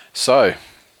 So,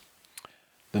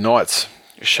 the Knights...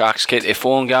 The Sharks get their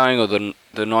form going, or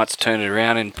the Knights turn it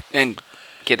around and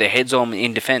get their heads on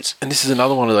in defence. And this is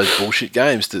another one of those bullshit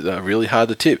games that are really hard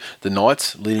to tip. The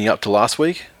Knights, leading up to last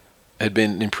week, had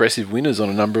been impressive winners on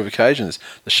a number of occasions.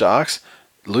 The Sharks,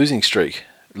 losing streak,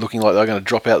 looking like they're going to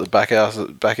drop out the back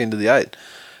end of the 8.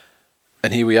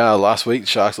 And here we are last week. The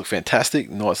Sharks look fantastic.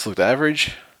 The Knights looked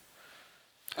average.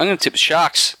 I'm going to tip the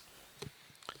Sharks.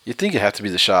 You'd think it'd have to be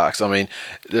the Sharks. I mean,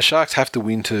 the Sharks have to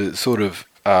win to sort of,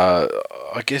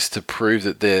 I guess, to prove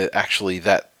that they're actually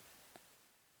that,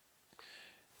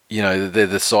 they're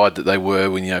the side that they were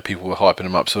when, people were hyping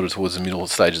them up sort of towards the middle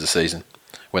stage of the season,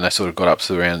 when they sort of got up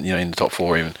to around, in the top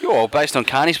 4 even. Yeah, well, based on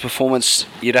Carney's performance,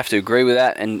 you'd have to agree with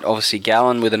that. And obviously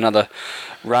Glen with another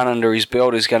run under his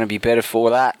belt is going to be better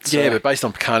for that. So. Yeah, but based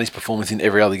on Carney's performance in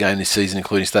every other game this season,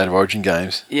 including State of Origin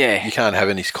games, you can't have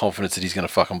any confidence that he's going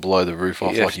to fucking blow the roof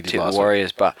off like he did last week.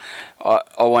 Warriors, but I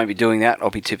won't be doing that.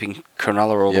 I'll be tipping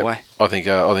Cronulla all the way. I think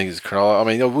it's Cronulla. I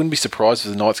mean, I wouldn't be surprised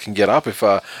if the Knights can get up if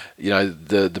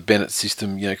the Bennett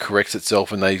system corrects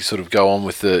itself and they sort of go on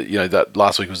with the that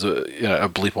last week was a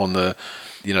blip on the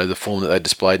the form that they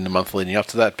displayed in the month leading up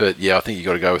to that. But yeah, I think you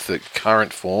got to go with the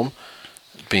current form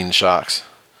being the Sharks.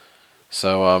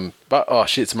 So,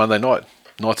 it's Monday night.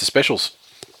 Knights are specials.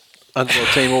 Underdog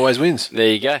team always wins.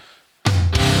 There you go.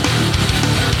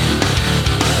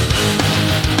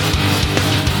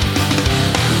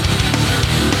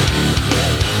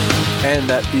 And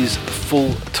that is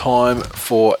full time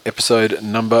for episode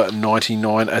number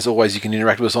 99. As always, you can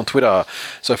interact with us on Twitter.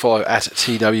 So follow at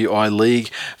TWI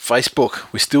League.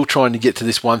 Facebook, we're still trying to get to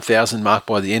this 1,000 mark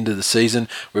by the end of the season.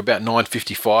 We're about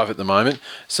 955 at the moment.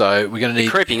 So we're going to need...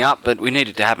 We're creeping up, but we need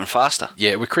it to happen faster.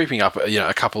 Yeah, we're creeping up,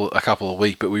 a couple a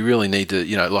week, but we really need to,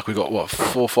 we've got,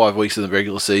 4 or 5 weeks of the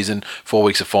regular season, 4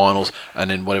 weeks of finals,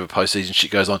 and then whatever postseason shit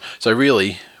goes on. So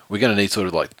really, we're going to need sort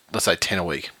of let's say 10 a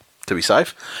week to be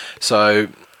safe. So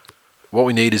what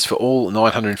we need is for all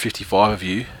 955 of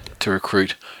you to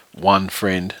recruit one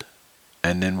friend,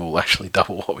 and then we'll actually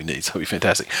double what we need. So it'll be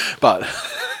fantastic. But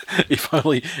if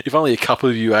only a couple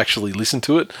of you actually listen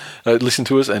to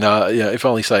us, and if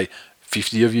only say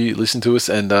 50 of you listen to us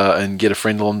and get a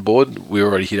friend on board, we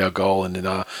already hit our goal, and then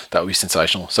that would be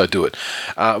sensational. So do it.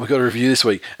 We've got a review this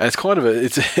week, and it's kind of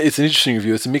it's an interesting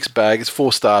review. It's a mixed bag. It's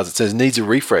 4 stars. It says needs a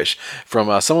refresh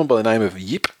from someone by the name of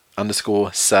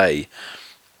Yip_say.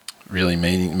 Really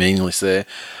meaningless there.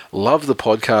 Love the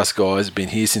podcast, guys. Been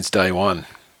here since day one.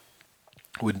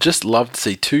 Would just love to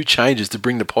see 2 changes to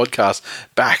bring the podcast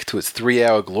back to its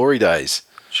 3-hour glory days.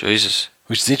 Jesus.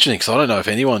 Which is interesting because I don't know if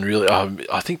anyone really...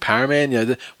 I think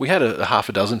Paraman, we had a half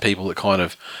a dozen people that kind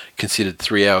of considered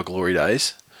 3-hour glory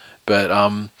days. But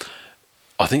I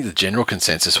think the general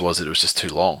consensus was that it was just too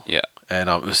long. Yeah. And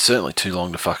it was certainly too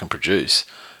long to fucking produce.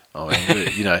 I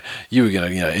mean, you were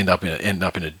going to end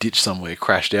up in a ditch somewhere,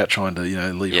 crashed out, trying to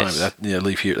leave home.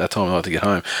 Leave here at that time of night to get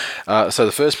home. So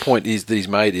the first point that he's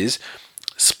made is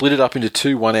split it up into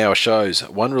 2 1-hour shows.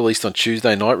 One released on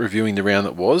Tuesday night, reviewing the round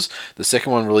that was. The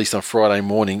second one released on Friday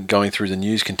morning, going through the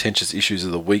news contentious issues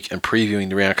of the week and previewing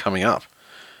the round coming up.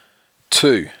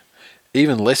 2.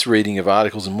 Even less reading of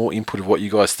articles and more input of what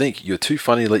you guys think. You're too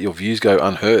funny to let your views go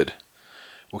unheard.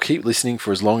 We'll keep listening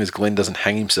for as long as Glen doesn't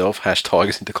hang himself.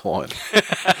 #Tigers in decline.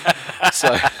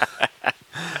 So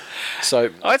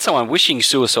I had someone wishing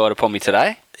suicide upon me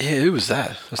today. Yeah, who was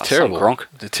that? It was terrible. Gronk.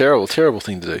 A terrible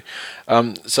thing to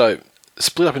do. So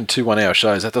split up into 2 1-hour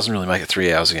shows. That doesn't really make it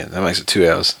 3 hours again. That makes it 2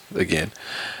 hours again.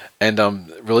 And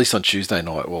released on Tuesday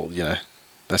night. Well,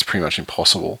 that's pretty much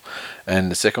impossible.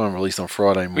 And the second one released on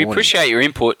Friday morning. We appreciate your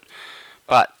input,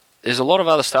 but there's a lot of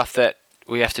other stuff that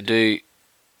we have to do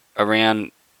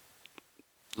around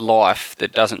life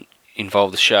that doesn't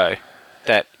involve the show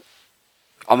that,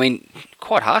 I mean,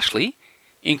 quite harshly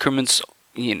encroaches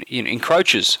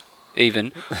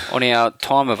even on our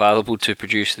time available to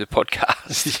produce the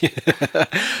podcast. Yeah.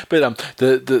 But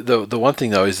the one thing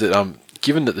though is that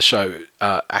given that the show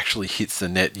actually hits the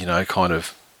net, kind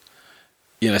of,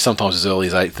 sometimes as early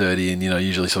as 8:30 and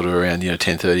usually sort of around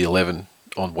 10:30, 11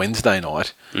 on Wednesday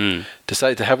night,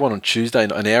 to have one on Tuesday,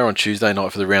 an hour on Tuesday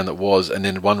night for the round that was, and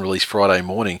then one released Friday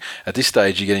morning. At this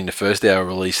stage, you're getting the first hour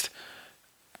released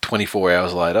 24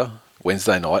 hours later,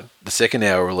 Wednesday night. The second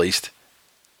hour released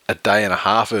a day and a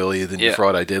half earlier than your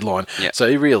Friday deadline. Yeah. So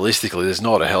realistically, there's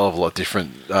not a hell of a lot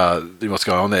different than what's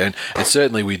going on there. And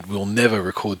certainly we'll never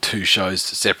record 2 shows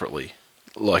separately.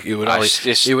 Like it would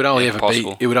only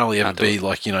ever be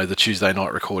like, you know, the Tuesday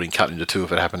night recording cut into 2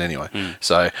 if it happened anyway.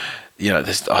 So, you know,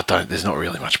 there's not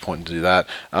really much point to do that.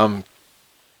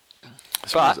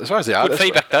 As far as the good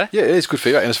feedback though. Yeah, it is good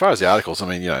feedback. And as far as the articles, I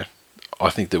mean, you know,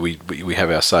 I think that we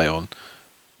have our say on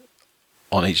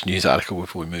each news article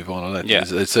before we move on.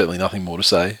 There's certainly nothing more to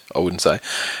say, I wouldn't say.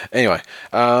 Anyway,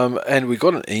 and we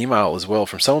got an email as well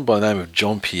from someone by the name of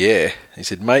John Pierre. He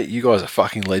said, mate, you guys are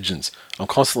fucking legends. I'm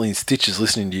constantly in stitches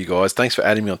listening to you guys. Thanks for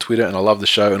adding me on Twitter, and I love the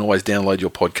show and always download your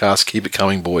podcast. Keep it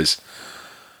coming, boys.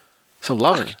 So I'm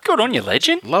loving it. Good on you,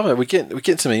 legend. Love it. We're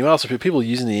getting some emails from people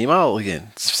using the email again.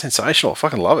 It's sensational. I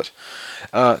fucking love it.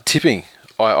 Tipping.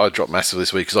 I dropped massively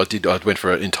this week because I went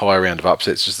for an entire round of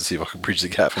upsets just to see if I could bridge the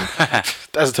gap. And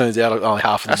as it turns out, only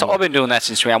half of them. I've been doing that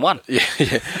since round 1. Yeah.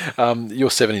 You're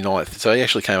 79th, so he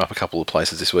actually came up a couple of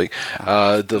places this week. Means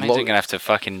I'm going to have to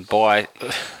fucking buy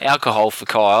alcohol for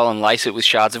Kyle and lace it with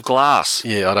shards of glass.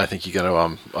 Yeah, I don't think you're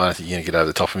going to get over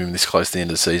the top of him this close to the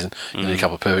end of the season. You need a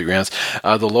couple of perfect rounds.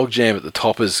 The logjam at the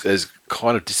top has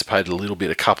kind of dissipated a little bit.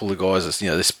 A couple of guys, you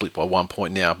know, they're split by 1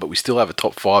 point now, but we still have a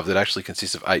top 5 that actually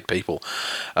consists of 8 people.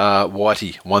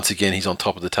 Whitey, once again, he's on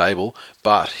top of the table,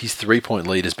 but his 3-point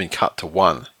lead has been cut to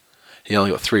 1. He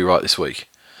only got 3 right this week.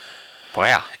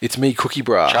 Wow. It's me, Cookie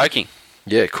Bra. Joking.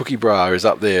 Yeah, Cookie Bra is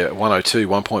up there at 102,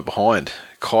 1 point behind.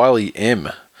 Kylie M.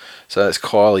 So that's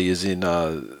Kylie is in...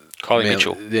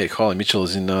 Mitchell. Yeah, Kylie Mitchell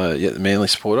is in the Manly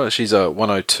supporter. She's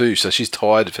 102, so she's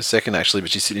tied for second actually,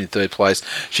 but she's sitting in 3rd place.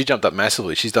 She jumped up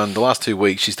massively. She's done the last 2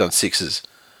 weeks. She's done 6s,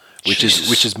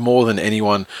 which is more than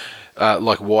anyone.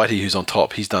 Like Whitey, who's on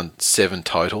top, he's done 7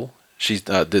 total. She's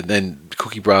then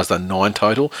Cookie Bra's done 9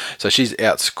 total, so she's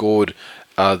outscored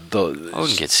I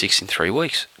wouldn't get 6 in 3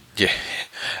 weeks. Yeah.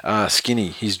 Skinny,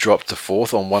 he's dropped to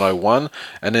 4th on 101.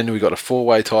 And then we got a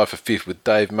 4-way tie for 5th with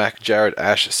Dave Mack, Jared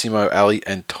Ash, Simo Ali,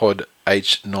 and Todd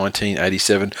H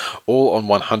 1987, all on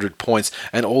 100 points.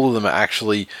 And all of them are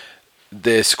actually,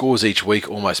 their scores each week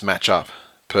almost match up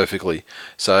perfectly.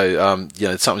 So,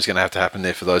 something's going to have to happen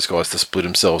there for those guys to split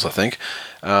themselves, I think.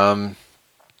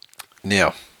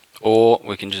 Now. Or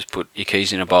we can just put your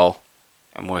keys in a bowl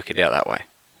and work it out that way.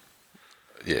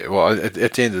 Yeah, well, at the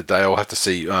end of the day, I'll have to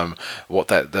see what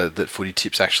that footy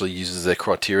tips actually uses as their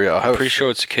criteria. I'm pretty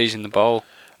sure it's the keys in the bowl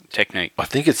technique. I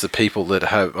think it's the people that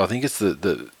have. I think it's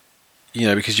the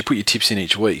because you put your tips in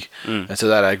each week, and so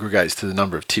that aggregates to the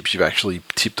number of tips you've actually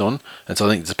tipped on. And so I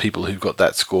think it's the people who've got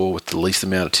that score with the least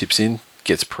amount of tips in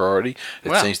gets priority.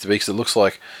 It seems to be, because it looks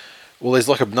like. Well, there's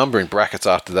like a number in brackets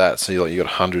after that. So you got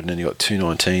 100, and then you got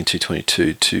 219,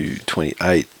 222,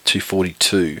 228,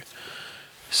 242.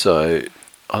 So.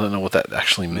 I don't know what that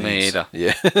actually means. Me either.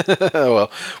 Yeah.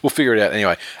 Well, we'll figure it out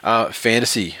anyway.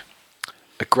 Fantasy.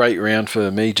 A great round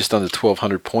for me, just under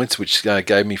 1,200 points, which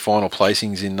gave me final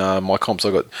placings in my comps.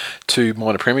 I got 2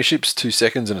 minor premierships, 2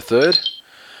 seconds and a 3rd.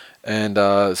 And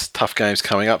it's tough games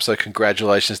coming up, so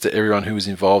congratulations to everyone who was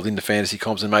involved in the fantasy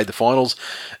comps and made the finals.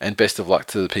 And best of luck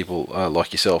to the people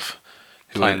like yourself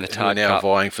who are now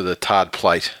vying for the Tard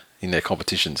plate in their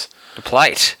competitions. The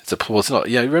plate? It's not.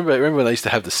 Yeah, remember when they used to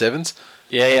have the 7s?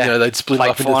 Yeah. You know, they'd split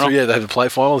plate up into 3. Yeah, they have the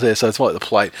plate finals there, so it's like the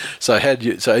plate. So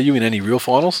are you in any real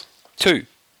finals? 2.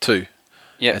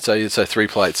 Yeah. And so 3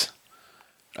 plates.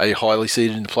 Are you highly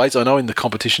seeded in the plates? I know in the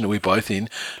competition that we're both in,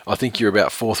 I think you're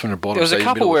about 4th from the bottom. There was a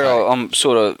couple where I'm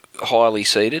sort of highly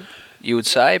seeded, you would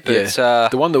say, but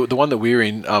the one that we're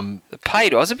in, the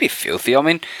paid, I was a bit filthy. I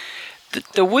mean,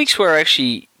 the weeks where I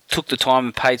actually took the time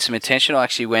and paid some attention, I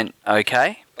actually went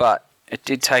okay, but it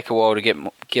did take a while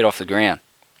to get off the ground.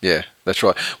 Yeah, that's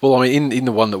right. Well, I mean, in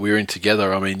the one that we were in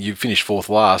together, I mean, you finished 4th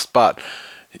last, but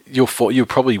you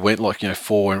probably went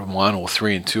 4-1 or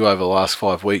 3-2 over the last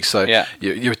 5 weeks. So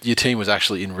your team was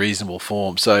actually in reasonable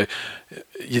form. So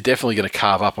you're definitely going to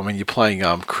carve up. I mean, you're playing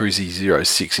Cruzy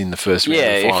 0-6 in the first round of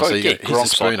the final. So you get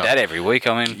Gronks like that every week.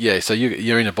 I mean, yeah. So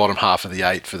you're in the bottom half of the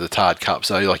 8 for the Tard Cup.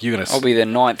 So you're going to. I'll be the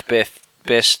 9th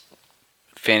best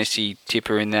fantasy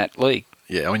tipper in that league.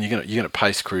 Yeah, I mean, you're gonna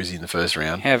pace Cruzy in the first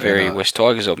round. How very West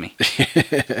Tigers of me.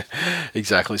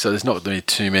 Exactly. So there's not going to be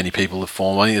too many people to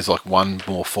form. I think there's one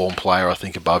more form player, I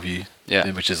think, above you.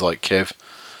 Yeah. Which is Kev.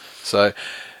 So,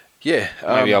 yeah.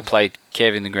 Maybe I'll play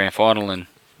Kev in the grand final and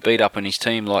beat up on his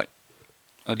team like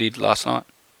I did last night.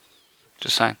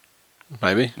 Just saying.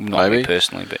 Maybe. Not me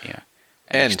personally, but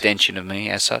an extension of me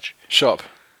as such. Shop.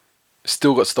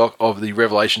 Still got stock of the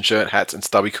Revelation shirt, hats and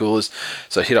stubby coolers.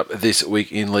 So hit up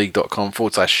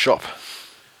thisweekinleague.com/shop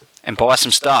And buy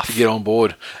some stuff. to get on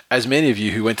board. As many of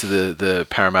you who went to the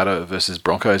Parramatta versus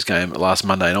Broncos game last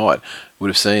Monday night would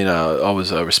have seen, I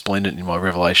was resplendent in my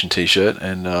Revelation T-shirt,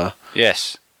 and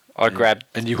Yes. I grabbed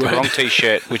and you the weren't. wrong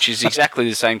T-shirt, which is exactly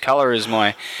the same colour as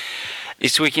my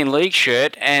This Week in League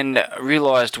shirt, and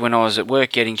realised when I was at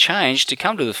work getting changed to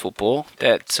come to the football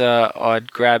that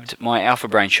I'd grabbed my Alpha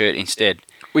Brain shirt instead.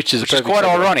 which is Quite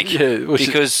ironic,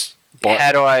 because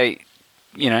had I,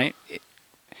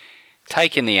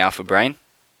 taken the Alpha Brain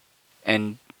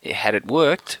and had it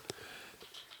worked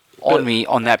on me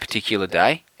on that particular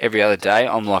day, every other day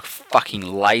I'm like fucking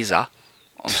laser.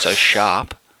 I'm so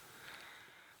sharp.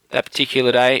 That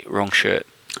particular day, wrong shirt.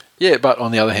 Yeah, but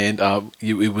on the other hand,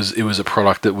 it was a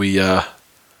product that we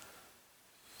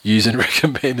use and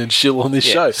recommend and shill on this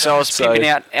show. So I was pimping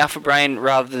out Alpha Brain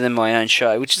rather than my own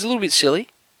show, which is a little bit silly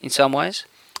in some ways.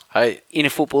 Hey, in a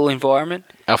football environment.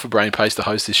 Alpha Brain pays to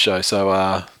host this show, so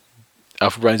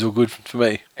Alpha Brain's all good for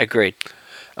me. Agreed.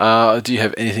 Do you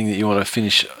have anything that you want to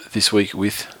finish this week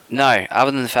with? No, other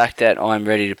than the fact that I'm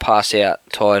ready to pass out,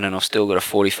 tired, and I've still got a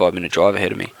 45-minute drive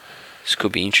ahead of me. This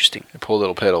could be interesting. Poor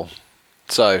little pedal.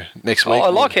 So, next week... I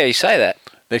like how you say that.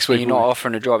 Next week... You're not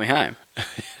offering to drive me home.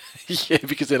 Yeah,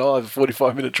 because then I'll have a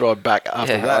 45-minute drive back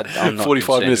after that. I'm not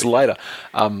 45 minutes concerned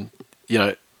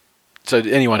later. So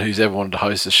anyone who's ever wanted to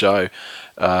host a show,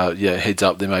 heads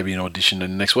up, there may be an audition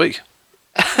in next week.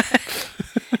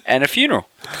 And a funeral.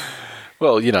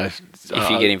 Well, if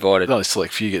you get invited. Not a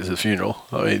select few get to the funeral.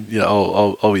 I mean,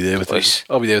 I'll be there with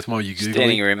I'll be there with my ugoogly.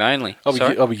 Standing room only.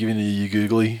 I'll be giving you a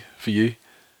ugoogly for you.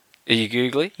 Are you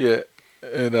googly? Yeah.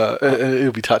 And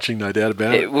it'll be touching, no doubt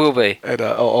about it. It will be. And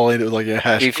I'll end it with like a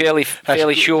hash. Be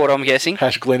fairly short, I'm guessing.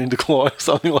 Hash Glen in decline,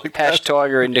 something like that. Hash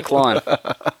Tiger in decline.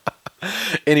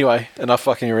 Anyway, enough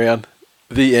fucking around.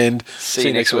 The end. See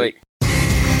you next week.